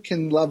that you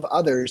can love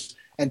others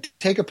and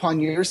take upon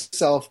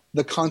yourself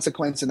the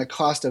consequence and the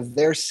cost of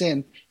their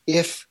sin,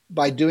 if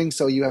by doing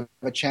so you have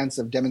a chance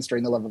of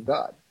demonstrating the love of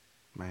God.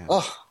 Man.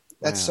 Oh,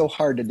 that's so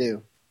hard to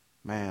do.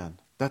 Man,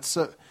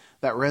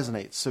 That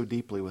resonates so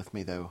deeply with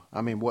me, though.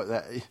 I mean,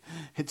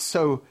 it's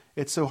so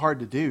hard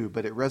to do,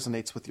 but it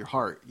resonates with your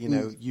heart.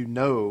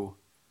 You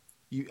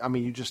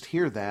just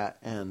hear that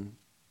and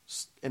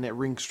it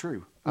rings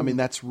true. I mean,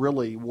 that's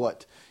really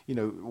what,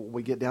 when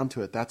we get down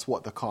to it, that's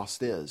what the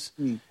cost is.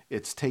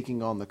 It's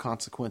taking on the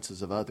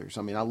consequences of others.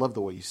 I mean, I love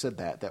the way you said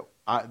that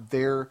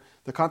the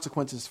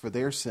consequences for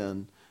their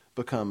sin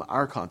become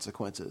our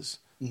consequences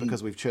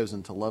because we've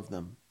chosen to love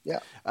them. Yeah.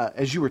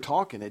 As you were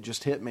talking, it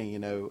just hit me,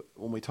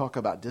 when we talk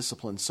about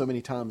discipline, so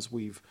many times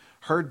we've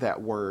heard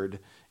that word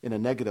in a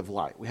negative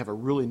light. We have a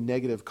really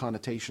negative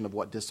connotation of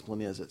what discipline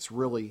is. It's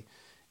really,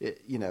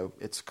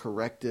 it's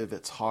corrective,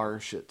 it's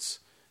harsh, it's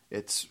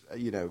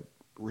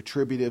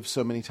retributive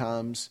so many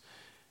times.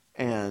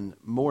 And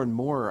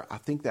more, I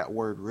think that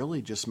word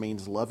really just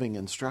means loving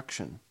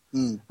instruction.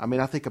 I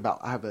mean, I think about,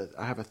 I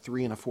have a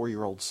 3 and a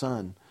 4-year-old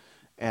son,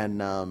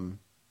 and,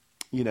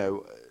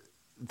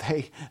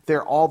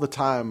 they're all the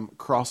time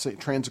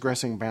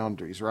transgressing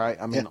boundaries, right?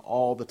 I mean,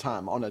 all the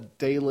time on a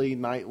daily,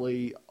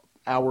 nightly,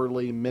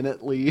 hourly,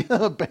 minutely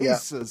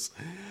basis.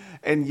 Yeah.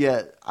 And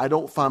yet I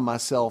don't find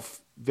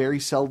myself, very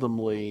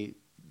seldomly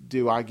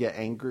do I get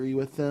angry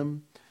with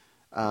them.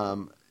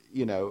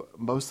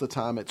 Most of the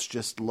time it's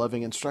just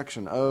loving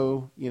instruction.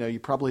 You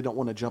probably don't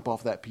want to jump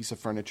off that piece of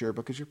furniture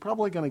because you're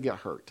probably going to get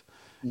hurt.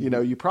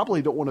 You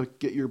probably don't want to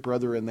get your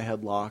brother in the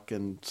headlock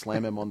and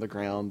slam him on the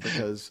ground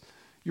because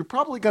you're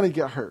probably going to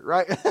get hurt,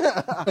 right?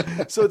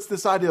 So it's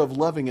this idea of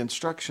loving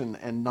instruction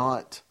and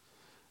not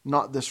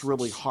this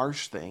really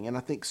harsh thing. And I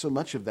think so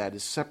much of that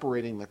is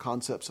separating the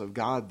concepts of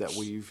God that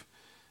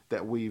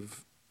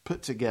we've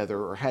put together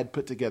or had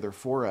put together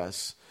for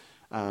us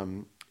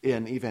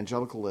in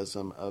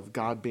evangelicalism, of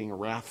God being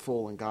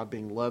wrathful and God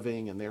being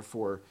loving, and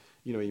therefore,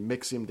 you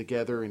mix him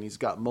together and he's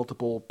got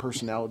multiple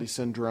personality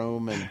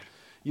syndrome, and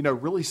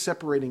really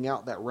separating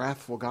out that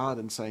wrathful God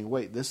and saying,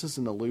 wait, this is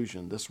an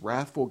illusion. This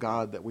wrathful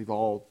God that we've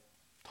all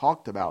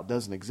talked about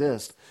doesn't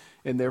exist.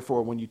 And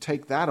therefore, when you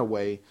take that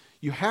away,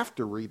 you have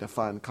to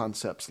redefine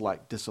concepts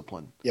like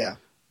discipline. Yeah.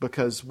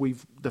 Because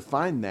we've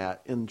defined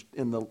that in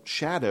the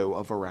shadow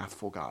of a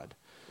wrathful God.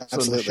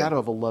 Absolutely. So in the shadow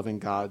of a loving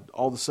God,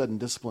 all of a sudden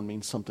discipline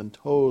means something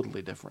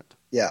totally different.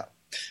 Yeah.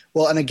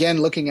 Well, and again,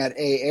 looking at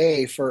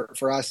AA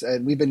for us,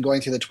 and we've been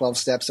going through the 12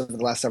 steps over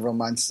the last several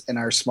months in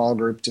our small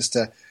group just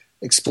to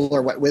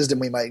explore what wisdom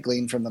we might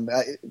glean from them.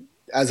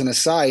 As an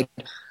aside,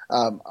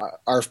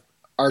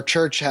 our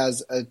church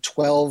has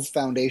 12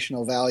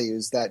 foundational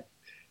values that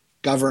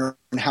govern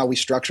how we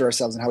structure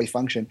ourselves and how we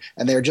function,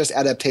 and they're just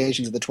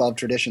adaptations of the 12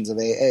 traditions of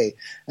AA.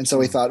 And so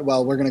we thought,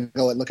 well, we're going to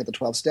go and look at the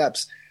 12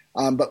 steps.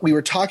 But we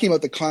were talking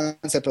about the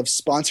concept of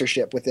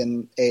sponsorship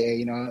within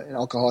AA. An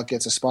alcoholic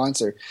gets a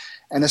sponsor,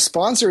 and a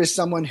sponsor is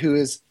someone who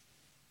is,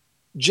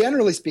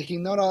 generally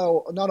speaking, not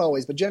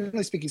always, but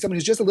generally speaking, someone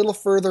who's just a little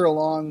further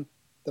along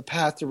the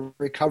path to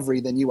recovery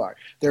than you are.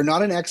 They're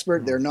not an expert.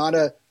 Mm-hmm. They're not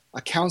a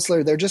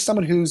counselor. They're just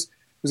someone who's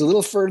a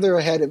little further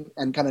ahead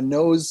and kind of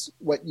knows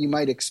what you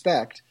might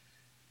expect.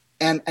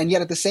 And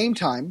yet at the same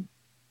time,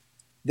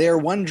 they're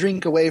one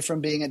drink away from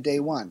being at day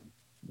one,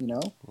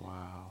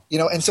 Wow.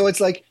 And so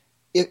it's like,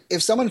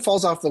 if someone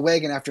falls off the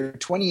wagon after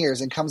 20 years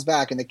and comes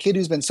back, and the kid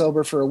who's been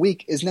sober for a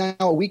week is now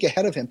a week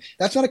ahead of him,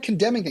 that's not a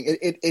condemning thing.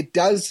 It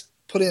does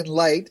put in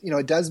light,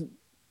 it does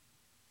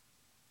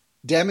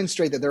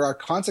demonstrate that there are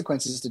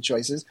consequences to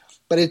choices,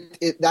 but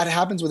that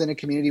happens within a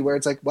community where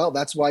it's like, well,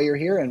 that's why you're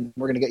here, and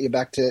we're going to get you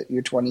back to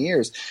your 20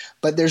 years.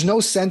 But there's no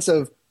sense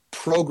of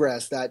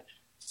progress that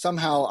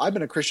somehow I've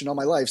been a Christian all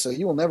my life, so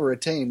you will never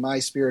attain my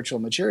spiritual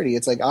maturity.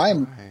 It's like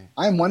I'm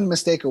one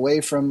mistake away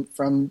from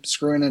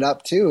screwing it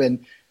up too,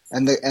 and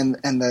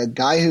the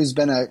guy who's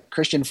been a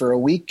Christian for a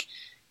week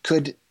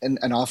could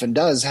and often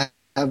does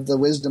have the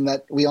wisdom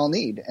that we all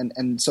need,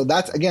 and so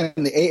that's, again,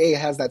 the AA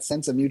has that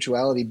sense of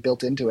mutuality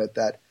built into it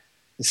that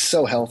is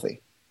so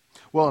healthy.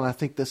 Well, and I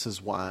think this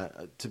is why,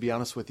 to be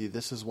honest with you,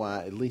 this is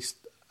why, at least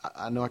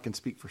I know I can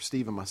speak for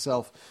Steve and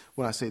myself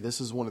when I say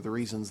this is one of the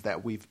reasons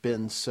that we've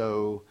been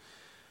so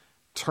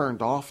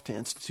turned off to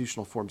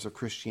institutional forms of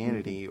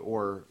Christianity,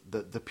 or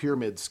the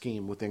pyramid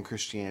scheme within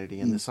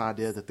Christianity, and this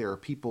idea that there are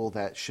people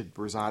that should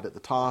reside at the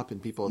top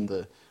and people at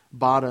the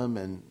bottom,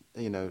 and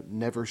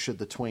never should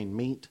the twain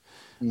meet,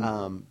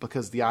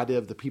 because the idea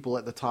of the people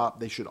at the top,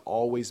 they should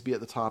always be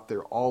at the top.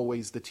 They're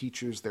always the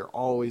teachers, they're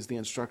always the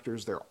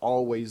instructors, they're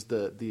always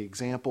the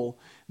example.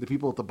 The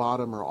people at the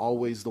bottom are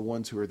always the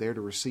ones who are there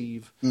to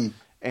receive.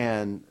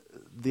 And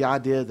the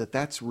idea that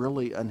that's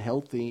really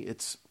unhealthy,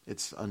 it's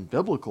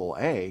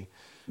unbiblical,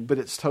 but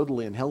it's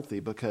totally unhealthy,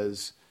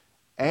 because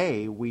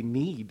we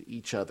need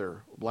each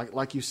other.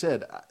 Like you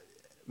said,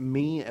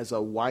 me as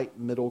a white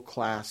middle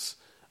class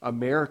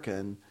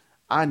American,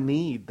 I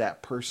need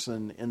that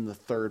person in the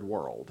third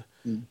world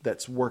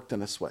that's worked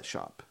in a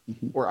sweatshop,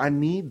 or I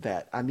need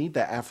that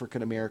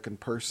African American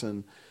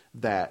person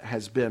that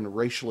has been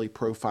racially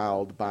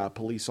profiled by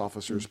police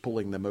officers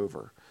pulling them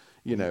over,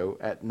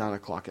 at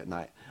 9:00 at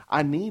night.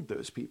 I need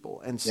those people,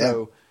 and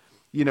so.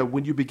 Yeah.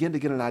 When you begin to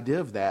get an idea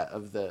of that,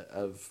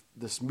 of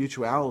this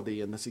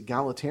mutuality and this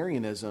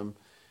egalitarianism,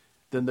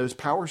 then those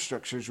power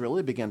structures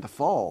really begin to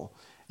fall.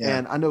 Yeah.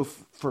 And I know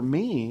for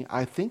me,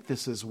 I think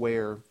this is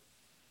where,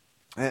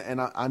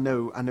 and I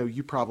know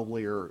you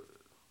probably are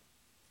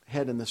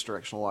head in this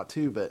direction a lot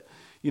too, but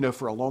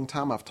for a long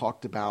time I've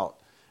talked about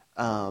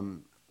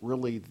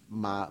really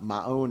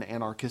my own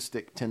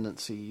anarchistic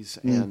tendencies,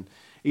 and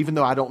even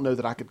though I don't know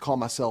that I could call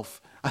myself,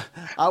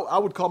 I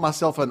would call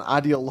myself an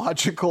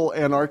ideological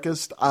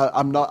anarchist.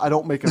 I'm not. I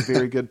don't make a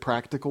very good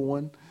practical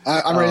one.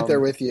 I'm right there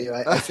with you.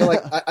 I feel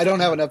like I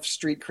don't have enough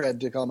street cred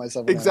to call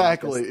myself an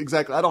Exactly.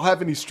 anarchist. I don't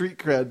have any street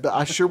cred, but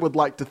I sure would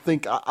like to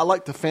think. I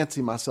like to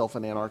fancy myself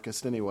an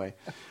anarchist anyway.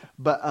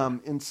 But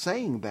in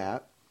saying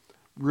that,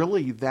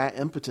 really, that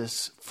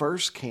impetus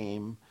first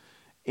came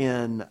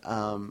in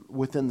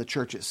within the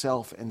church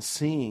itself, and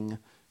seeing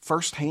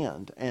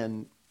firsthand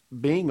and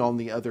being on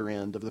the other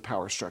end of the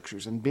power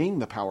structures and being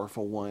the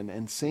powerful one,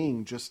 and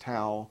seeing just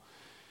how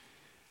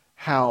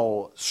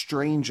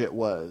strange it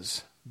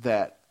was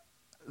that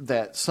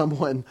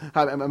someone,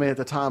 I mean, at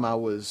the time I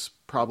was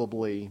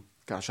probably,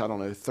 I don't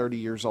know, 30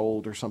 years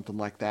old or something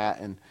like that.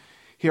 And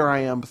here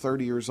I am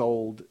 30 years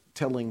old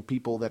telling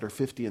people that are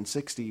 50 and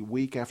 60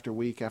 week after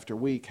week after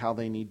week how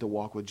they need to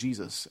walk with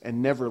Jesus,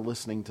 and never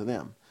listening to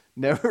them,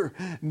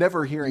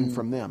 never hearing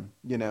from them,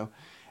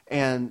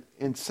 And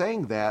in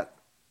saying that,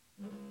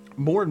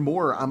 more and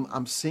more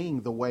I'm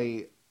seeing the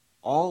way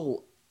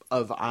all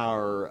of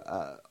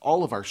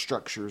our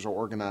structures are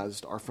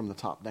organized are from the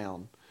top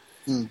down.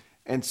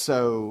 And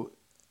so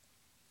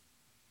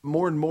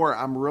more and more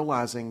I'm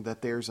realizing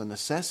that there's a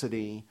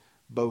necessity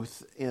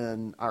both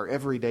in our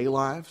everyday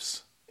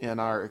lives, in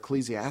our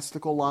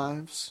ecclesiastical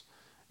lives,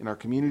 in our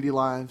community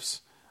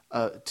lives,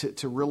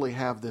 to really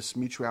have this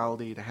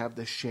mutuality, to have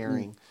this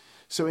sharing.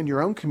 So in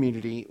your own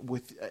community,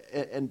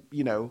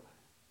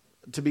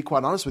 to be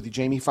quite honest with you,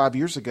 Jamie, 5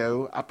 years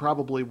ago, I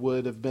probably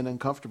would have been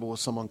uncomfortable with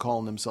someone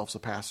calling themselves a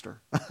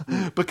pastor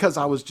because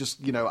I was just,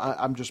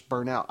 I'm just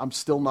burnt out. I'm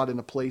still not in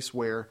a place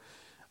where,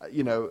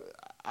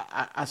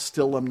 I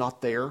still am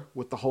not there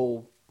with the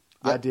whole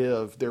idea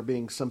of there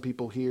being some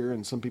people here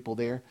and some people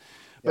there.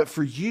 But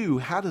for you,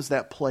 how does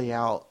that play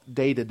out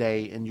day to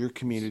day in your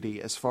community,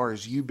 as far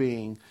as you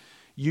being,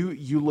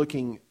 you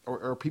looking,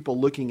 or people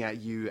looking at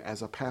you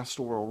as a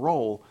pastoral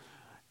role,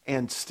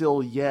 and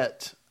still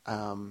yet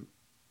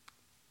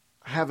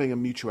having a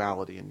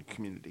mutuality in your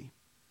community?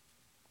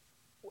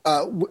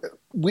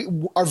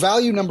 Our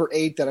value number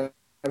 8 that I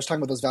was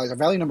talking about, those values, our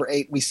value number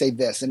 8, we say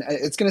this, and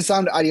it's going to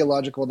sound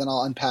ideological, then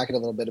I'll unpack it a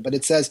little bit, but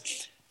it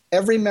says,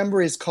 every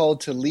member is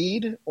called to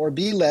lead or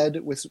be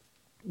led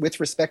with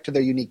respect to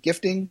their unique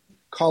gifting,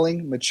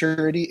 calling,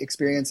 maturity,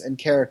 experience, and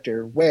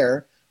character,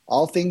 where,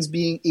 all things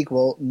being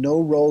equal,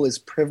 no role is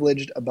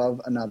privileged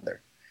above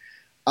another.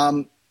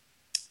 And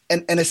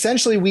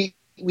essentially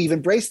we've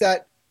embraced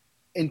that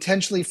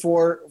intentionally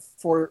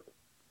to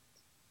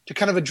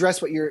kind of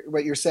address what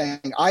you're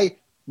saying.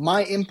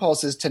 My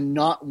impulse is to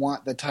not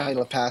want the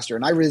title of pastor,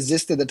 and I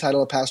resisted the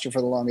title of pastor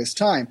for the longest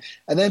time.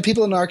 And then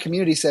people in our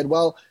community said,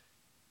 well,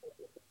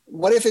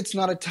 what if it's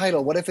not a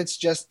title? What if it's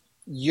just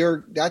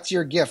that's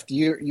your gift?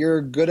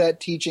 You're good at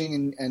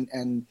teaching,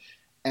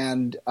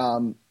 and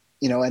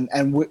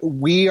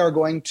we are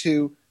going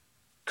to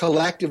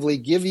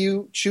collectively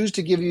choose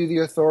to give you the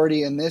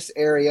authority in this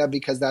area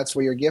because that's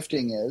where your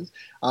gifting is,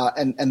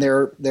 and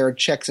there are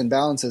checks and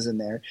balances in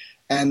there,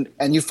 and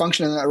you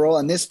function in that role.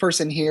 And this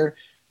person here,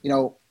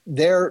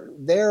 they're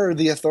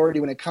the authority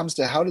when it comes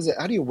to how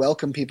do you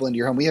welcome people into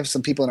your home. We have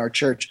some people in our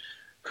church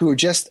who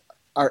just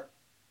are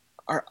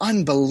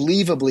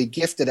unbelievably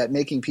gifted at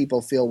making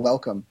people feel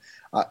welcome.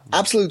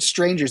 Absolute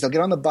strangers. They'll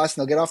get on the bus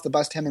and they'll get off the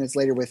bus 10 minutes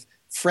later with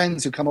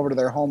friends who come over to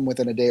their home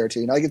within a day or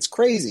two. It's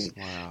crazy.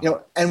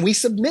 Wow. And we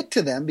submit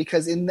to them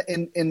because in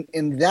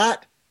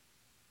that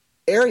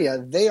area,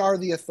 they are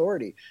the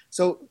authority.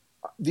 So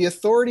the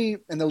authority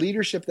and the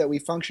leadership that we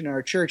function in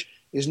our church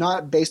is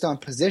not based on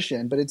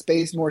position, but it's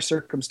based more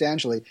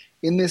circumstantially.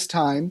 In this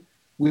time,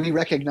 we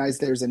recognize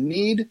there's a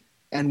need,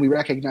 and we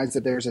recognize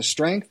that there's a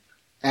strength,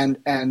 and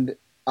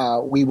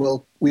we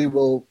will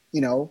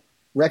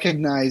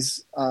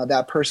recognize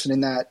that person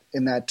in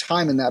that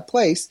time, in that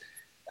place,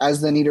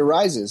 as the need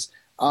arises.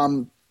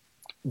 But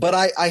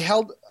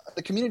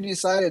the community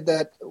decided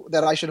that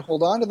I should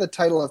hold on to the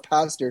title of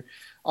pastor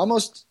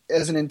almost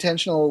as an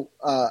intentional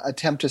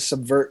attempt to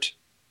subvert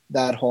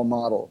that whole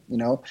model,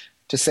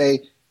 to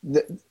say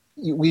that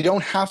we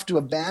don't have to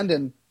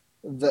abandon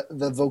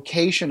the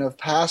vocation of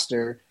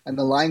pastor and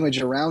the language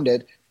around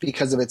it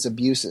because of its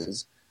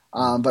abuses.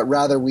 But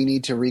rather we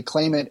need to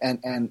reclaim it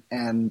and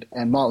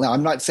model. Now,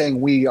 I'm not saying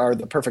we are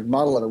the perfect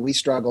model of it. We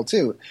struggle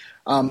too.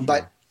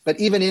 But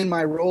even in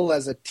my role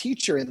as a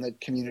teacher in the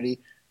community,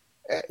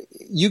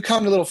 you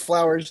come to Little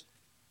Flowers,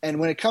 and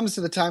when it comes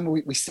to the time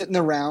we sit in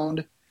the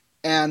round,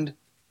 and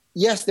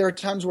yes, there are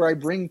times where I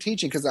bring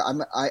teaching because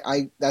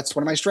I that's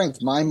one of my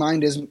strengths. My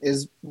mind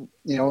is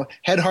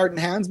head, heart, and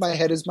hands. My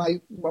head is my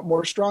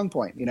more strong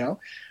point.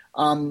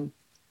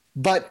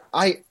 But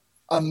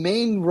a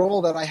main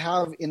role that I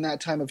have in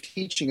that time of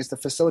teaching is to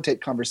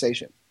facilitate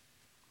conversation.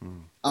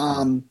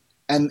 And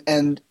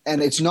and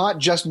it's not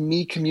just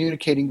me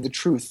communicating the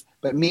truth,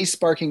 but me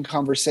sparking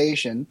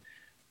conversation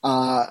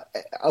out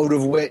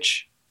of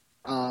which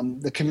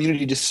the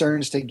community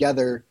discerns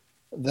together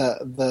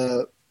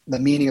the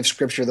meaning of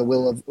Scripture, the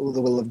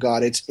will of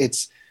God.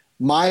 It's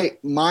my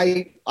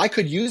I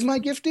could use my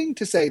gifting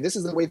to say this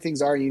is the way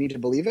things are and you need to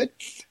believe it,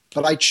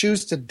 but I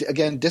choose to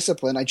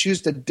discipline. I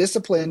choose to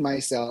discipline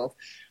myself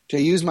to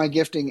use my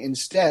gifting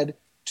instead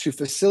to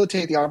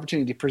facilitate the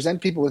opportunity to present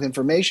people with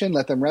information,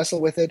 let them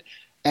wrestle with it.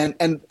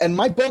 And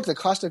my book, The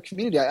Cost of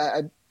Community,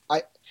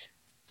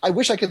 I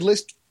wish I could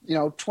list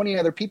 20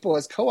 other people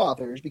as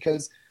co-authors,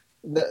 because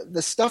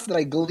the stuff that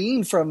I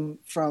gleaned from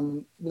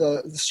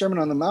the Sermon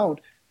on the Mount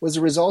was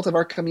a result of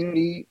our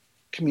community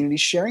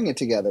sharing it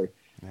together.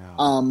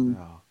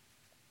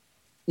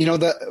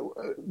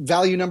 The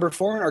value number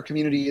 4 in our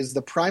community is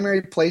the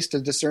primary place to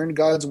discern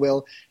God's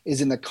will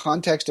is in the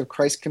context of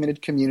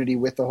Christ-committed community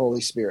with the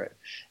Holy Spirit.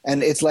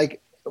 And it's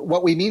like,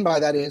 what we mean by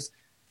that is,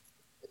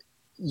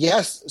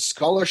 yes,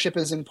 scholarship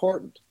is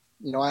important.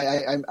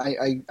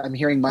 I'm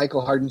hearing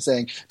Michael Harden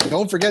saying,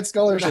 "Don't forget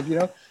scholarship."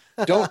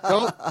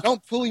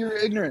 Don't fool your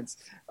ignorance.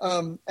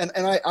 And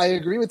I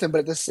agree with him. But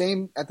at the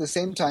same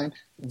time,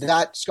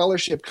 that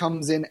scholarship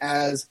comes in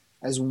as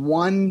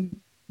one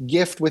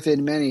gift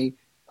within many,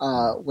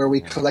 where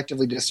we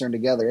collectively discern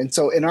together. And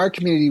so in our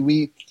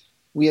community,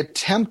 we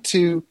attempt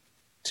to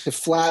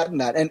flatten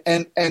that.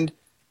 And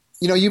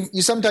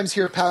you sometimes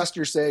hear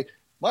pastors say,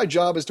 "My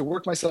job is to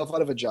work myself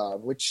out of a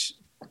job," which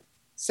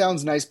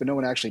sounds nice, but no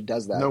one actually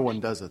does that. No one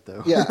does it,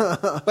 though. Yeah,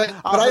 but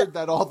I heard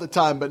that all the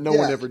time, but no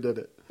one ever did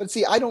it. But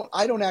see, I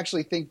don't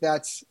actually think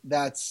that's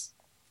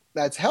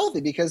healthy,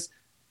 because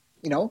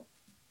the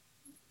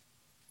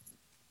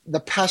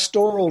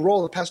pastoral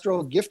role, the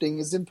pastoral gifting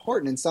is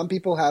important, and some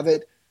people have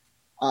it.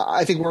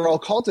 I think we're all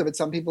called to it.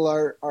 Some people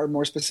are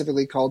more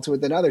specifically called to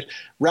it than others.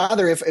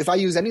 Rather, if I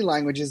use any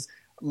languages,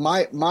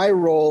 my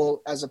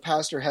role as a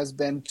pastor has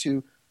been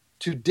to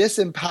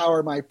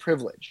disempower my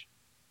privilege,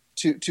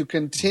 to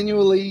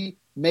continually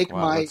make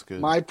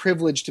my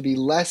privilege to be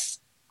less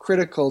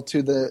critical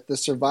to the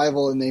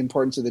survival and the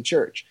importance of the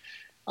church.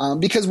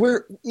 Because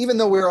even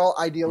though we're all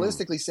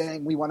idealistically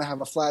saying we want to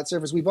have a flat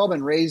surface, we've all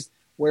been raised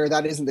where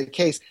that isn't the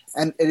case.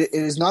 And it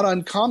is not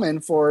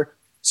uncommon for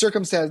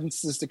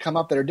circumstances to come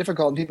up that are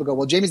difficult, and people go,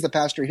 "Well, Jamie's the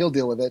pastor, he'll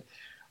deal with it."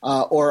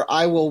 Or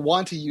I will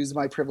want to use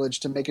my privilege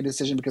to make a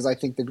decision because I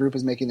think the group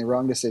is making the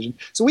wrong decision.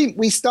 So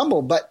we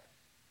stumble, but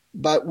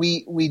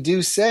we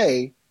do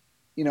say,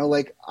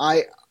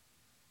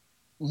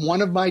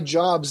 one of my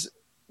jobs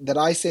that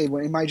I say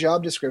in my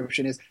job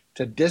description is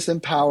to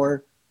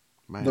disempower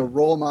the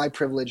role my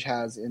privilege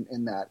has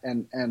in that.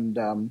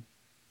 And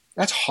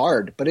that's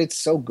hard, but it's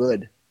so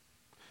good.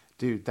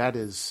 Dude,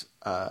 that's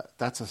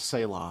a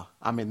Selah.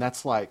 I mean,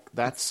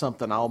 that's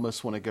something I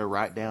almost want to go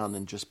write down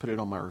and just put it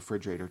on my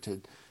refrigerator,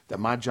 that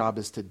my job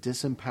is to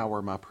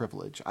disempower my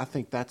privilege. I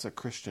think that's a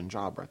Christian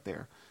job right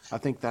there. I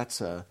think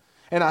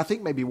and I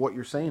think maybe what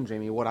you're saying,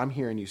 Jamie, what I'm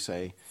hearing you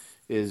say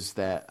is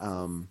that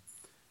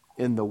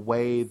in the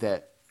way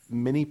that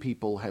many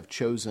people have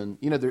chosen,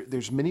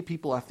 there's many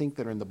people, I think,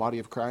 that are in the body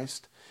of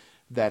Christ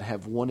that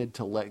have wanted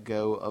to let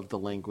go of the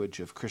language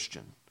of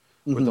Christian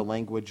or the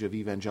language of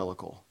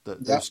evangelical,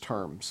 those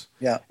terms.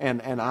 Yeah.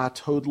 And I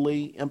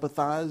totally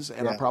empathize,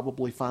 and I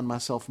probably find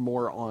myself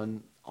more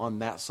on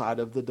that side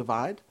of the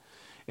divide.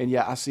 And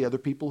I see other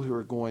people who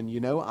are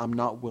going, I'm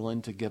not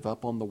willing to give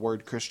up on the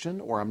word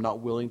Christian, or I'm not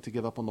willing to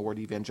give up on the word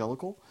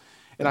evangelical.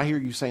 And I hear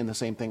you saying the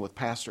same thing with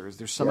pastors.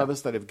 There's some of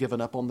us that have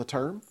given up on the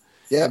term,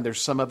 and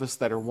there's some of us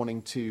that are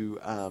wanting to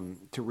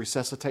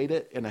resuscitate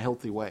it in a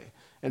healthy way.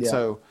 And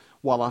so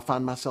while I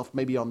find myself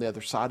maybe on the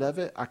other side of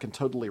it, I can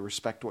totally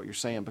respect what you're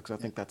saying, because I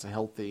think that's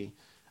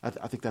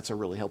I think that's a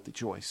really healthy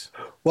choice.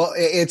 Well,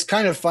 it's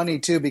kind of funny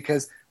too,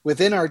 because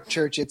within our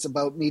church, it's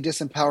about me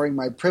disempowering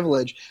my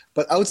privilege.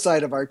 But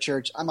outside of our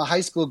church, I'm a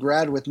high school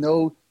grad with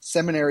no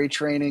seminary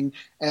training.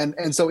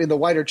 And so in the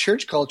wider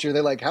church culture,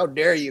 they're like, "How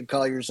dare you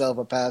call yourself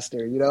a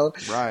pastor?"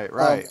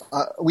 Right.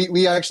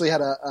 We actually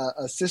had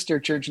a sister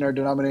church in our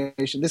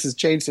denomination. This has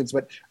changed since,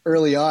 but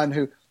early on,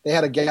 who they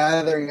had a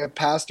gathering of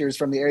pastors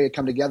from the area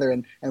come together.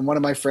 And one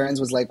of my friends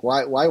was like,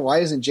 why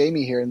isn't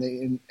Jamie here?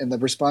 And the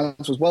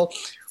response was, "Well,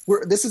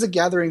 this is a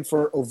gathering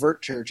for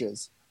overt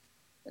churches."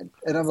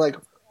 And I'm like,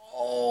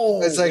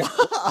 "Oh, it's like,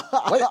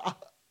 what?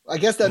 I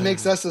guess that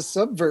makes us a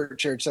subvert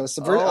church." So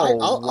subvert,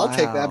 I'll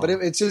take that. But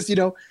it's just,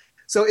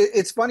 so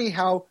it's funny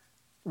how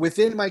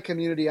within my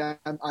community,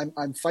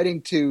 I'm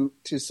fighting to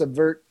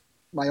subvert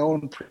my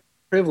own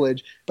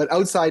privilege, but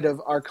outside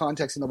of our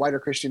context in the wider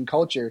Christian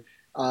culture,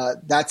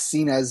 that's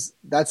seen as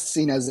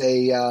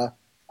a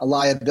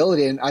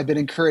liability. And I've been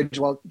encouraged,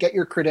 well, get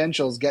your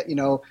credentials, get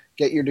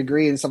your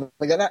degree and something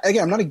like that.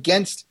 Again, I'm not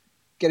against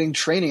getting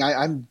training.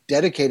 I'm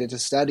dedicated to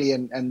study,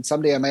 and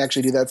someday I may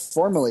actually do that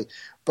formally.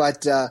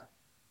 But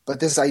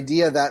this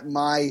idea that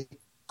my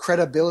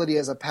credibility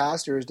as a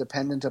pastor is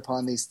dependent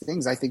upon these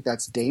things, I think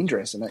that's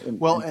dangerous.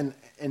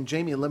 And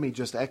Jamie, let me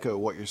just echo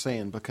what you're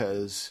saying,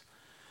 because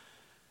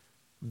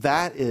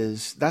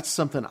that's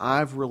something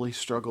I've really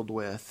struggled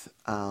with.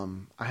 I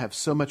have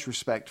so much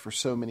respect for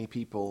so many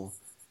people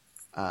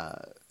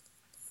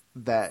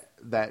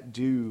that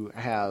do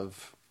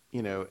have,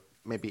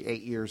 maybe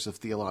 8 years of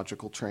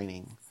theological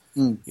training,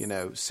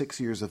 6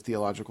 years of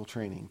theological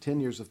training, 10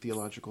 years of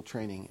theological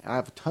training. I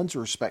have tons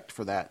of respect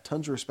for that,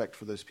 tons of respect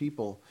for those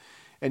people.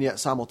 And yet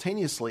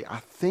simultaneously, I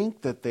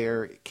think that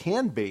there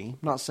can be,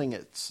 I'm not saying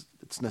it's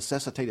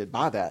necessitated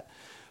by that,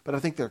 but I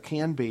think there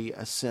can be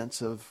a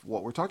sense of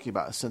what we're talking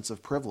about, a sense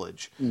of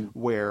privilege,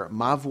 where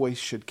my voice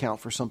should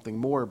count for something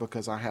more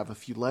because I have a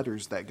few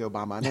letters that go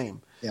by my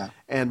name. Yeah.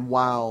 And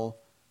while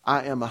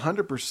I am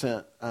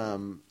 100%,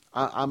 I'm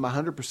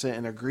 100%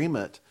 in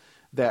agreement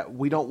that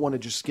we don't want to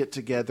just get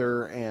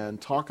together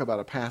and talk about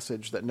a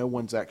passage that no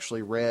one's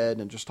actually read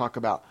and just talk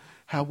about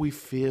how we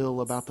feel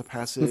about the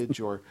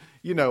passage or,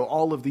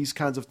 all of these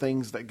kinds of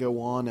things that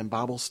go on in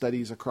Bible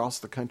studies across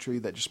the country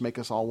that just make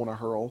us all want to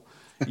hurl,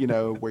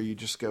 where you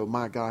just go,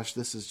 my gosh,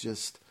 this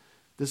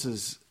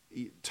is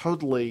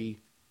totally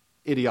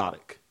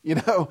idiotic.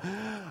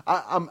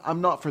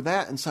 I'm not for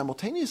that. And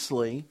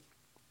simultaneously,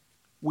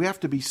 we have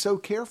to be so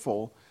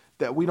careful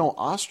that we don't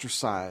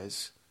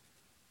ostracize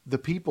the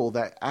people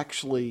that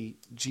actually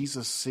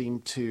Jesus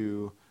seemed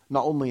to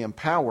not only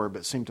empower,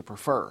 but seemed to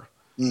prefer,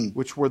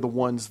 which were the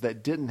ones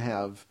that didn't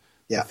have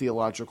the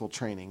theological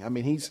training. I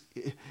mean,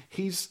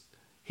 he's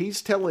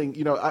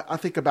telling, I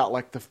think about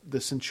like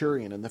the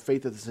centurion and the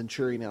faith of the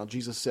centurion. Now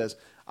Jesus says,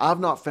 I've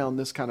not found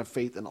this kind of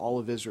faith in all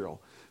of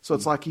Israel. So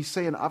it's like he's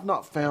saying, I've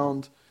not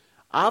found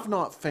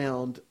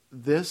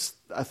this,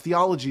 a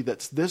theology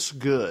that's this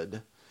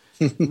good,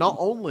 not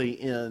only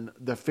in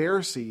the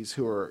Pharisees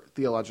who are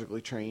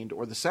theologically trained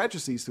or the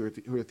Sadducees who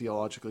are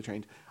theologically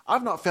trained.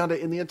 I've not found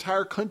it in the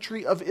entire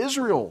country of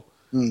Israel.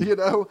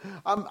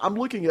 I'm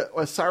looking at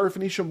a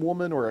Syrophoenician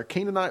woman or a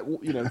Canaanite,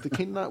 the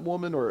Canaanite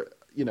woman or,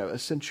 a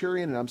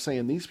centurion. And I'm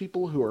saying these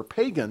people who are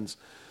pagans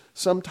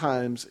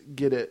sometimes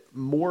get it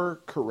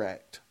more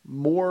correct,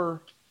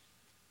 more,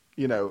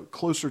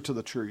 closer to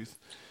the truth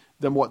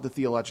than what the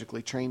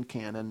theologically trained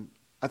can. And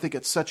I think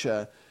it's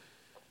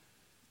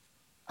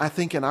I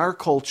think in our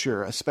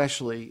culture,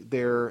 especially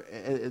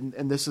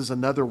and this is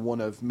another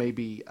one of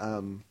maybe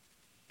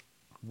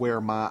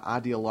where my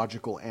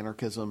ideological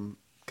anarchism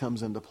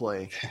comes into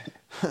play,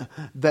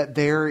 that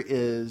there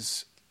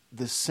is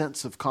this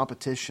sense of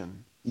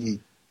competition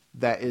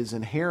that is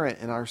inherent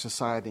in our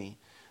society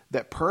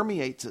that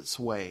permeates its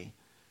way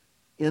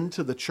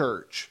into the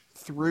church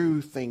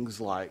through things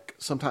like,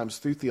 sometimes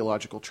through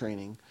theological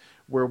training,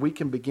 where we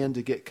can begin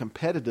to get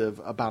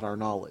competitive about our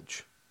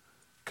knowledge,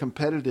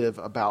 competitive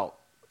about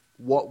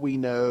what we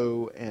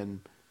know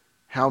and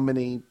how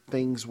many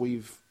things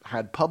we've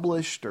had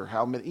published or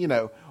how many,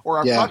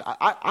 or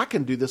I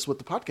can do this with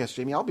the podcast,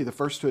 Jamie. I'll be the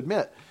first to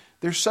admit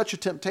there's such a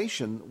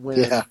temptation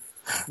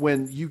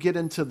when you get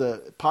into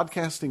the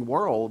podcasting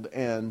world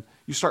and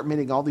you start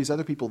meeting all these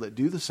other people that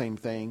do the same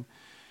thing.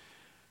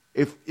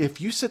 If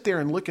you sit there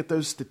and look at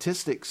those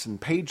statistics and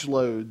page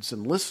loads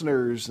and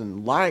listeners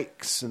and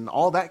likes and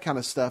all that kind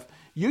of stuff,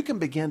 you can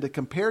begin to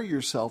compare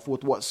yourself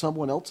with what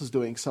someone else is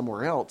doing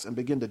somewhere else and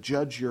begin to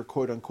judge your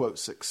quote unquote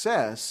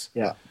success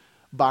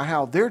by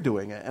how they're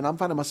doing it. And I'm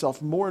finding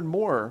myself more and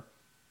more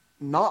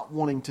not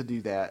wanting to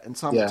do that. And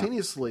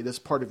simultaneously, this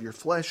part of your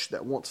flesh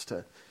that wants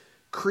to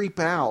creep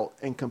out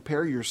and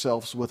compare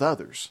yourselves with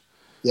others.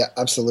 Yeah,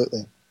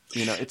 absolutely.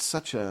 It's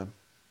such a...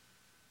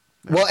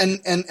 Well,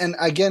 and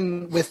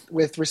again,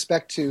 with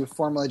respect to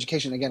formal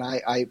education, again,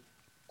 I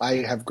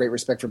have great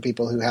respect for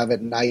people who have it,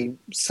 and I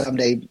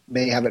someday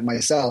may have it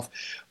myself.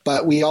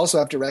 But we also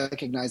have to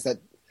recognize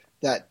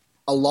that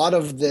a lot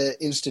of the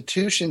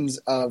institutions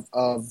of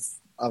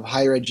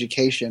higher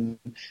education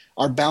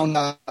are bound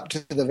up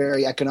to the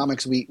very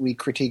economics we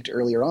critiqued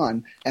earlier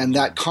on, and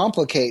that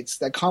complicates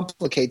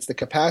the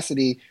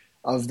capacity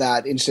of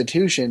that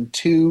institution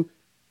to,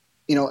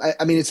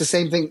 I mean, it's the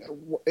same thing,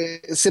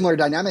 a similar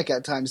dynamic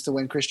at times to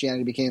when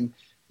Christianity became,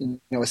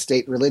 a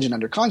state religion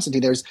under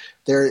Constantine.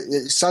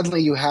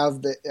 Suddenly you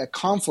have a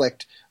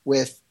conflict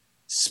with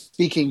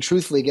speaking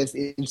truthfully against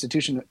the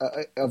institution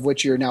of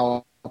which you're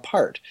now a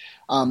part,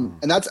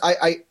 and that's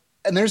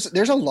and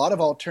there's a lot of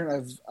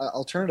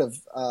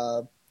alternative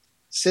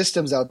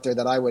systems out there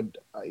that I would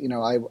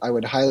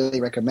highly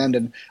recommend.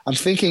 And I'm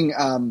thinking,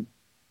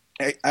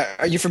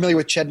 are you familiar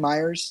with Ched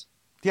Myers?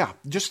 Yeah,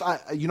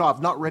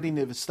 I've not read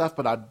any of his stuff,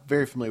 but I'm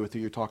very familiar with who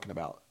you're talking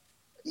about.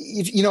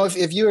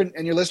 If you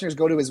and your listeners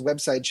go to his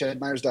website,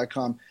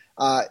 chedmyers.com,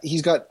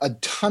 he's got a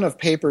ton of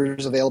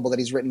papers available that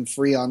he's written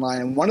free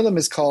online. And one of them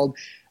is called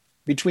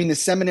Between the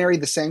Seminary,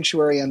 the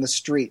Sanctuary, and the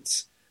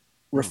Streets,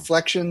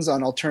 Reflections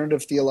on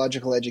Alternative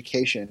Theological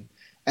Education.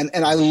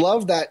 And I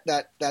love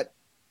that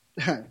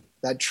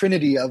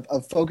trinity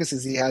of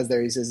focuses he has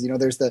there. He says,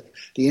 there's the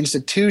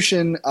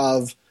institution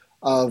of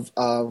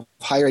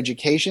higher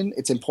education.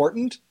 It's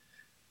important.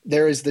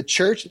 There is the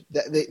church.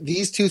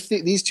 These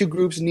two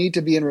groups need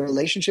to be in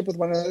relationship with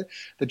one another.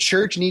 The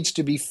church needs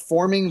to be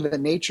forming the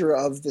nature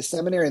of the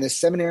seminary, and the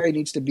seminary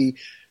needs to be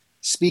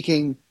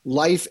speaking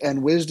life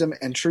and wisdom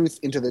and truth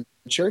into the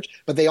church,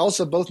 but they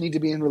also both need to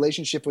be in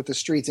relationship with the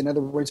streets. In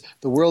other words,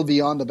 the world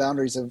beyond the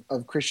boundaries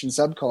of Christian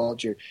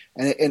subculture.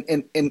 And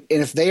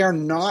if they are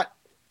not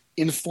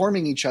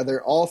informing each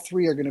other, all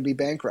three are going to be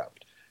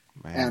bankrupt.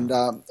 Man.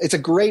 And it's a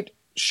great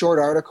short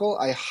article.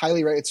 I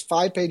highly recommend. It's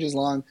 5 pages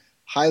long.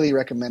 Highly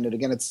recommended.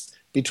 Again, it's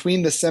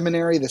Between the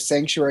Seminary, the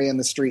Sanctuary, and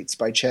the Streets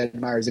by Ched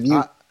Myers. If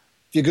you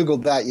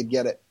Googled that, you'd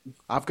get it.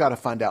 I've got to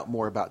find out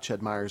more about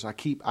Ched Myers. I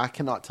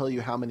cannot tell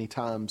you how many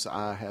times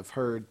I have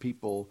heard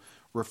people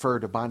refer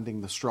to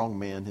Binding the Strong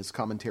Man, his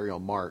commentary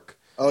on Mark.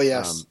 Oh,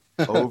 yes.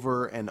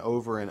 Over and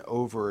over and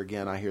over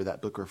again, I hear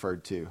that book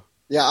referred to.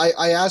 Yeah,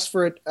 I asked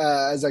for it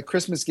as a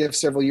Christmas gift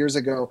several years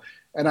ago,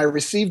 and I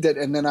received it,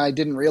 and then I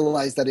didn't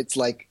realize that it's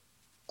like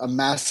a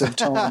massive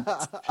tome.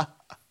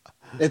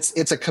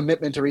 It's a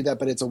commitment to read that,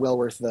 but it's well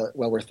worth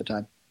the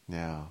time.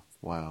 Yeah.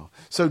 Wow.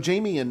 So,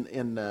 Jamie,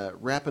 in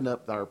wrapping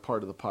up our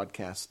part of the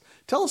podcast,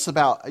 tell us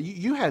about,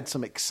 you had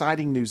some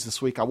exciting news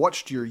this week. I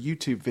watched your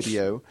YouTube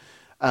video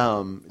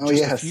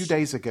a few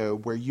days ago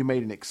where you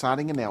made an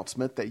exciting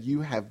announcement that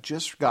you have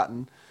just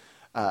gotten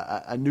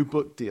a new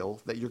book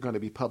deal that you're going to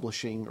be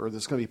publishing, or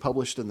that's going to be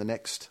published in the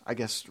next, I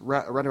guess,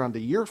 right around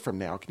a year from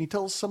now. Can you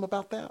tell us some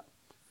about that?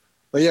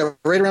 Well, yeah,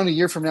 right around a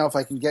year from now, if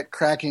I can get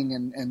cracking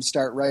and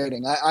start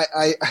writing.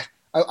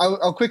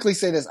 I'll quickly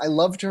say this. I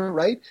love to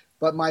write,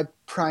 but my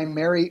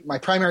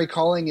primary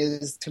calling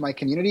is to my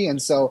community,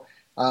 and so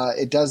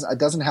it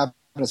doesn't happen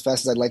as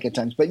fast as I'd like at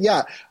times. But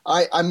yeah,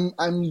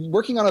 I'm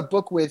working on a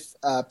book with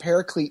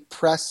Paraclete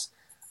Press,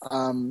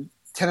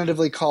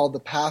 tentatively called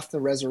The Path to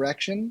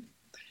Resurrection.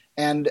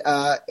 And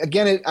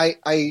again,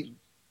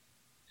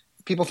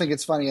 people think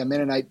it's funny, a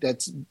Mennonite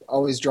that's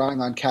always drawing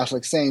on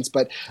Catholic saints,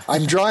 but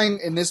I'm drawing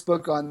in this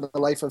book on the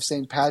life of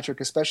St. Patrick,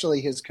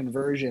 especially his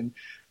conversion,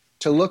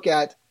 to look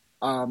at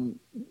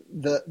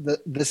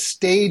the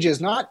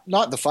stages, not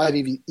the 5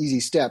 easy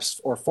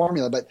steps or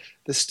formula, but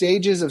the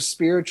stages of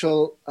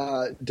spiritual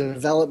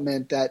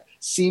development that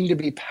seem to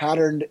be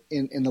patterned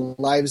in the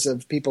lives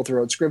of people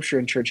throughout Scripture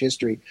and church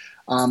history,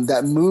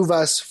 that move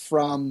us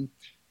from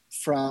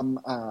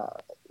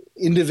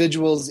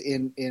individuals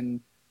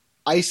in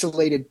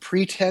isolated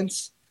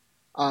pretense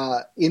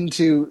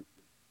into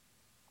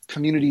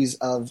communities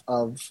of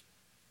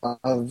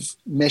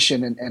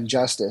mission and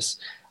justice.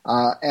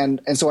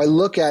 And so I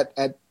look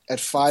at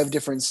 5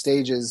 different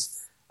stages.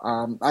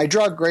 I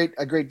draw a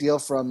great deal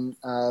from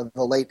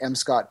the late M.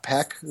 Scott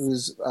Peck,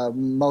 who's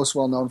most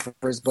well known for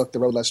his book, The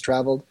Road Less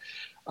Traveled,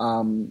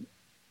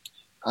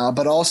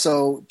 but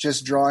also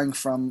just drawing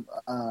from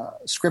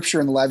Scripture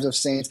and the lives of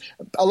saints.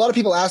 A lot of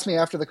people ask me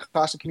after the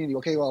Cost of Community,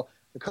 okay, well,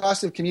 the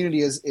Cost of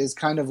Community is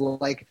kind of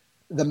like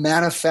the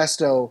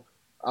manifesto,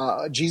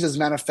 Jesus'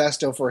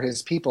 manifesto for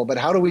his people, but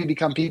how do we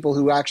become people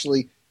who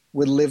actually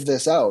would live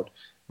this out?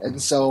 And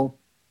so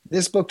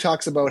this book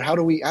talks about how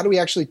do we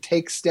actually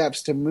take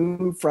steps to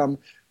move from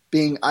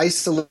being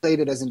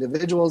isolated as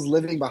individuals,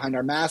 living behind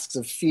our masks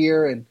of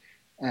fear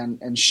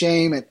and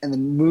shame, and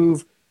then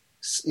move,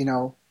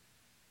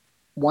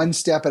 one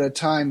step at a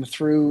time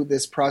through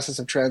this process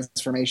of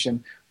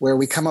transformation, where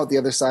we come out the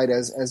other side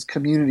as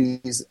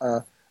communities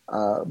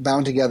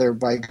bound together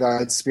by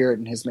God's Spirit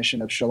and His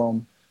mission of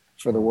shalom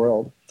for the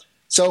world.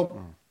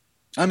 So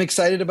I'm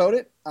excited about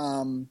it.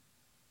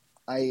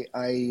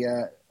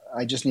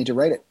 I just need to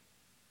write it.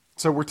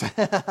 So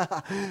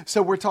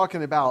we're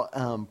talking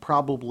about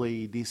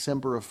probably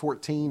December of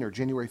 14 or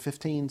January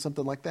 15,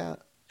 something like that.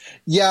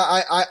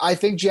 Yeah, I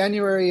think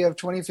January of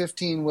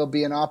 2015 will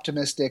be an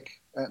optimistic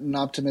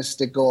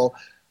goal.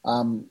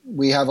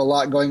 We have a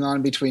lot going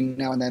on between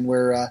now and then.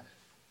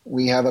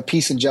 We have a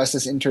peace and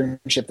justice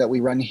internship that we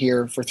run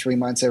here for 3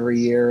 months every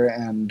year,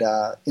 and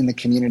in the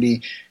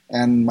community.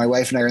 And my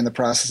wife and I are in the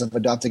process of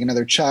adopting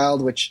another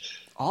child, which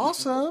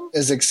awesome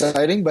is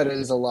exciting, but it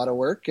is a lot of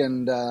work.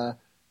 And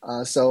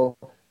so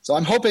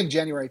I'm hoping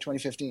January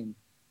 2015.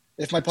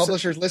 If my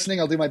publisher's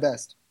listening, I'll do my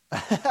best.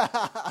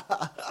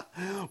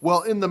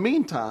 Well, in the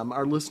meantime,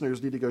 our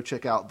listeners need to go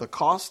check out The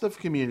Cost of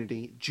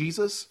Community,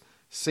 Jesus,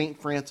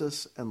 St.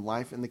 Francis, and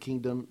Life in the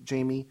Kingdom.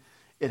 Jamie,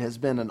 it has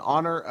been an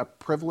honor, a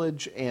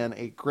privilege, and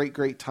a great,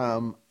 great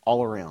time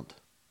all around.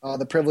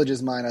 The privilege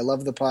is mine. I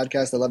love the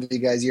podcast. I love you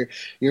guys.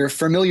 You're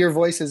familiar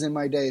voices in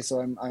my day,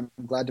 so I'm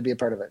glad to be a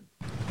part of it.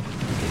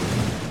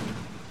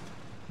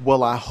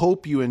 Well, I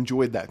hope you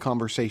enjoyed that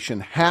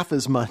conversation half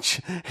as much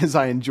as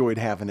I enjoyed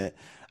having it.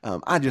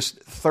 I just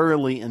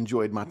thoroughly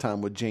enjoyed my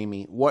time with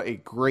Jamie. What a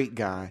great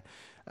guy.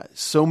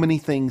 So many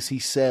things he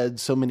said,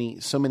 so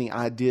many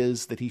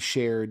ideas that he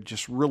shared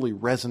just really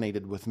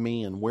resonated with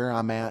me and where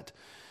I'm at.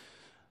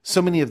 So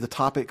many of the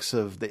topics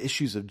of the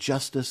issues of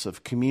justice,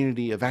 of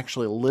community, of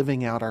actually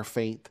living out our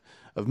faith,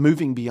 of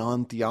moving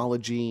beyond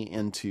theology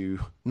into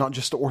not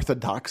just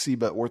orthodoxy,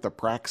 but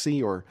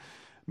orthopraxy, or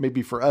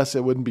maybe for us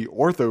it wouldn't be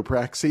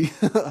orthopraxy,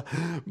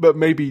 but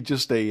maybe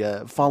just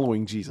a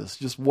following Jesus.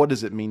 Just what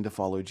does it mean to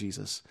follow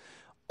Jesus?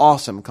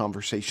 Awesome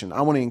conversation.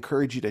 I want to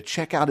encourage you to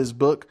check out his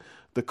book,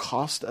 The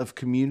Cost of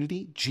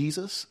Community,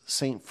 Jesus,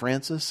 St.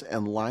 Francis,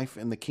 and Life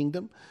in the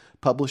Kingdom,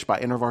 published by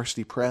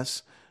InterVarsity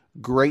Press.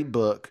 Great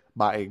book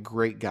by a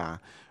great guy.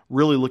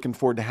 Really looking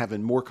forward to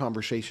having more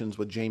conversations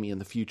with Jamie in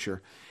the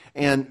future.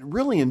 And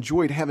really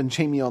enjoyed having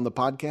Jamie on the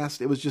podcast.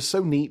 It was just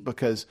so neat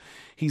because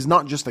he's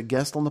not just a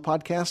guest on the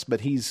podcast, but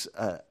he's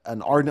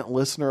an ardent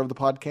listener of the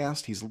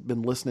podcast. He's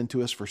been listening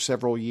to us for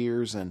several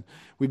years, and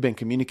we've been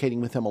communicating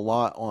with him a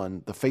lot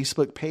on the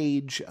Facebook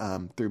page,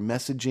 through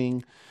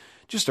messaging.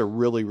 Just a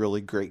really,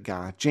 really great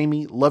guy.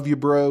 Jamie, love you,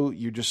 bro.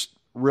 You're just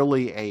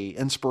really a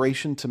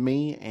inspiration to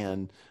me,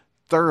 and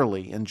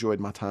thoroughly enjoyed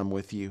my time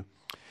with you.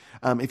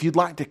 If you'd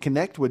like to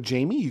connect with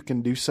Jamie, you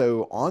can do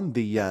so on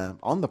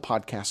the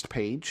podcast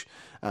page.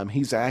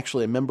 He's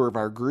actually a member of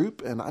our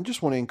group, and I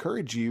just want to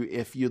encourage you,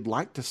 if you'd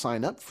like to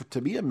sign up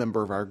to be a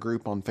member of our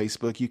group on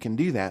Facebook, you can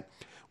do that.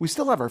 We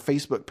still have our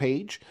Facebook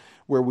page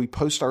where we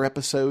post our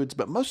episodes,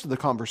 but most of the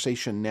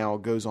conversation now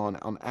goes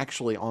on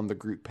actually on the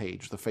group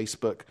page, the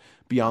Facebook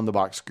Beyond the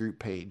Box group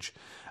page.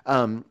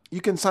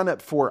 You can sign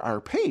up for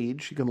our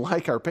page. You can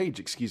like our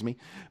page,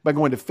 by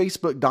going to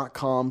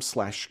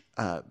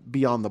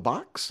facebook.com/Beyond the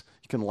Box.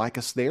 You can like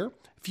us there.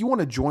 If you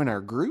want to join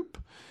our group,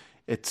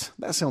 that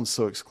sounds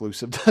so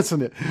exclusive,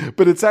 doesn't it?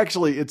 But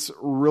it's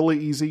really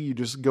easy. You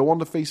just go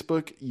onto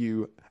Facebook,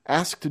 you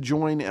ask to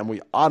join, and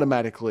we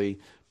automatically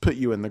put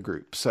you in the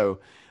group. So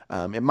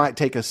it might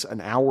take us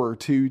an hour or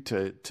two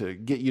to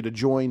get you to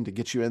join, to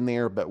get you in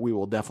there, but we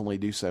will definitely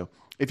do so.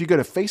 If you go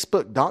to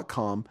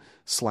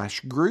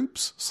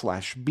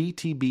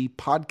facebook.com/groups/BTB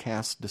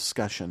podcast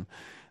discussion,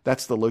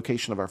 that's the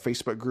location of our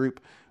Facebook group.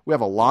 We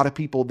have a lot of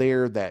people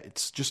there that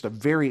it's just a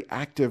very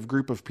active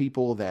group of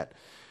people that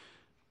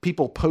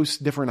people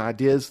post different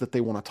ideas that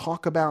they want to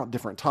talk about,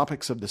 different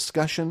topics of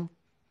discussion.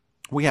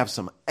 We have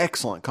some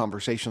excellent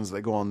conversations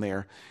that go on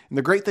there. And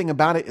the great thing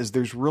about it is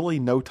there's really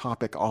no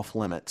topic off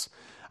limits.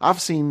 I've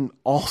seen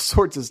all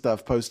sorts of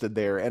stuff posted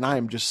there, and I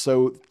am just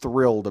so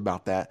thrilled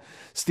about that.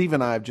 Steve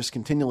and I have just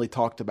continually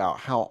talked about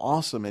how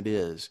awesome it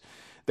is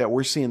that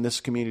we're seeing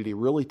this community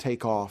really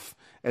take off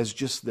as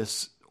just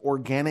this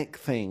organic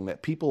thing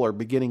that people are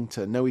beginning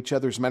to know each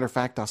other. As a matter of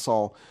fact, I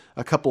saw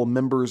a couple of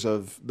members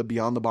of the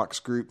Beyond the Box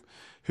group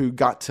who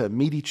got to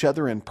meet each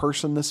other in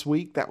person this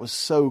week. That was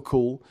so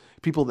cool.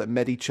 People that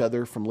met each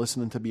other from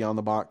listening to Beyond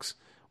the Box.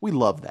 We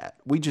love that.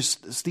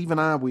 Steve and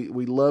I,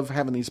 we love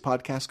having these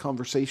podcast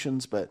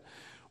conversations, but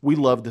we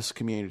love this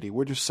community.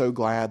 We're just so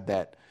glad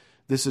that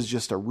this is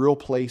just a real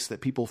place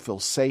that people feel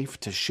safe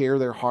to share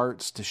their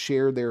hearts, to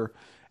share their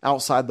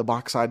outside the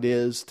box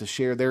ideas, to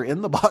share their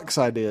in the box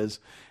ideas,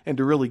 and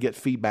to really get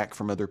feedback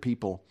from other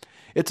people.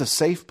 It's a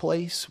safe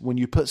place. When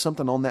you put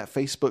something on that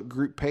Facebook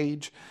group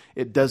page,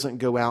 it doesn't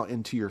go out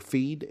into your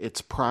feed.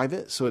 It's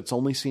private, so it's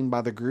only seen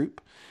by the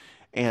group.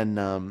 And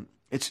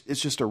it's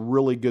just a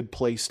really good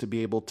place to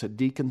be able to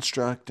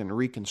deconstruct and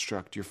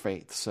reconstruct your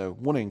faith. So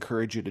I want to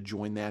encourage you to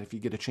join that if you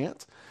get a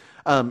chance.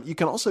 You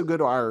can also go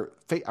to our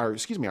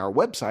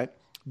website,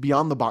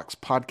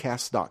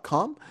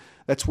 beyondtheboxpodcast.com.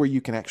 That's where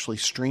you can actually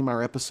stream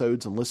our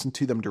episodes and listen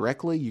to them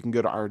directly. You can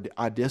go to our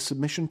idea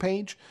submission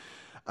page.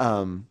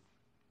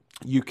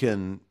 You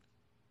can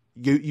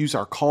use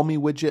our Call Me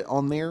widget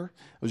on there.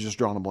 I was just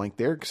drawing a blank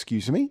there.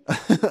 Excuse me.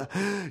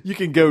 You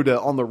can go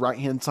to, on the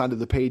right-hand side of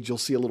the page, you'll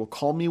see a little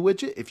Call Me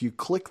widget. If you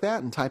click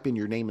that and type in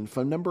your name and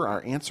phone number,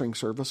 our answering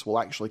service will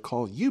actually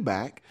call you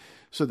back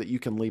so that you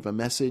can leave a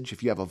message.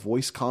 If you have a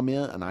voice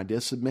comment, an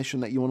idea submission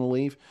that you want to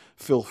leave,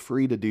 feel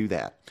free to do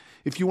that.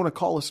 If you want to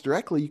call us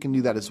directly, you can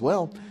do that as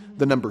well.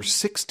 The number is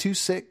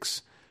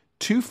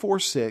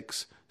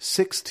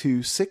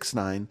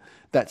 626-246-6269.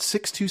 That's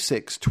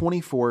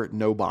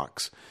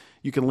 626-24-NO-BOX.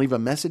 You can leave a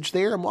message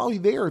there, and while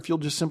you're there, if you'll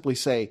just simply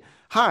say,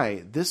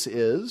 "Hi, this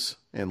is,"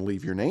 and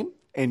leave your name,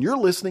 and you're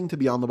listening to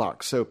Beyond the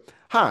Box. So,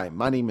 "Hi,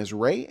 my name is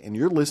Ray, and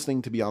you're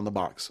listening to Beyond the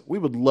Box." We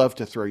would love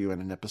to throw you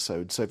in an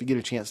episode, so if you get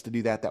a chance to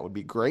do that, that would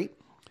be great.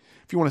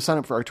 If you want to sign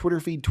up for our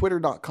Twitter feed,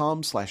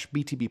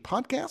 twitter.com/BTB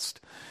podcast.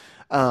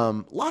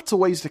 Lots of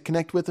ways to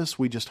connect with us.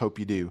 We just hope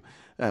you do.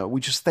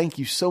 We just thank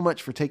you so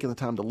much for taking the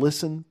time to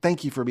listen.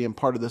 Thank you for being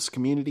part of this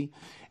community.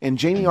 And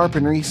Jamie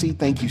Arpin-Ricci,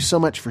 thank you so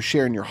much for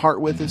sharing your heart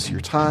with us,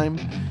 your time.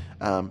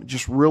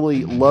 Just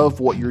really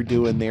love what you're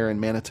doing there in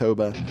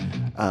Manitoba,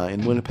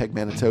 in Winnipeg,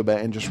 Manitoba,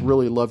 and just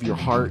really love your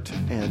heart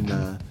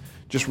and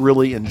just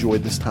really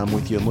enjoyed this time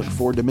with you and look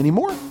forward to many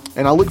more.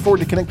 And I look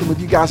forward to connecting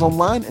with you guys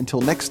online. Until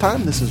next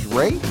time, this is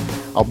Ray.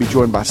 I'll be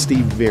joined by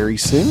Steve very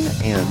soon,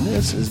 and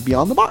this is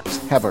Beyond the Box.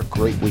 Have a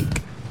great week.